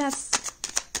maybe that's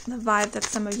the vibe that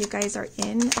some of you guys are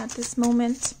in at this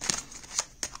moment.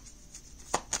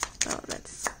 So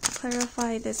let's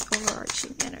clarify this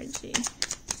overarching energy. I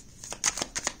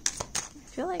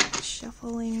feel like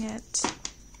shuffling it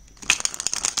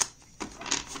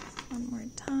one more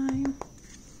time.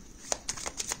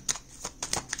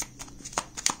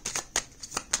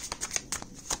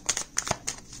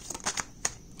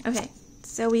 Okay,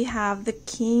 so we have the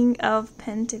King of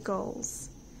Pentacles.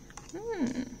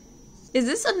 Is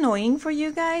this annoying for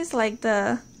you guys, like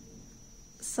the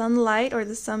sunlight or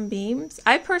the sunbeams?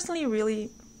 I personally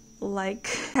really like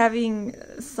having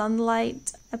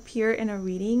sunlight appear in a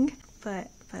reading, but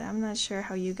I'm not sure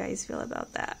how you guys feel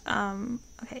about that.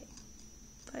 Okay,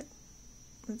 but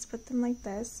let's put them like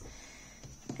this.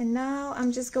 And now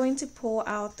I'm just going to pull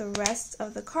out the rest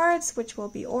of the cards, which will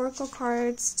be oracle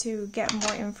cards, to get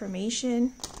more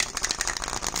information.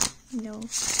 You know,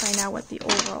 find out what the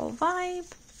overall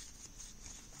vibe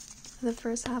of the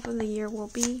first half of the year will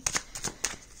be.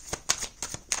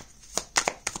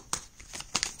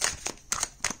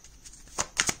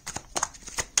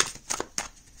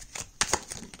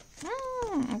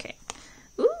 Okay.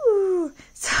 Ooh,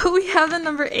 so we have the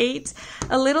number 8,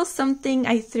 a little something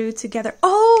I threw together.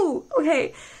 Oh,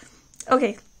 okay.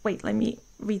 Okay, wait, let me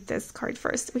read this card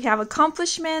first. We have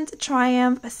accomplishment,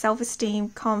 triumph, self-esteem,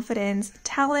 confidence,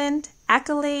 talent,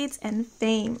 accolades, and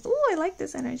fame. Ooh, I like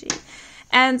this energy.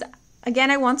 And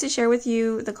again, I want to share with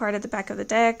you the card at the back of the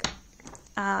deck.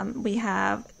 We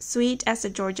have sweet as the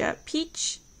Georgia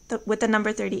peach with the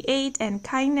number 38, and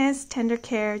kindness, tender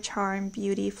care, charm,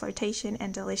 beauty, flirtation,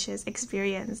 and delicious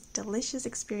experience. Delicious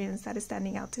experience, that is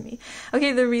standing out to me.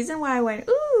 Okay, the reason why I went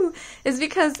ooh is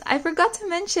because I forgot to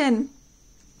mention,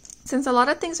 since a lot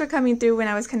of things were coming through when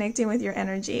I was connecting with your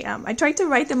energy, I tried to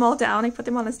write them all down. I put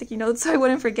them on a sticky note so I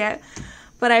wouldn't forget.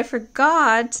 But I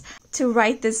forgot to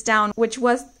write this down, which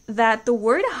was that the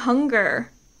word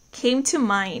hunger came to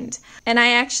mind. And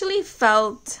I actually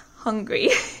felt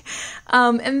hungry.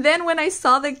 And then when I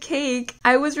saw the cake,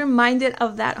 I was reminded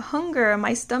of that hunger.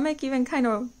 My stomach even kind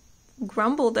of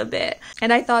grumbled a bit,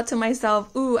 and I thought to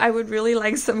myself, ooh, I would really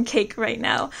like some cake right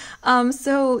now.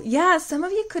 So yeah, some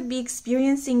of you could be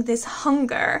experiencing this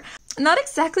hunger, not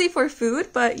exactly for food,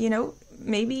 but you know,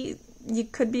 maybe you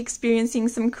could be experiencing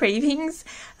some cravings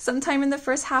sometime in the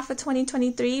first half of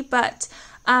 2023, but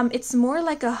it's more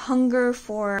like a hunger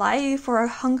for life, or a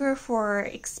hunger for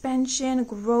expansion,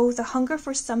 growth, a hunger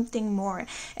for something more.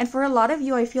 And for a lot of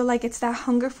you, I feel like it's that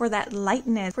hunger for that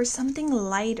lightness, for something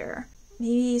lighter.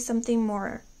 Maybe something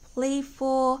more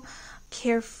playful,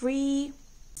 carefree,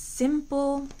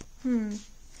 simple.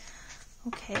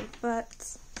 Okay,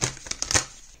 but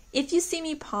if you see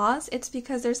me pause, it's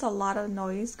because there's a lot of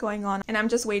noise going on and I'm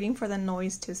just waiting for the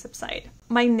noise to subside.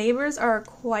 My neighbors are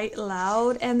quite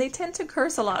loud and they tend to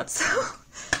curse a lot, so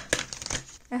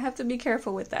I have to be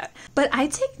careful with that. But I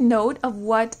take note of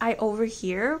what I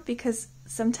overhear because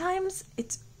sometimes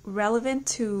it's relevant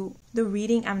to the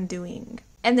reading I'm doing.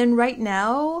 And then right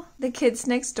now, the kids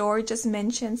next door just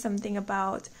mentioned something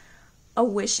about a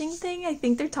wishing thing. I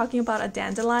think they're talking about a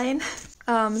dandelion.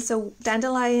 So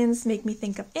dandelions make me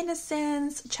think of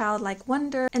innocence, childlike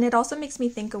wonder, and it also makes me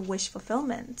think of wish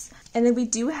fulfillment. And then we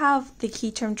do have the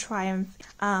key term triumph,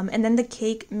 and then the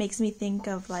cake makes me think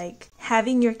of like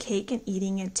having your cake and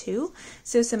eating it too.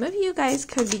 So some of you guys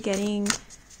could be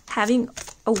having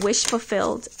a wish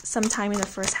fulfilled sometime in the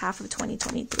first half of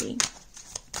 2023.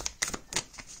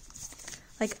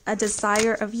 Like a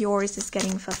desire of yours is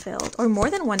getting fulfilled, or more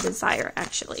than one desire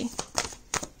actually.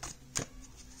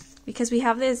 Because we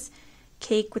have this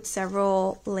cake with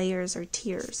several layers or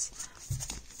tiers.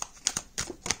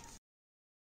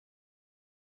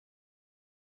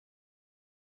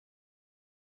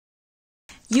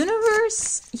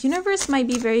 Universe might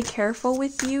be very careful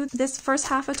with you this first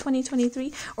half of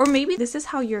 2023, or maybe this is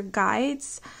how your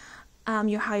guides,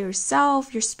 your higher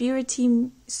self, your spirit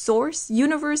team, source,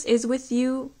 universe is with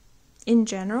you in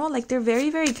general. Like they're very,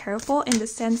 very careful in the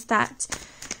sense that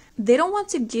they don't want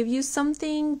to give you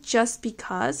something just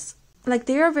because. Like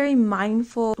they are very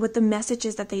mindful with the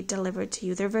messages that they deliver to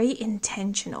you. They're very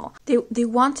intentional. They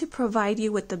want to provide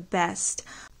you with the best.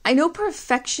 I know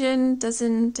perfection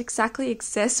doesn't exactly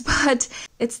exist, but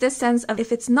it's this sense of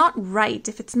if it's not right,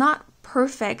 if it's not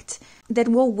perfect,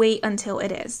 then we'll wait until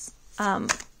it is.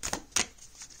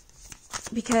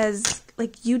 Because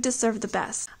like you deserve the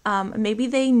best. Maybe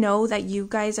they know that you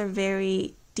guys are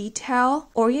very detail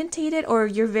orientated, or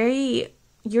you're very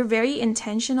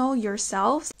intentional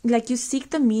yourselves. Like you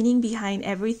seek the meaning behind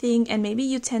everything, and maybe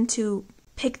you tend to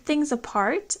pick things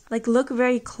apart, like look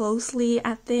very closely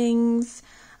at things,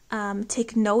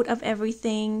 take note of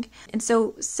everything. And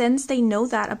so since they know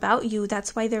that about you,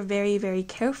 that's why they're very, very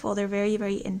careful. They're very,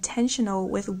 very intentional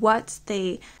with what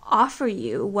they offer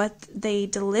you, what they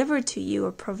deliver to you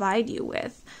or provide you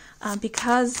with,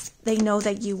 because they know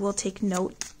that you will take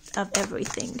note of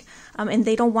everything. And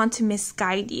they don't want to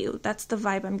misguide you. That's the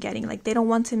vibe I'm getting. Like they don't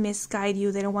want to misguide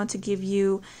you. They don't want to give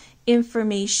you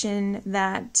information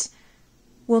that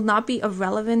will not be of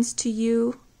relevance to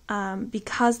you,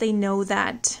 because they know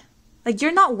that like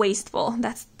you're not wasteful.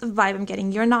 That's the vibe I'm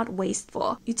getting. You're not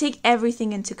wasteful. You take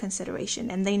everything into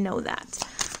consideration, and they know that.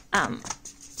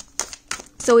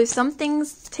 So if some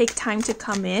things take time to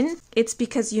come in, it's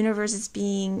because universe is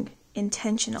being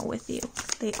intentional with you.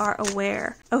 They are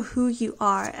aware of who you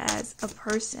are as a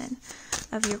person,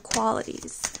 of your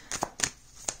qualities.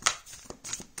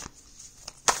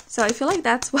 So I feel like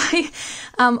that's why,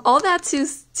 all that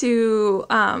to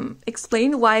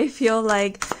explain why I feel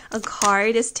like a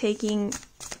card is taking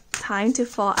time to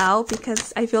fall out,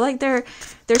 because I feel like they're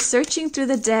searching through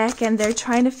the deck and they're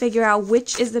trying to figure out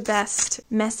which is the best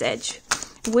message.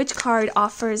 Which card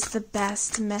offers the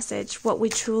best message, what we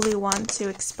truly want to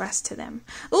express to them.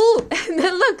 Ooh, and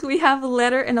then look, we have a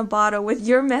letter in a bottle with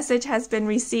your message has been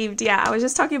received. Yeah, I was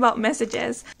just talking about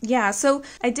messages. Yeah, so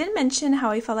I did mention how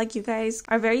I felt like you guys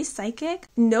are very psychic.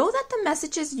 Know that the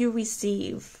messages you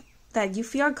receive that you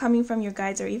feel are coming from your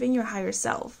guides or even your higher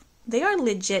self, they are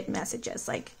legit messages.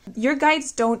 Like your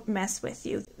guides don't mess with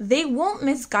you. They won't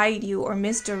misguide you or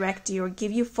misdirect you or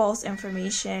give you false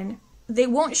information. They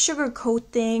won't sugarcoat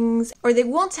things, or they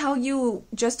won't tell you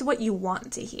just what you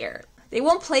want to hear. They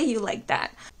won't play you like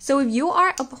that. So if you are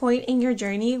at a point in your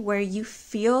journey where you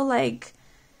feel like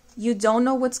you don't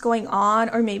know what's going on,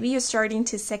 or maybe you're starting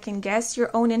to second guess your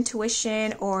own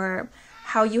intuition or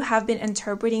how you have been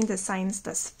interpreting the signs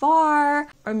thus far,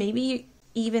 or maybe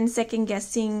even second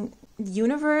guessing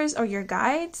universe or your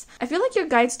guides, I feel like your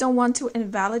guides don't want to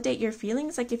invalidate your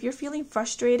feelings. Like if you're feeling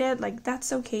frustrated, like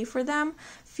that's okay for them.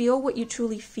 Feel what you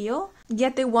truly feel.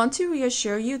 Yet they want to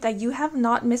reassure you that you have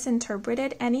not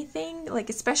misinterpreted anything, like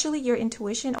especially your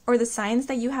intuition or the signs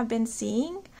that you have been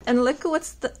seeing. And look at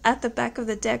what's at the back of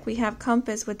the deck. We have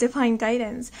Compass with Divine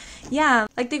Guidance. Yeah,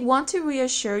 like they want to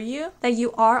reassure you that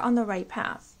you are on the right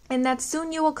path, and that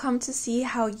soon you will come to see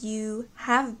how you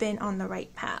have been on the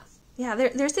right path. Yeah,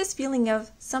 there's this feeling of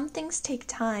some things take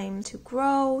time to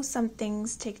grow, some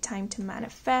things take time to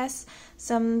manifest,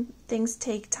 some things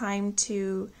take time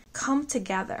to come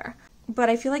together. But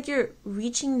I feel like you're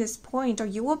reaching this point, or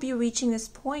you will be reaching this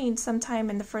point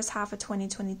sometime in the first half of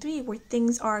 2023 where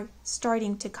things are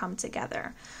starting to come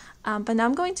together. But now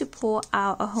I'm going to pull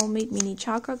out a homemade mini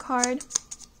chakra card.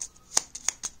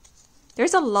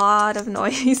 There's a lot of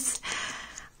noise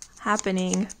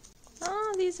happening.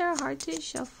 Oh, these are hard to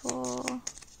shuffle.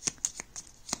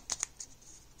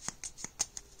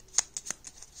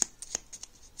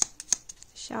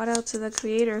 Shout out to the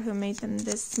creator who made them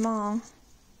this small.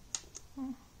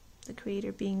 The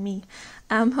creator being me.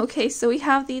 Okay, so we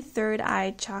have the third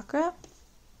eye chakra.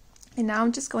 And now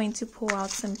I'm just going to pull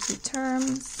out some key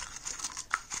terms.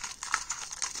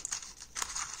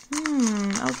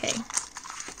 Okay.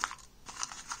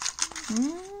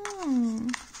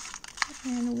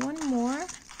 And one more.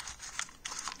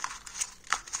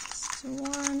 Just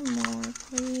one more,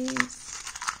 please.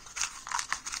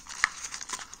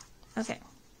 Okay.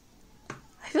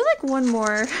 I feel like one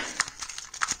more.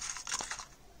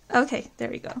 Okay, there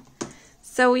we go.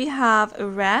 So we have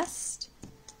rest.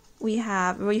 We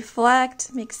have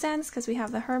reflect. Makes sense because we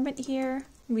have the hermit here.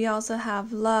 We also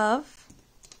have love.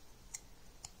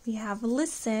 We have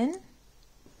listen.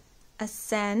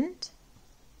 Ascend.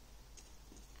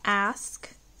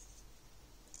 Ask.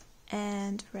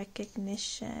 And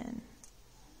recognition.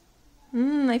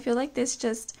 I feel like this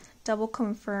just double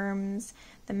confirms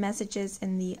the messages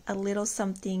in the a little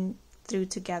something through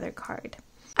together card.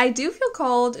 I do feel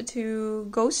called to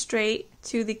go straight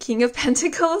to the King of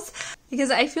Pentacles because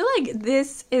I feel like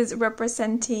this is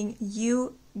representing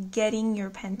you getting your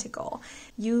pentacle,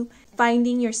 you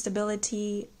finding your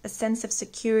stability, a sense of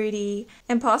security,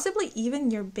 and possibly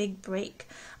even your big break.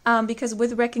 Because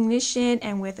with recognition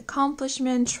and with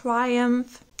accomplishment,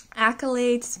 triumph,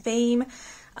 accolades, fame,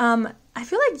 I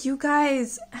feel like you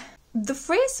guys, the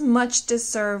phrase much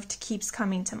deserved keeps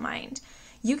coming to mind.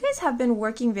 You guys have been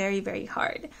working very, very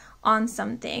hard on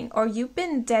something, or you've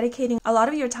been dedicating a lot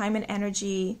of your time and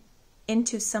energy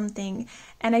into something.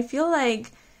 And I feel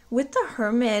like with the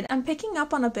Hermit, I'm picking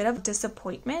up on a bit of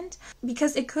disappointment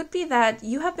because it could be that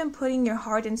you have been putting your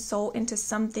heart and soul into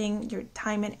something, your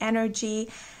time and energy,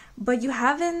 but you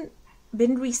haven't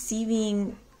been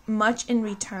receiving much in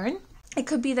return. It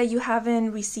could be that you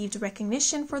haven't received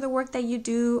recognition for the work that you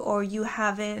do, or you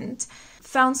haven't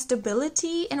found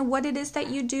stability in what it is that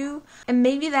you do. And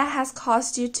maybe that has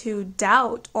caused you to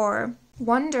doubt or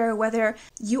wonder whether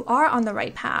you are on the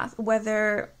right path,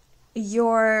 whether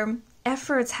your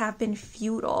efforts have been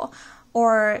futile,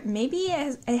 or maybe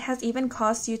it has even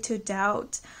caused you to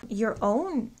doubt your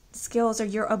own skills or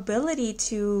your ability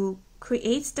to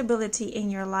create stability in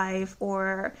your life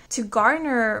or to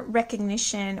garner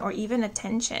recognition or even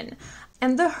attention.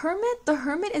 And the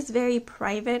Hermit is very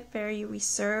private, very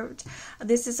reserved.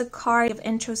 This is a card of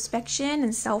introspection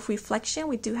and self-reflection.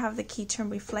 We do have the key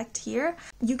term reflect here.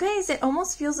 You guys, it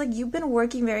almost feels like you've been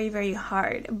working very, very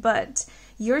hard, but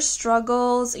your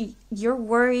struggles, your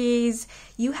worries,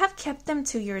 you have kept them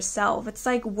to yourself. It's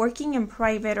like working in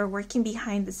private or working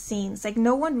behind the scenes. Like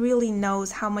no one really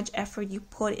knows how much effort you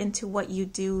put into what you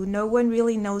do. No one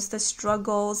really knows the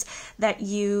struggles that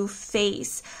you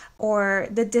face or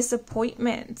the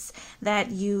disappointments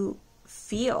that you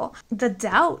feel, the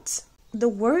doubts, the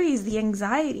worries, the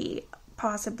anxiety,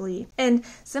 possibly. And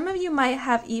some of you might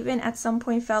have even at some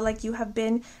point felt like you have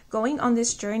been going on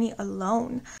this journey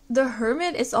alone. The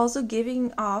Hermit is also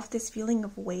giving off this feeling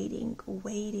of waiting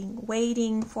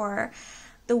for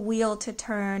the wheel to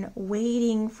turn,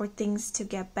 waiting for things to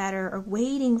get better, or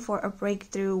waiting for a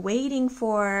breakthrough, waiting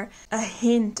for a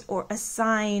hint or a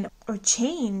sign or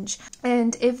change.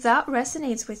 And if that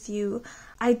resonates with you,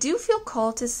 I do feel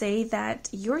called to say that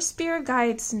your spirit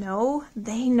guides know.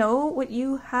 They know what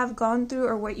you have gone through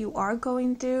or what you are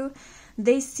going through.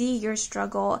 They see your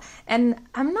struggle. And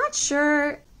I'm not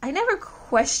sure, I never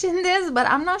questioned this, but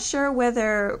I'm not sure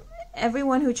whether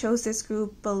everyone who chose this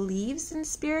group believes in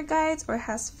spirit guides or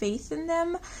has faith in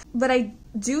them. But I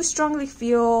do strongly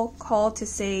feel called to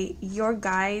say your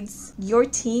guides, your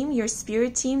team, your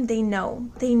spirit team, they know.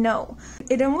 They know.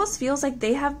 It almost feels like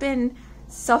they have been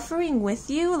suffering with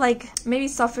you. Like maybe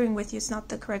suffering with you is not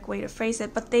the correct way to phrase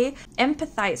it, but they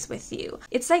empathize with you.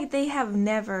 It's like they have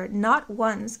never, not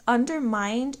once,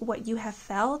 undermined what you have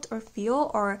felt or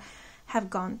feel or have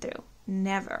gone through.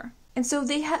 Never. And so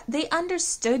they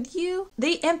understood you,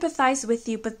 they empathized with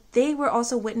you, but they were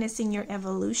also witnessing your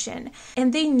evolution.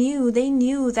 And they knew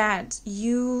that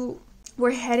you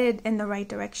were headed in the right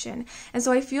direction. And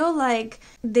so I feel like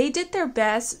they did their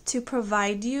best to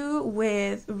provide you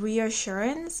with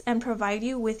reassurance and provide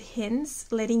you with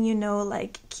hints, letting you know,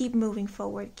 like, keep moving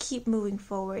forward,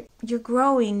 you're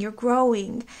growing,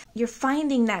 you're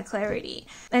finding that clarity.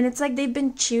 And it's like they've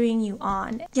been cheering you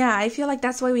on. Yeah, I feel like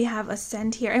that's why we have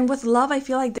Ascend here. And with love, I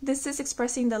feel like this is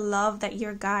expressing the love that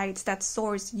your guides, that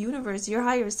source, universe, your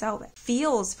higher self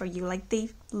feels for you. Like they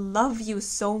love you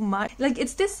so much. Like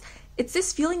it's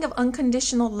this feeling of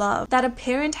unconditional love that a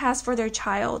parent has for their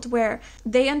child, where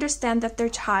they understand that their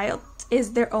child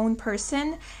is their own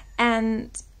person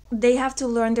and they have to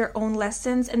learn their own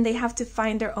lessons and they have to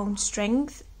find their own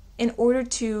strength in order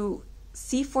to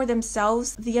see for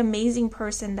themselves the amazing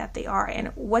person that they are and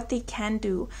what they can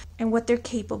do and what they're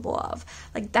capable of.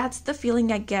 Like, that's the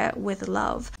feeling I get with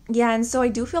love. Yeah, and so I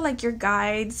do feel like your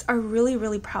guides are really,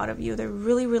 really proud of you. They're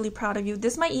really, really proud of you.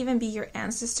 This might even be your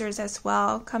ancestors as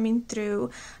well coming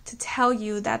through to tell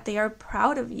you that they are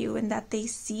proud of you and that they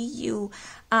see you,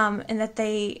 and that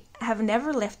they have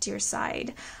never left your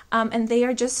side. And they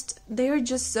are just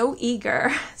so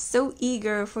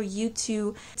eager for you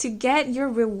to get your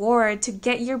reward, to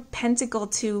get your pentacle,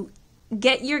 to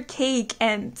get your cake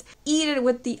and eat it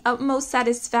with the utmost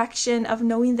satisfaction of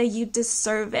knowing that you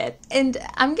deserve it. And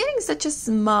I'm getting such a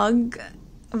smug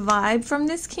vibe from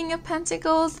this King of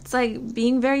Pentacles. It's like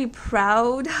being very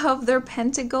proud of their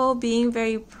pentacle, being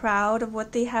very proud of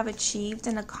what they have achieved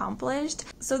and accomplished.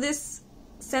 So this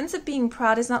sense of being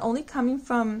proud is not only coming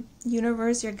from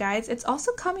universe, your guides, it's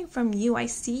also coming from you. I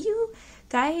see you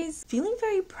guys feeling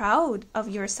very proud of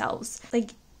yourselves.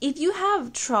 Like, if you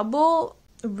have trouble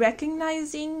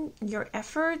recognizing your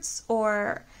efforts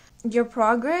or your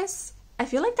progress, I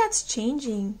feel like that's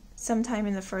changing sometime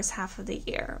in the first half of the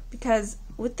year, because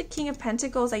with the King of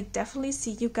Pentacles, I definitely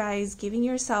see you guys giving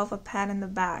yourself a pat on the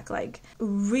back, like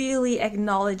really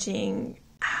acknowledging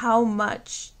how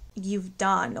much you've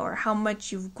done or how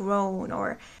much you've grown,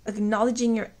 or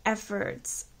acknowledging your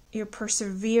efforts, your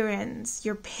perseverance,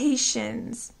 your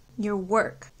patience, your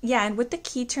work. Yeah, and with the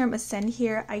key term ascend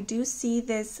here, I do see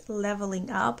this leveling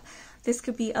up. This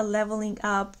could be a leveling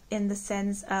up in the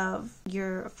sense of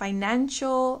your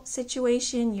financial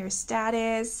situation, your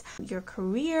status, your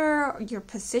career, your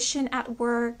position at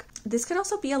work. This could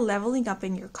also be a leveling up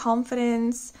in your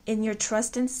confidence, in your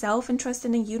trust in self and trust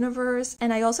in the universe.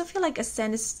 And I also feel like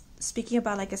ascend is speaking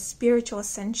about like a spiritual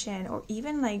ascension, or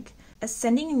even like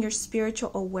ascending in your spiritual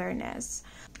awareness.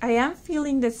 I am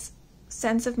feeling this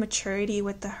sense of maturity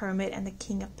with the Hermit and the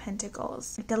King of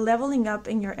Pentacles, like a leveling up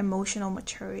in your emotional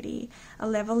maturity, a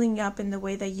leveling up in the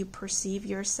way that you perceive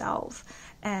yourself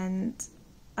and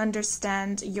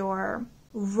understand your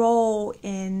role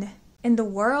in the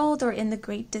world or in the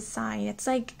great design. It's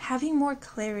like having more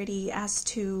clarity as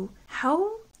to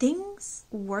how things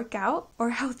work out, or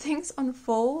how things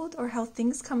unfold, or how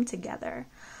things come together.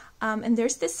 And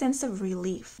there's this sense of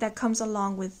relief that comes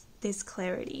along with this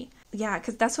clarity. Yeah,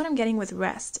 because that's what I'm getting with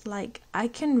rest. Like, I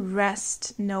can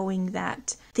rest knowing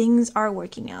that things are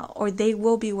working out, or they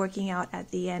will be working out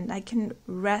at the end. I can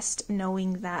rest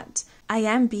knowing that I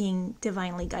am being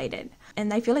divinely guided.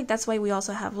 And I feel like that's why we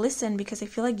also have listen, because I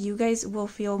feel like you guys will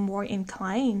feel more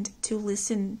inclined to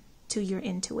listen to your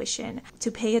intuition, to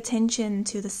pay attention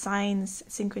to the signs,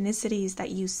 synchronicities that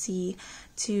you see,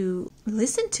 to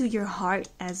listen to your heart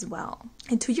as well,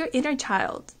 and to your inner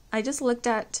child. I just looked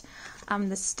at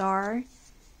the star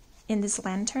in this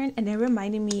lantern, and it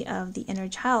reminded me of the inner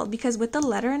child, because with the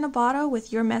letter in the bottom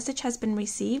with your message has been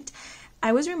received,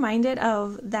 I was reminded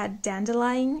of that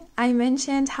dandelion. I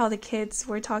mentioned how the kids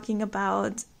were talking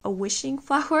about a wishing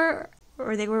flower,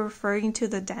 or they were referring to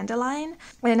the dandelion.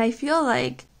 And I feel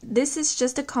like this is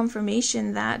just a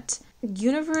confirmation that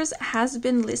universe has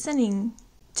been listening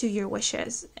to your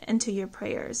wishes and to your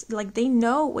prayers. Like, they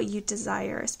know what you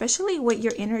desire, especially what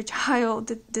your inner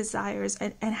child desires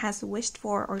and has wished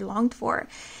for or longed for.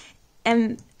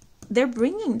 And they're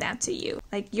bringing that to you.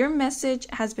 Like, your message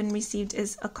has been received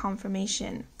as a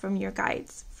confirmation from your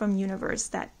guides, from universe,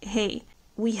 that, hey,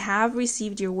 we have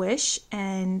received your wish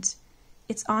and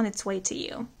it's on its way to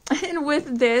you. And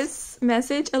with this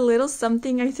message, a little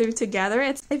something I threw together,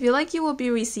 I feel like you will be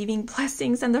receiving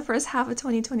blessings in the first half of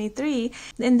 2023.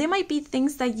 And they might be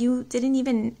things that you didn't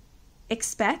even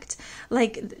expect.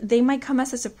 Like, they might come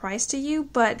as a surprise to you,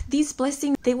 but these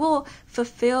blessings, they will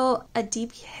fulfill a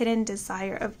deep hidden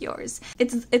desire of yours.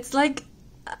 It's like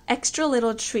an extra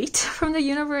little treat from the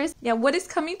universe. Yeah, what is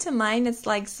coming to mind is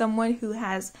like someone who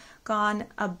has gone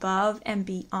above and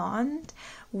beyond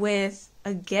with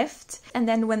a gift, and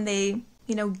then when they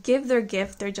give their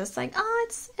gift, they're just like, oh,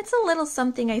 it's a little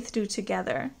something I threw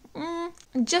together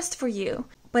just for you.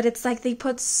 But it's like they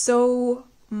put so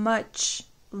much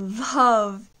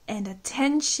love and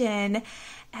attention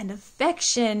and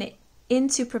affection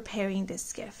into preparing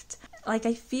this gift. Like,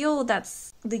 I feel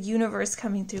that's the universe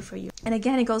coming through for you. And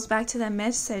again, it goes back to that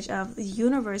message of the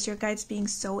universe, your guides being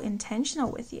so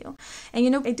intentional with you.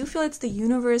 And I do feel it's the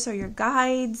universe or your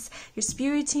guides, your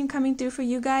spirit team coming through for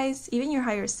you guys, even your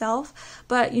higher self.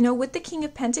 But, with the King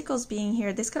of Pentacles being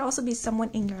here, this could also be someone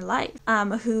in your life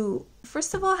who,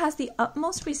 first of all, has the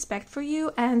utmost respect for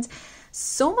you and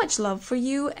so much love for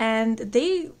you, and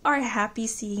they are happy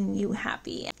seeing you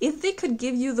happy. If they could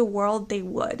give you the world, they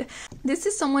would. This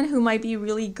is someone who might be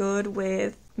really good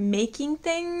with making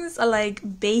things,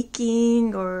 like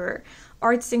baking or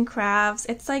arts and crafts.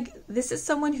 It's like this is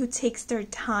someone who takes their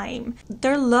time.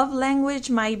 Their love language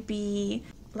might be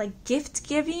like gift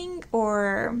giving,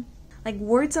 or like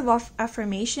words of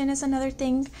affirmation is another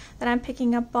thing that I'm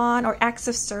picking up on, or acts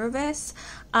of service.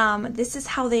 This is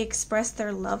how they express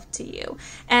their love to you.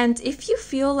 And if you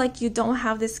feel like you don't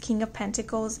have this King of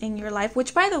Pentacles in your life,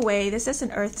 which by the way, this is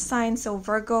an earth sign, so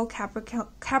Virgo,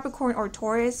 Capricorn, or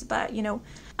Taurus, but you know,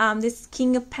 this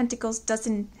King of Pentacles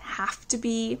doesn't have to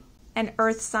be an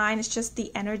earth sign. It's just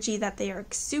the energy that they are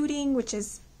exuding, which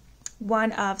is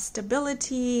one of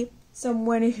stability,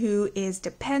 someone who is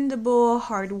dependable,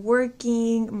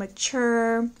 hardworking,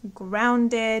 mature,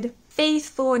 grounded,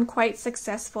 faithful, and quite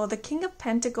successful. The King of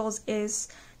Pentacles is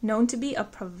known to be a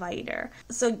provider.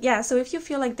 So yeah, so if you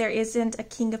feel like there isn't a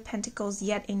King of Pentacles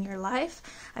yet in your life,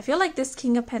 I feel like this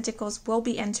King of Pentacles will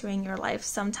be entering your life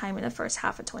sometime in the first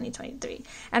half of 2023.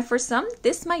 And for some,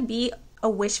 this might be a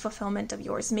wish fulfillment of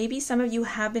yours. Maybe some of you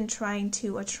have been trying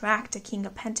to attract a King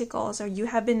of Pentacles, or you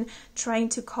have been trying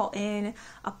to call in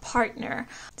a partner,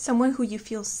 someone who you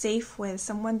feel safe with,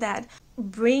 someone that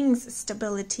brings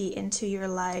stability into your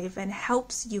life and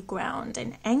helps you ground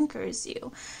and anchors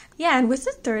you. Yeah, and with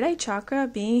the third eye chakra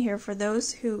being here, for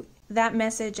those who that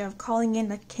message of calling in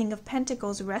the King of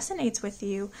Pentacles resonates with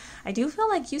you, I do feel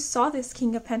like you saw this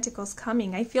King of Pentacles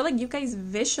coming. I feel like you guys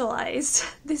visualized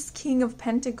this King of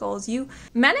Pentacles. You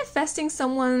manifesting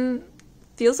someone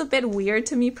feels a bit weird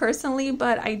to me personally,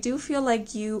 but I do feel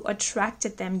like you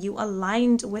attracted them. You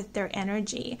aligned with their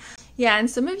energy. Yeah, and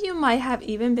some of you might have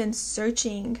even been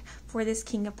searching for this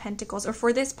King of Pentacles or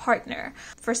for this partner.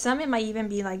 For some, it might even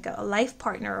be like a life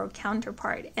partner or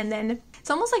counterpart. And then it's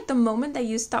almost like the moment that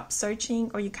you stop searching,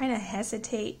 or you kind of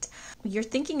hesitate, you're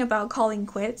thinking about calling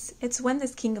quits, it's when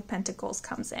this King of Pentacles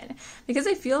comes in. Because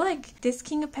I feel like this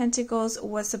King of Pentacles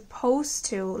was supposed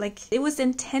to, like, it was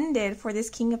intended for this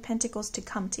King of Pentacles to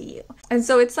come to you. And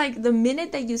so it's like the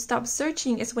minute that you stop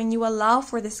searching is when you allow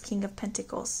for this King of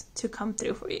Pentacles to come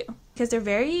through for you. Because they're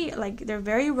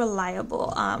very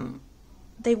reliable.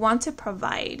 They want to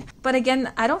provide. But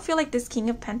again, I don't feel like this King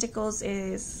of Pentacles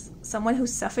is someone who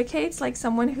suffocates, like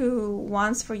someone who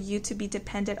wants for you to be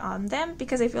dependent on them,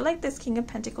 because I feel like this King of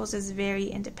Pentacles is very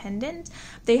independent.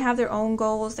 They have their own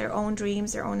goals, their own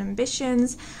dreams, their own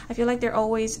ambitions. I feel like they're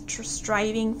always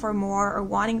striving for more, or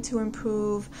wanting to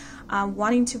improve,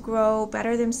 wanting to grow,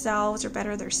 better themselves, or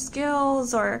better their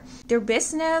skills or their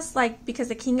business. Like, because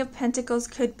the King of Pentacles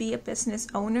could be a business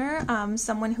owner,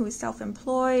 someone who is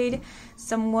self-employed,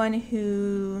 someone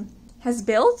who has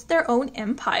built their own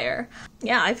empire.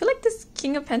 Yeah, I feel like this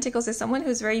King of Pentacles is someone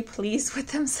who's very pleased with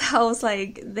themselves.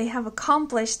 Like, they have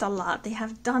accomplished a lot, they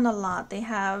have done a lot, they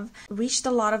have reached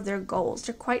a lot of their goals.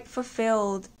 They're quite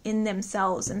fulfilled in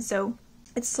themselves. And so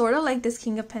it's sort of like this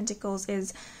King of Pentacles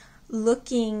is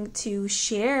looking to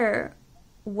share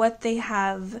what they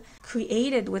have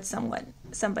created with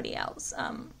somebody else.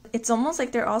 It's almost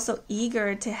like they're also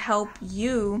eager to help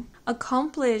you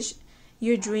accomplish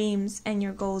your dreams and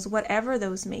your goals, whatever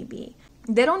those may be.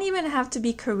 They don't even have to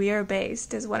be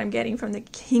career-based, is what I'm getting from the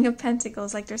King of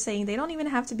Pentacles. Like, they're saying they don't even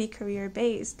have to be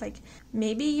career-based. Like,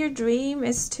 maybe your dream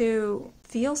is to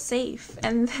feel safe,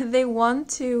 and they want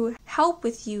to help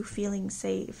with you feeling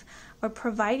safe, or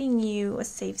providing you a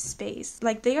safe space.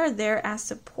 Like, they are there as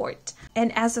support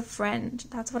and as a friend.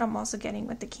 That's what I'm also getting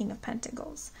with the King of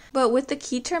Pentacles. But with the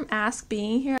key term ask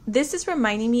being here, this is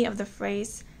reminding me of the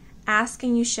phrase, ask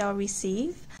and you shall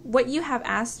receive. What you have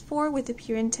asked for with a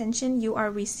pure intention, you are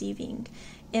receiving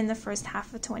in the first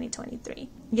half of 2023.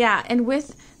 Yeah, and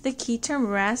with the key term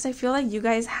rest, I feel like you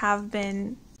guys have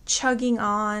been chugging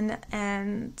on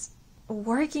and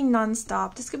working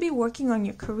nonstop. This could be working on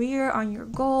your career, on your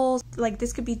goals. Like,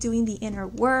 this could be doing the inner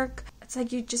work. It's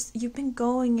like you've been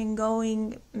going and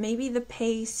going. Maybe the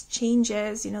pace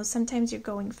changes. You know, sometimes you're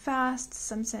going fast,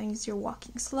 sometimes you're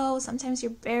walking slow, sometimes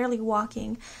you're barely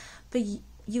walking, but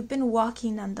you've been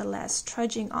walking nonetheless,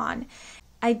 trudging on.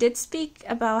 I did speak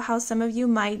about how some of you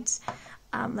might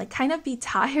like kind of be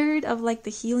tired of like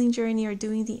the healing journey or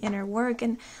doing the inner work,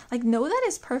 and like know that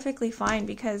is perfectly fine,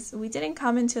 because we didn't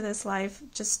come into this life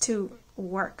just to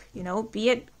work, you know, be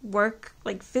it work,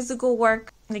 like physical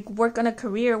work, like work on a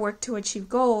career, work to achieve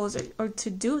goals, or to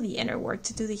do the inner work,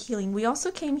 to do the healing. We also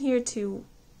came here to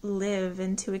live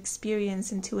and to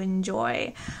experience and to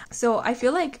enjoy. So I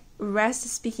feel like rest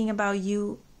is speaking about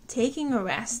you taking a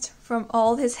rest from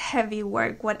all this heavy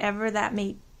work, whatever that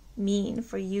may mean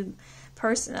for you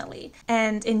personally,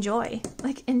 and enjoy,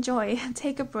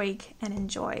 take a break and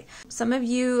enjoy. Some of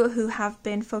you who have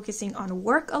been focusing on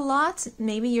work a lot,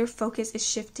 maybe your focus is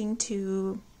shifting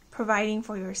to providing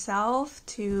for yourself,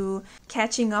 to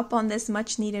catching up on this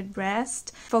much needed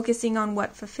rest, focusing on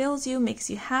what fulfills you, makes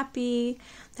you happy,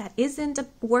 that isn't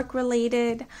work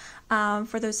related.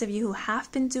 For those of you who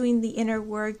have been doing the inner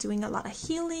work, doing a lot of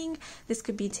healing, this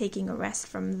could be taking a rest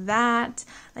from that,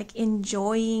 like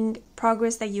enjoying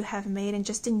progress that you have made and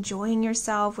just enjoying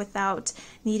yourself without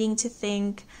needing to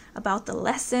think about the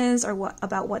lessons or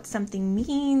about what something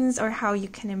means or how you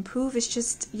can improve. It's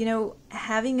just,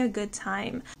 having a good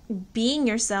time, being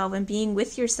yourself and being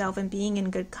with yourself and being in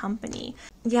good company.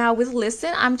 Yeah, with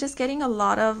Listen, I'm just getting a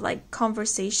lot of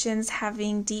conversations,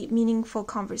 having deep, meaningful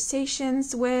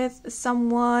conversations with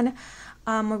someone,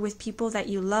 or with people that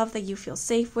you love, that you feel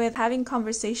safe with, having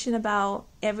conversation about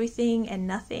everything and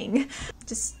nothing,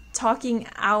 just talking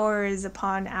hours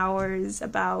upon hours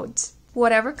about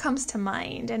whatever comes to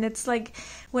mind. And it's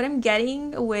what I'm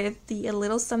getting with the A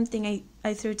Little Something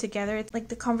I threw together, it's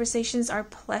the conversations are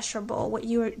pleasurable. What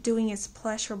you are doing is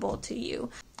pleasurable to you.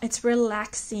 It's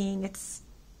relaxing.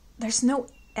 There's no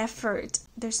effort.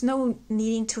 There's no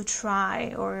needing to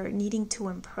try or needing to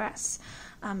impress.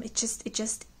 It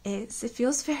just is. It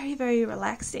feels very, very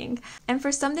relaxing. And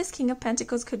for some, this King of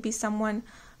Pentacles could be someone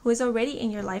who is already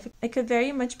in your life. It could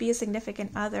very much be a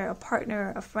significant other, a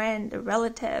partner, a friend, a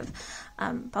relative,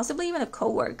 possibly even a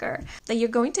coworker that you're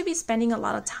going to be spending a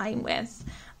lot of time with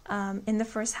in the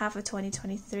first half of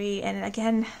 2023. And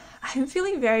again, I'm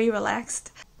feeling very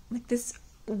relaxed. This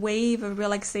wave of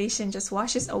relaxation just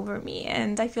washes over me.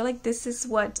 And I feel like this is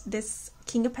what this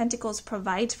King of Pentacles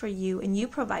provides for you, and you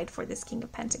provide for this King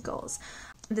of Pentacles.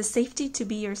 The safety to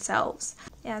be yourselves.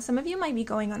 Yeah, some of you might be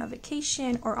going on a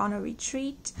vacation or on a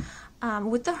retreat.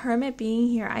 With the Hermit being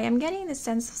here, I am getting the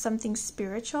sense of something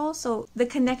spiritual. So the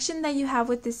connection that you have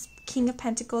with this King of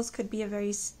Pentacles could be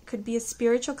a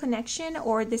spiritual connection,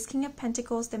 or this King of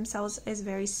Pentacles themselves is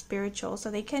very spiritual. So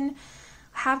they can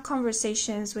have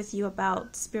conversations with you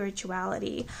about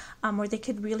spirituality, or they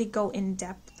could really go in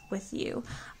depth with you,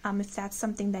 if that's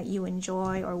something that you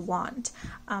enjoy or want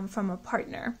from a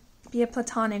partner, be it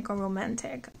platonic or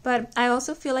romantic. But I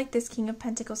also feel like this King of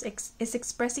Pentacles is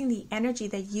expressing the energy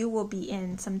that you will be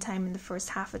in sometime in the first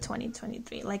half of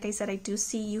 2023. Like I said, I do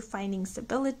see you finding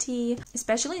stability,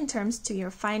 especially in terms to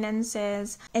your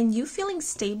finances, and you feeling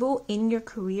stable in your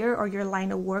career or your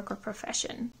line of work or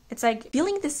profession. It's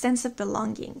feeling this sense of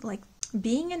belonging,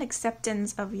 being in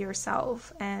acceptance of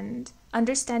yourself and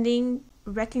understanding,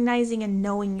 recognizing and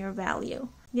knowing your value.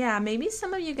 Yeah, maybe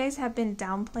some of you guys have been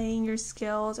downplaying your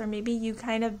skills, or maybe you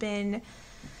kind of been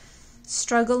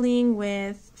struggling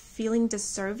with feeling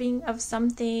deserving of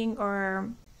something, or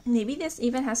maybe this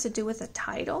even has to do with a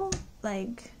title.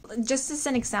 Just as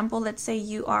an example, let's say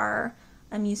you are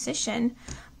a musician,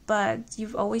 but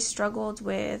you've always struggled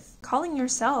with calling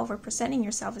yourself or presenting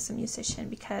yourself as a musician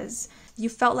because you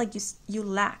felt like you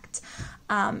lacked.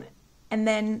 And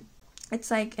then it's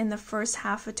in the first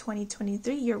half of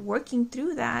 2023, you're working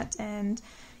through that and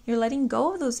you're letting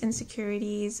go of those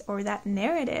insecurities or that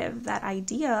narrative, that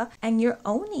idea, and you're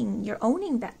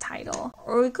owning that title.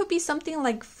 Or it could be something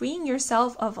like freeing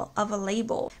yourself of a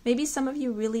label. Maybe some of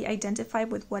you really identify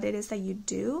with what it is that you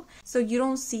do, so you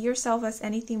don't see yourself as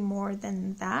anything more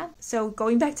than that. So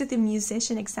going back to the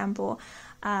musician example,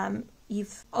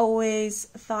 you've always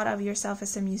thought of yourself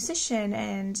as a musician,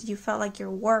 and you felt like your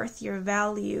worth, your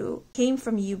value came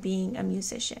from you being a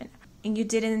musician. And you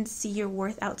didn't see your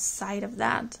worth outside of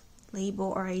that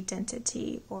label or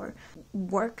identity or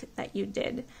work that you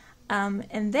did.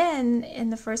 And then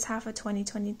in the first half of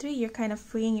 2023, you're kind of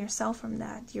freeing yourself from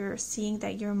that. You're seeing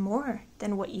that you're more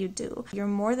than what you do. You're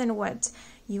more than what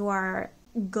you are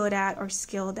good at or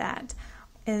skilled at.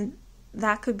 And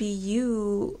that could be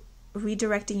you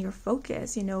redirecting your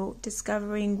focus,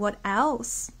 discovering what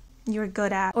else you're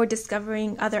good at, or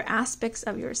discovering other aspects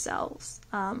of yourselves,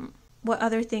 what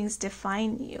other things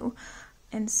define you,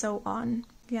 and so on.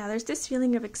 Yeah, there's this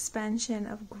feeling of expansion,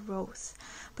 of growth,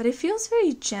 but it feels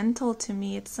very gentle to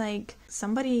me. It's like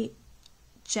somebody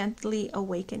gently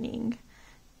awakening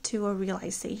to a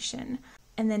realization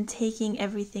and then taking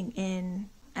everything in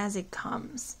as it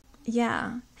comes.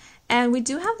 Yeah. And we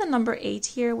do have the number 8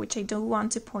 here, which I do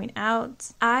want to point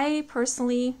out. I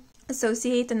personally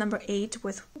associate the number 8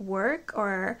 with work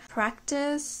or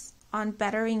practice on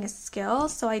bettering a skill.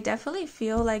 So I definitely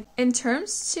feel like in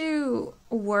terms to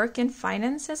work and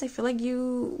finances, I feel like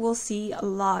you will see a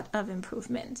lot of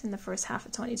improvement in the first half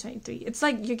of 2023. It's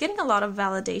like you're getting a lot of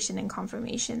validation and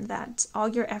confirmation that all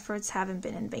your efforts haven't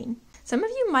been in vain. Some of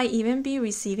you might even be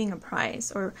receiving a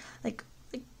prize or like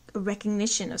a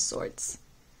recognition of sorts.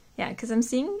 Yeah, because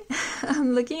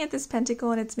I'm looking at this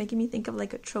pentacle and it's making me think of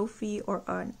like a trophy or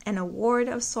an award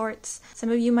of sorts. Some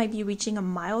of you might be reaching a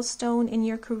milestone in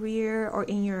your career or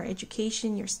in your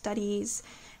education, your studies.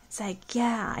 It's like,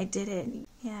 yeah, I did it.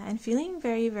 Yeah, and feeling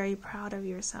very, very proud of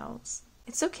yourselves.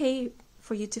 It's okay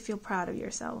for you to feel proud of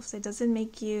yourselves. It doesn't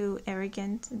make you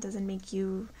arrogant. It doesn't make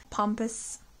you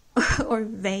pompous or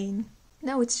vain.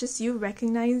 No, it's just you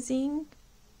recognizing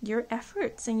your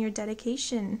efforts and your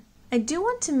dedication. I do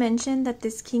want to mention that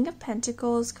this King of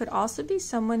Pentacles could also be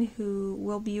someone who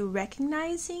will be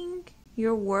recognizing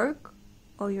your work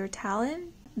or your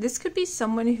talent. This could be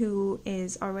someone who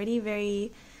is already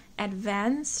very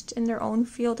advanced in their own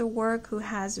field of work, who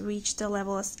has reached a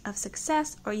level of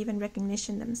success or even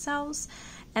recognition themselves,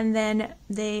 and then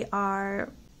they are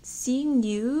seeing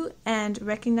you and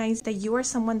recognize that you are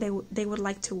someone they would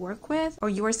like to work with, or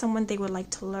you are someone they would like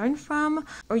to learn from,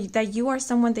 or that you are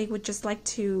someone they would just like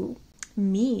to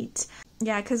meet.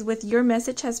 Yeah, because with your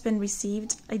message has been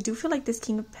received, I do feel like this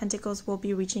King of Pentacles will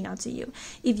be reaching out to you.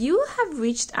 If you have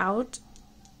reached out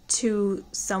to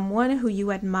someone who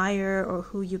you admire or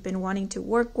who you've been wanting to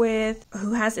work with,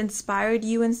 who has inspired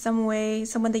you in some way,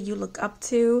 someone that you look up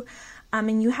to,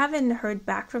 and you haven't heard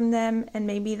back from them, and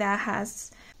maybe that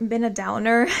has been a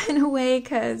downer in a way,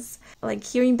 because like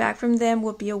hearing back from them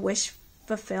would be a wish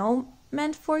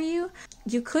fulfillment for you.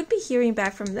 You could be hearing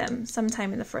back from them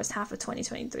sometime in the first half of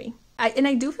 2023.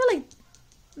 I do feel like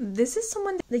this is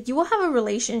someone that you will have a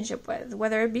relationship with,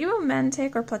 whether it be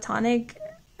romantic or platonic.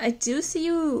 I do see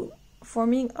you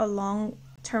forming a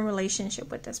long-term relationship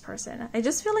with this person. I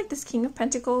just feel like this King of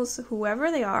Pentacles,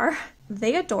 whoever they are,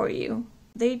 they adore you.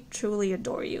 They truly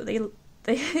adore you.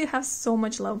 They have so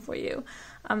much love for you.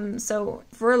 So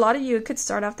for a lot of you, it could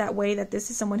start off that way, that this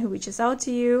is someone who reaches out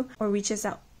to you or reaches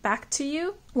out back to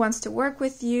you, wants to work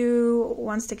with you,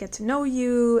 wants to get to know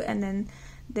you, and then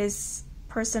this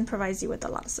person provides you with a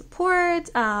lot of support,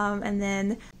 and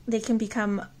then they can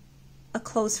become a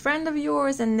close friend of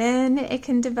yours, and then it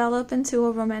can develop into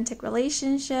a romantic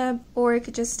relationship, or it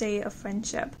could just stay a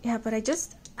friendship. Yeah, but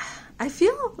I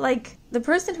feel like the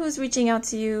person who's reaching out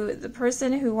to you, the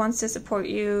person who wants to support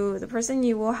you, the person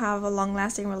you will have a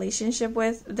long-lasting relationship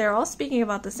with, they're all speaking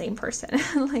about the same person,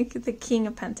 like the King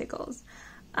of Pentacles.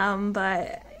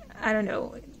 But I don't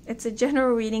know, it's a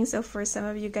general reading, so for some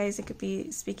of you guys it could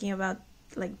be speaking about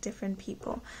like different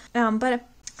people. But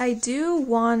I do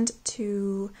want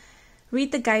to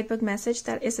read the guidebook message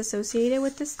that is associated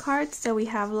with this card. So we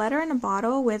have letter in a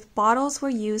bottle with bottles were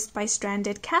used by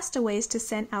stranded castaways to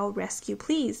send out rescue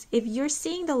pleas. If you're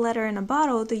seeing the letter in a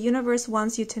bottle, the universe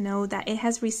wants you to know that it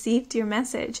has received your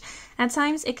message. At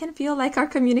times, it can feel like our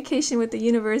communication with the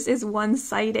universe is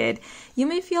one-sided. You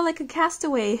may feel like a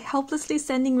castaway, helplessly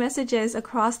sending messages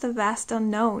across the vast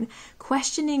unknown,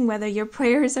 questioning whether your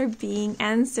prayers are being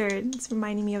answered. It's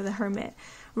reminding me of the Hermit.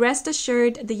 Rest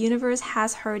assured, the universe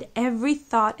has heard every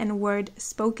thought and word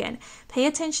spoken. Pay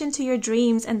attention to your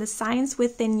dreams and the signs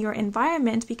within your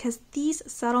environment, because these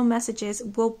subtle messages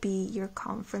will be your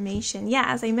confirmation. Yeah,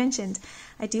 as I mentioned,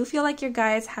 I do feel like your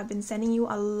guides have been sending you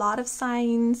a lot of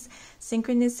signs,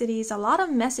 synchronicities, a lot of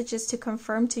messages to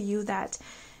confirm to you that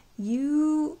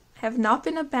you have not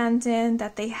been abandoned,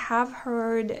 that they have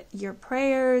heard your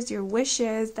prayers, your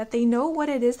wishes, that they know what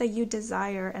it is that you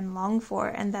desire and long for,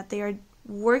 and that they are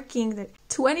working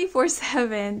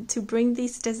 24/7 to bring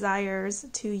these desires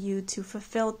to you, to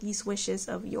fulfill these wishes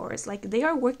of yours. Like, they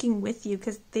are working with you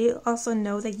because they also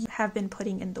know that you have been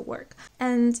putting in the work.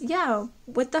 And yeah,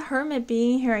 with the Hermit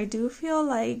being here, I do feel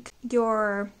like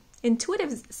your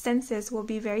intuitive senses will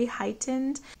be very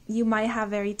heightened. You might have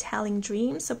very telling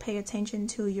dreams, so pay attention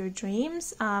to your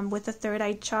dreams. With the third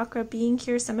eye chakra being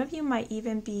here, some of you might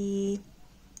even be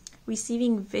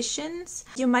receiving visions.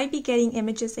 You might be getting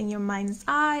images in your mind's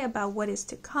eye about what is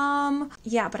to come.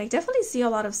 Yeah, but I definitely see a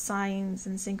lot of signs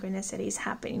and synchronicities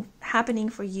happening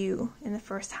for you in the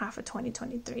first half of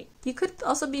 2023. You could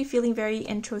also be feeling very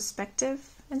introspective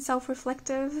and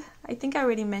self-reflective. I think I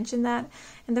already mentioned that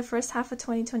in the first half of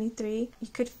 2023. You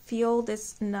could feel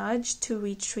this nudge to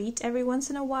retreat every once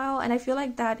in a while, and I feel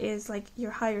like that is like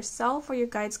your higher self or your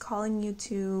guides calling you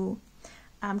to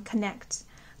connect,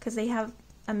 because they have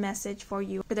a message for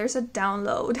you. But there's a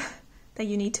download that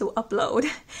you need to upload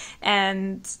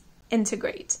and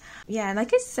integrate. Yeah, and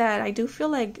like I said, I do feel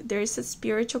like there's a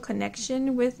spiritual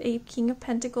connection with a King of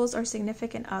Pentacles or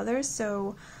significant other.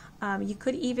 So you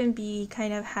could even be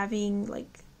kind of having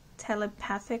like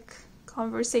telepathic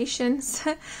conversations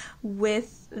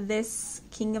with this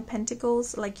King of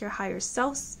Pentacles, like your higher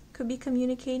selves could be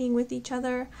communicating with each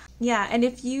other. Yeah, and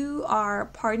if you are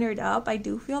partnered up, I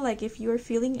do feel like if you're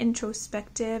feeling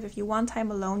introspective, if you want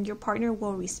time alone, your partner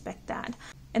will respect that.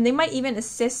 And they might even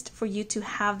assist for you to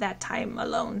have that time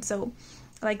alone. So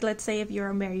like, let's say if you're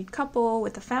a married couple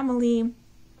with a family,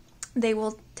 they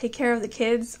will take care of the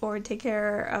kids or take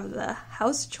care of the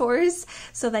house chores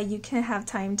so that you can have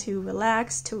time to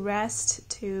relax, to rest,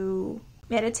 to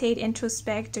meditate,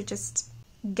 introspect, or just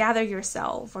gather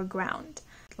yourself or ground.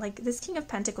 Like, this King of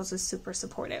Pentacles is super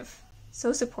supportive.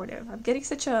 So supportive. I'm getting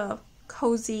such a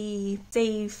cozy,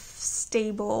 safe,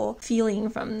 stable feeling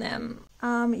from them.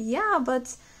 Yeah,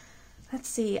 but let's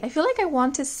see. I feel like I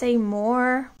want to say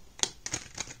more.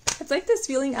 It's like this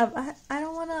feeling of I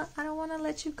don't wanna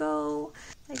let you go.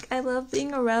 Like, I love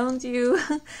being around you.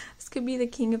 This could be the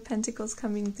King of Pentacles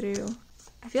coming through.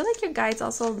 I feel like your guides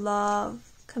also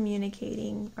love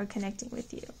communicating or connecting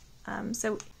with you.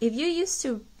 So if you used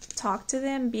to talk to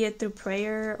them, be it through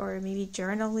prayer or maybe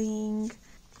journaling,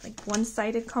 like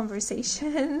one-sided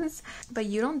conversations, but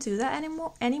you don't do that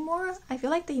anymore, I feel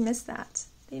like they miss that.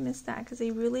 They miss that because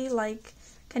they really like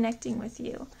connecting with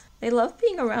you. They love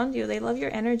being around you. They love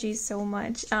your energy so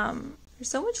much. There's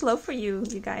so much love for you,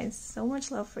 you guys. So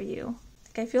much love for you.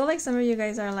 Like, I feel like some of you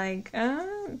guys are like,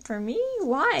 for me?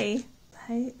 Why?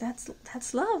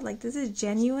 That's love. Like, this is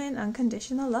genuine,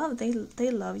 unconditional love. They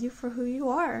love you for who you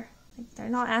are. Like, they're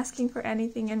not asking for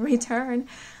anything in return.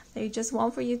 They just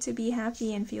want for you to be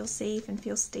happy and feel safe and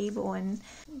feel stable and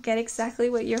get exactly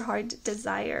what your heart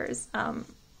desires.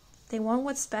 They want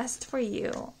what's best for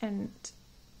you, and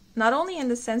not only in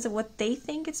the sense of what they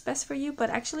think is best for you, but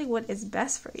actually what is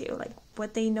best for you, like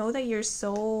what they know that your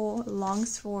soul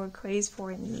longs for, craves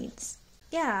for, and needs.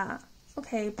 Yeah,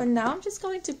 okay, but now I'm just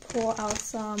going to pull out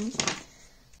some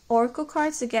oracle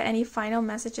cards to get any final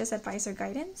messages, advice, or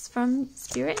guidance from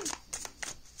Spirit.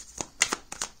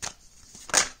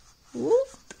 Ooh,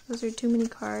 those are too many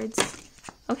cards.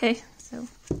 Okay, so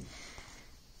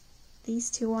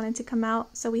these two wanted to come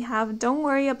out. So we have, don't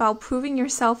worry about proving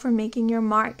yourself or making your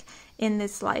mark in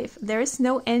this life. There is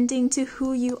no ending to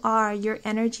who you are. Your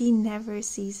energy never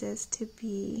ceases to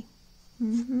be.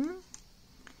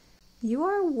 You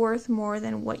are worth more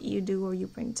than what you do or you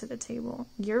bring to the table.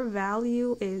 Your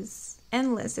value is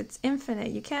endless. It's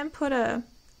infinite. You can't put a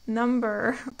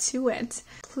number to it.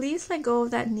 Please let go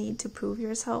of that need to prove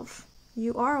yourself.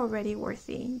 You are already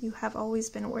worthy. You have always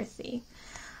been worthy.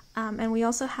 And we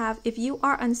also have, if you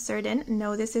are uncertain,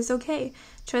 know this is okay.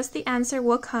 Trust the answer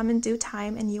will come in due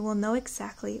time and you will know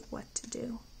exactly what to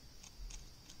do.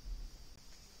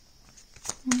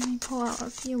 Let me pull out a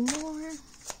few more.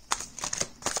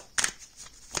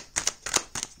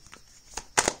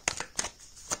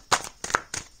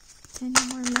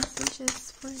 Any more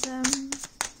messages for them?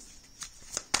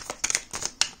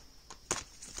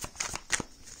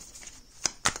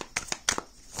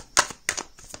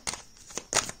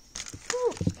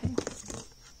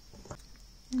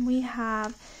 We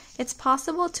have, it's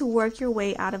possible to work your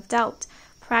way out of doubt.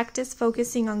 Practice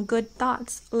focusing on good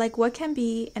thoughts, like what can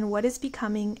be and what is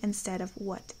becoming instead of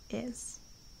what is.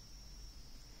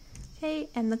 Okay,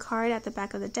 and the card at the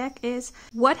back of the deck is,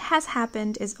 what has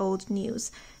happened is old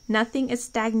news. Nothing is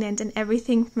stagnant and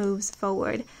everything moves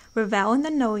forward. Revel in the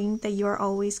knowing that you are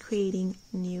always creating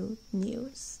new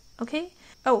news. Okay?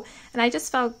 Oh, and I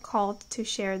just felt called to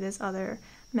share this other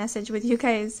message with you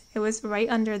guys. It was right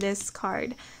under this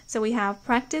card. So we have,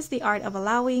 practice the art of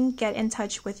allowing, get in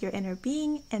touch with your inner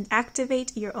being, and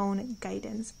activate your own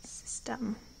guidance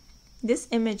system. This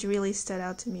image really stood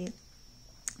out to me.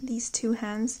 These two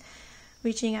hands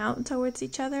reaching out towards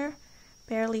each other,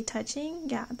 barely touching.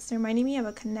 Yeah, it's reminding me of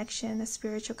a connection, a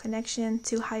spiritual connection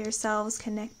to higher selves,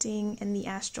 connecting in the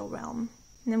astral realm.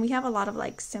 And then we have a lot of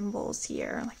like symbols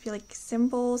here. I feel like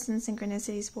symbols and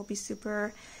synchronicities will be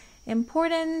super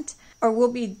important, or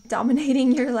will be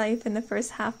dominating your life in the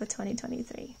first half of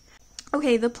 2023.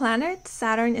 Okay, the planet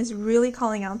Saturn is really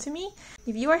calling out to me.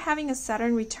 If you are having a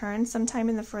Saturn return sometime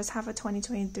in the first half of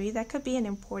 2023, that could be an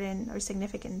important or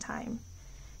significant time.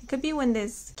 It could be when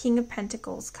this King of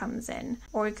Pentacles comes in,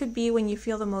 or it could be when you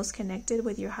feel the most connected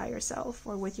with your higher self,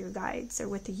 or with your guides, or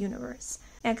with the universe.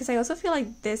 Yeah, because I also feel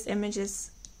like this image is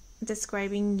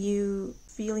describing you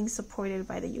feeling supported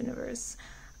by the universe.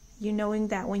 You knowing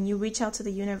that when you reach out to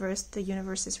the universe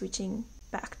is reaching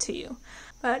back to you.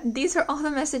 But these are all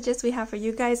the messages we have for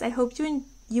you guys. I hope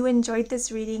you enjoyed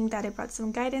this reading, that it brought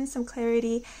some guidance, some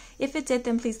clarity. If it did,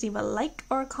 then please leave a like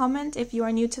or a comment. If you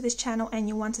are new to this channel and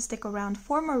you want to stick around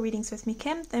for more readings with me,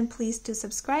 Kim, then please do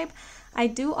subscribe. I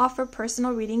do offer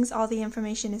personal readings. All the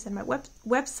information is in my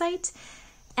website,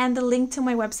 and the link to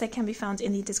my website can be found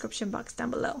in the description box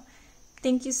down below.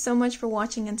 Thank you so much for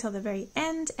watching until the very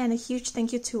end, and a huge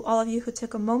thank you to all of you who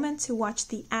took a moment to watch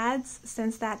the ads,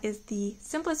 since that is the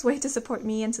simplest way to support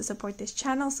me and to support this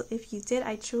channel. So if you did,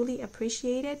 I truly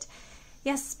appreciate it.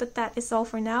 Yes, but that is all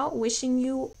for now. Wishing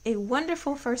you a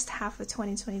wonderful first half of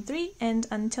 2023, and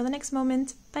until the next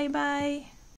moment, bye bye!